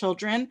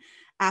children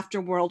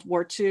after World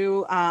War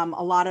II.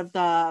 A lot of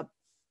the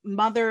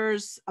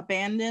mothers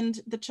abandoned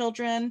the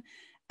children,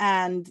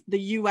 and the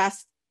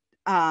US,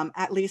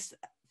 at least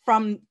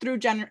through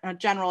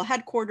general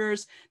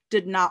headquarters,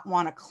 did not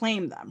want to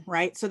claim them,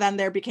 right? So then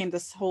there became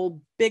this whole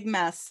big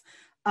mess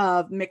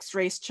of mixed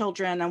race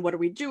children, and what do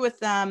we do with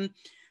them?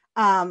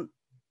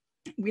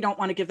 We don't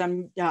want to give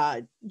them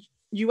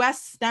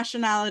US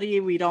nationality.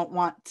 We don't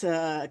want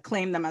to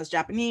claim them as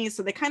Japanese.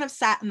 So they kind of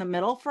sat in the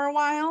middle for a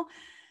while.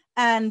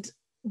 And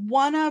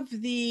one of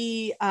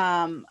the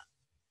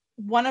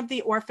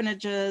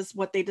orphanages,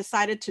 what they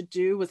decided to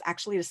do was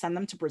actually to send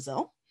them to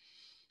Brazil.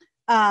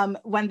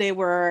 When they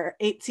were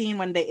 18,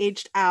 when they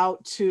aged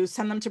out, to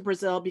send them to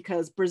Brazil,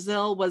 because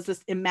Brazil was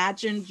this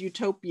imagined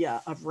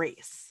utopia of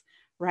race,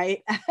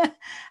 right?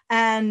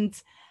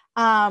 And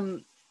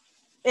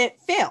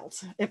it failed.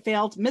 It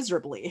failed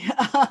miserably.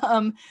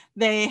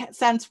 They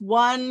sent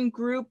one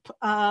group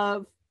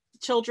of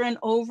children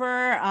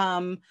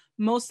over,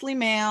 mostly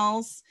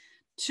males,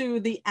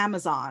 to the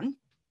Amazon,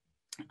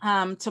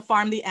 to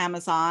farm the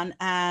Amazon,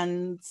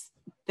 and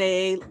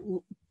they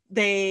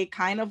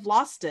kind of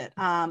lost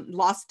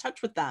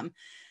touch with them.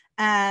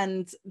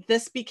 And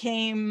this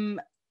became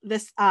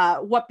this,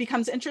 what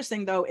becomes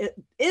interesting though,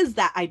 is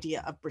that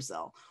idea of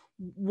Brazil.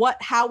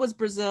 How was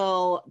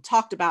Brazil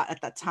talked about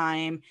at that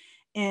time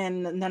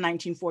in the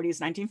 1940s,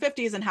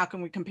 1950s, and how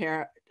can we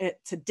compare it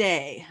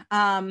today?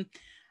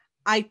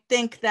 I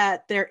think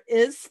that there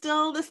is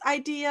still this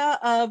idea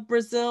of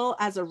Brazil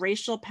as a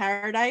racial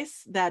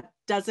paradise that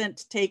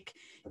doesn't take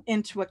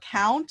into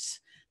account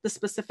the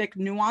specific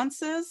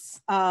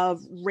nuances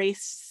of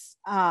race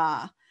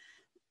in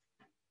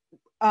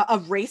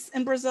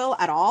Brazil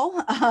at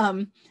all.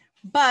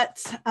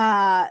 But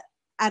on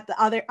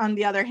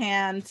the other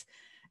hand,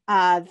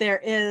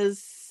 there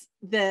is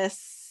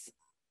this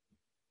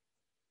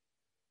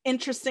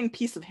interesting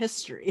piece of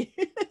history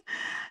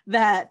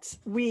that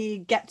we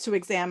get to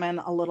examine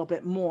a little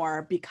bit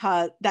more,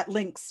 because that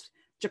links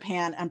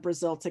Japan and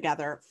Brazil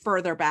together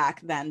further back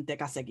than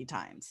Dekasegi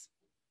times.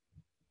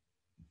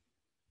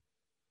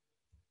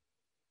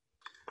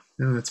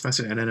 No, that's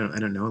fascinating. And I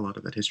don't know a lot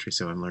of that history,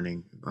 so I'm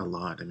learning a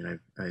lot. I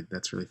mean,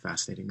 that's really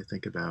fascinating to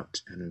think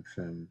about, kind of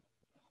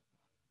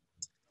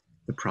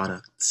the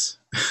products,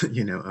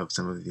 of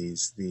some of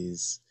these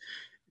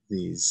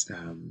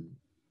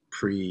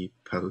pre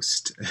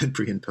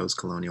and post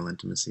colonial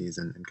intimacies,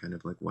 and kind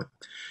of like what,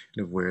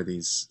 where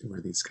these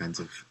kinds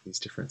of these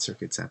different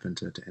circuits happen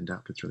to end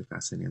up. It's really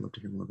fascinating. I'd love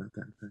to hear more about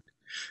that, in fact.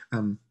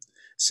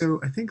 So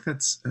I think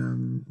that's,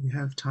 we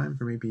have time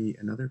for maybe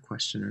another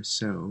question or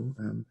so.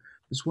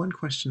 There's one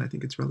question, I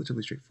think it's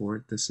relatively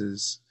straightforward. This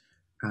is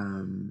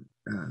from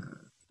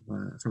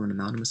an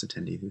anonymous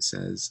attendee who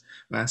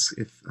asks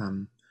if,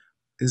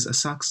 is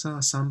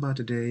Asakusa Samba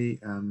today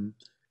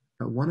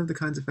one of the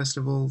kinds of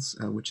festivals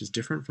which is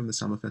different from the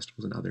Samba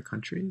festivals in other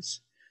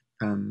countries?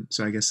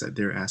 So I guess that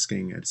they're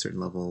asking at a certain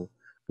level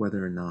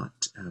whether or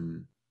not,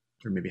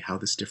 or maybe how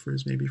this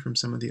differs maybe from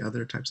some of the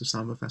other types of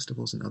Samba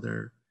festivals in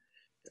other,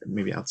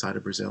 maybe outside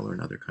of Brazil or in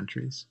other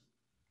countries.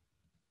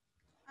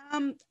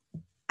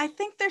 I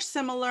think they're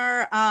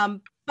similar,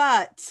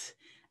 but,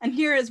 and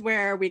here is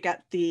where we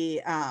get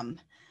the,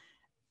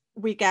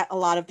 we get a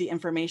lot of the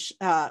information,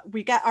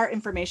 we get our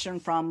information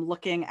from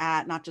looking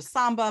at not just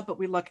Samba, but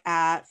we look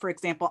at, for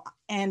example,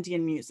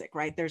 Andean music,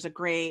 right? There's a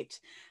great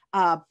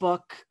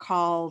book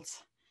called,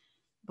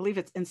 I believe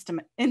it's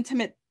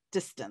Intimate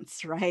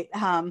Distance, right?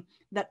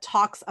 That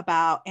talks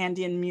about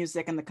Andean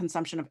music and the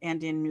consumption of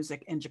Andean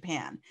music in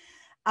Japan.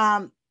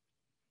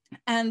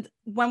 And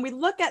when we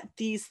look at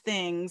these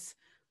things,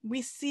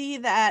 we see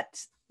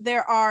that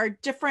there are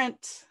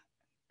different,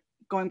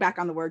 going back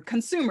on the word,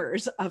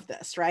 consumers of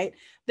this, right?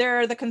 There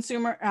are the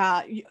consumer,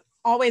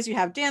 always you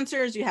have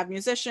dancers, you have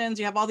musicians,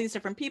 you have all these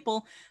different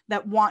people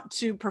that want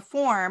to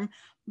perform,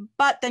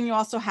 but then you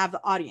also have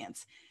the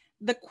audience.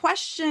 The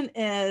question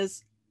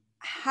is,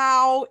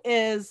 how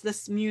is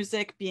this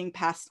music being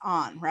passed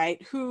on,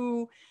 right?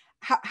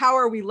 How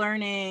are we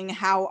learning?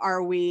 How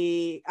are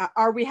we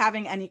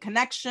having any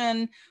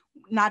connection,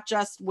 not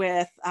just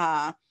with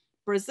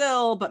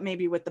Brazil, but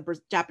maybe with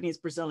the Japanese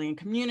Brazilian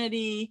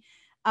community?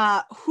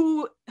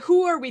 Who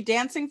are we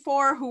dancing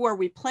for? Who are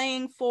we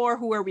playing for?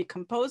 Who are we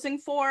composing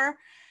for?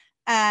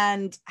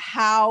 And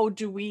how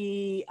do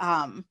we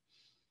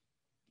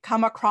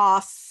come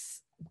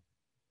across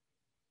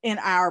in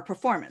our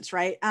performance,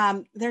 right?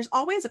 There's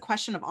always a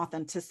question of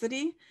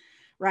authenticity,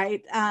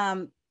 right?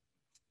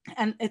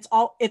 And it's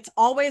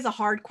always a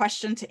hard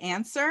question to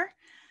answer.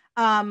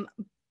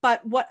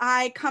 But what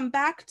I come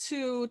back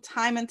to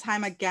time and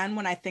time again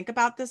when I think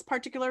about this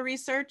particular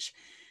research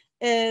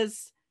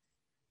is,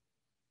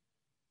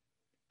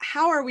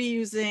 how are we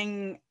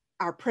using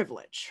our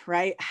privilege,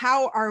 right?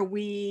 How are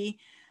we,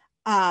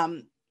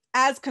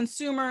 as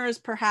consumers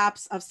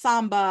perhaps of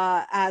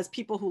Samba, as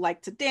people who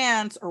like to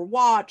dance or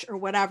watch or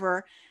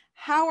whatever,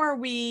 how are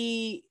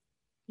we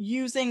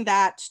using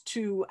that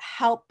to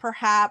help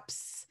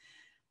perhaps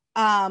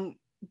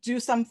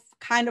do some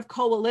kind of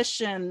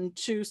coalition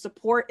to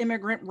support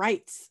immigrant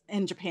rights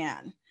in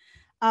Japan?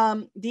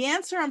 The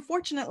answer,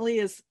 unfortunately,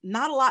 is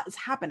not a lot is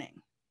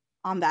happening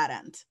on that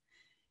end.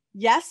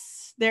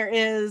 Yes, there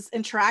is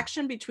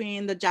interaction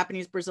between the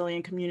Japanese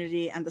Brazilian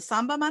community and the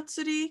Samba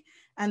Matsuri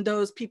and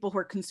those people who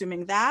are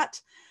consuming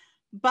that.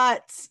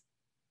 But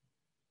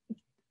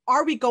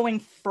are we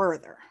going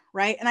further,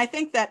 right? And I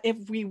think that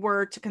if we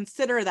were to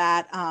consider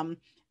that,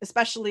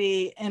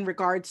 especially in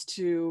regards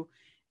to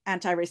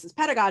anti-racist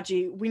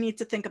pedagogy, we need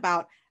to think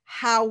about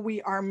how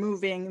we are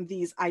moving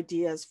these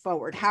ideas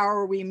forward. How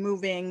are we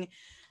moving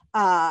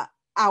our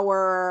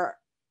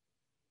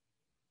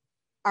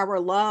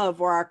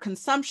love or our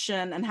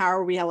consumption, and how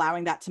are we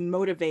allowing that to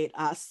motivate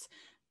us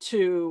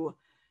to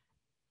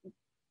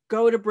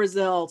go to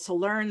Brazil, to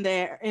learn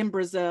there in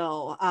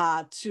Brazil,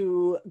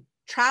 to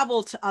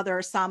travel to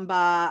other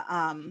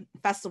Samba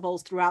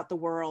festivals throughout the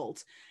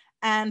world,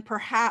 and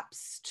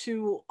perhaps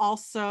to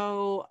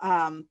also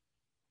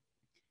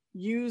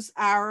use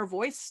our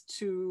voice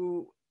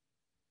to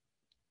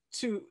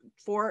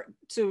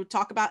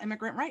talk about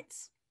immigrant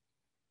rights.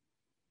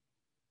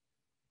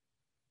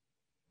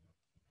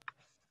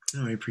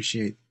 Oh, I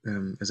appreciate,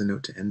 as a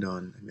note to end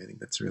on, I think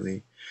that's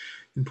really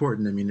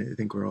important. I mean, I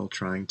think we're all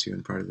trying to,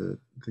 and part of the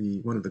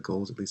one of the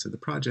goals, at least of the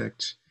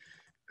project,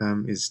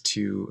 is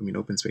to,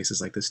 open spaces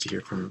like this to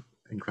hear from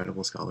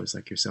incredible scholars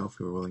like yourself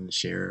who are willing to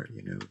share,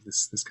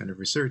 this kind of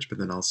research, but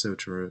then also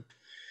to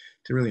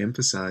really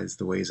emphasize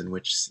the ways in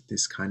which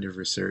this kind of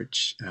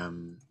research,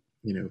 can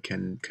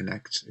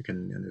connect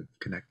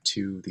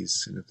to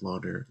these kind of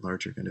larger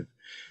kind of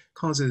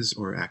causes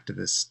or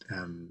activist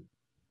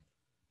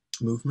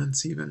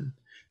movements, even,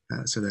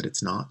 so that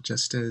it's not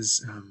just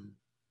as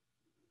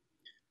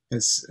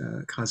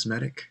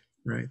cosmetic,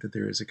 right? That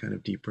there is a kind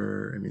of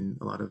deeper,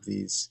 a lot of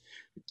these,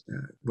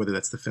 whether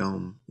that's the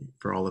film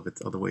for all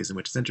the ways in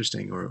which it's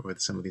interesting, or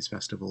some of these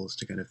festivals,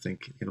 to kind of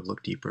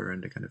look deeper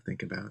and to kind of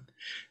think about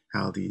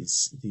how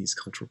these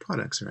cultural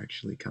products are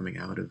actually coming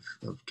out of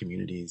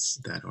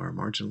communities that are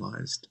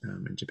marginalized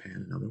in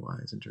Japan and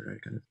otherwise, and to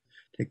kind of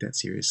take that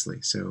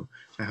seriously. So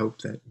I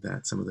hope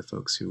that some of the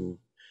folks who,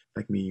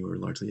 like me, were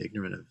largely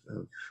ignorant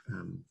of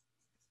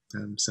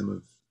some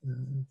of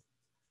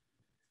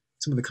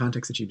the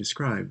context that you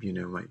described,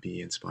 might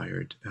be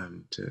inspired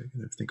to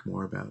kind of think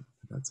more about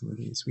some of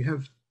these. We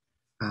have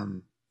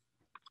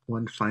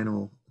one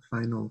final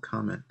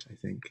comment, I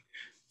think,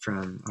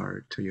 from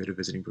our Toyota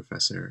visiting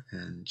professor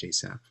and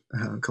JSAP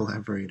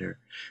collaborator,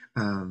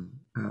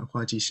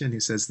 Hua Jishin, who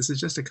says, "This is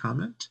just a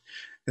comment.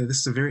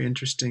 This is it's very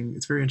interesting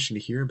to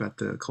hear about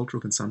the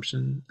cultural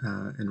consumption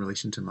in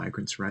relation to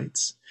migrants'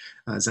 rights.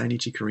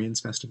 Zainichi Koreans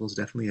festivals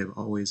definitely have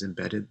always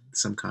embedded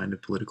some kind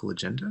of political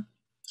agenda.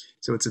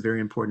 So it's a very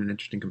important and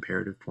interesting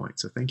comparative point.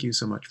 So thank you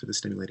so much for the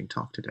stimulating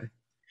talk today.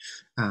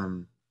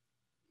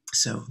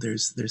 So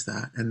there's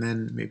that. And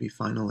then maybe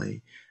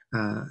finally,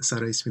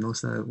 Sara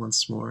Espinosa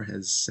once more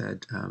has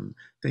said,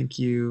 thank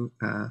you,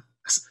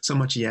 so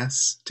much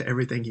yes to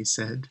everything he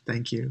said.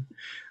 Thank you.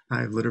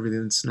 I've literally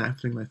been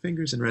snapping my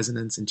fingers in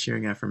resonance and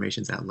cheering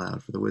affirmations out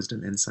loud for the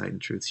wisdom, insight, and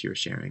truths you're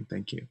sharing.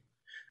 Thank you.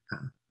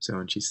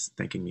 And she's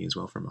thanking me as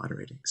well for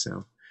moderating. So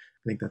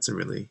I think that's a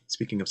really,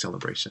 speaking of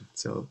celebration.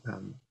 So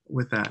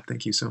with that,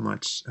 thank you so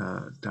much,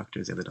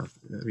 Dr. Zelideth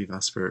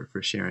Rivas, for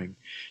sharing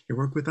your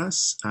work with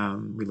us.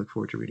 We look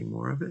forward to reading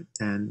more of it.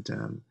 And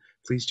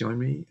please join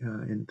me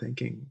in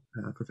thanking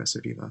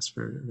Professor Rivas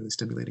for a really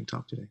stimulating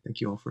talk today.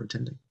 Thank you all for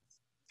attending.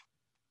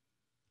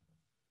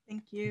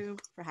 Thank you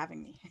for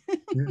having me.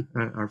 Yeah,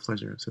 our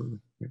pleasure, absolutely.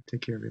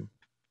 Take care, everyone.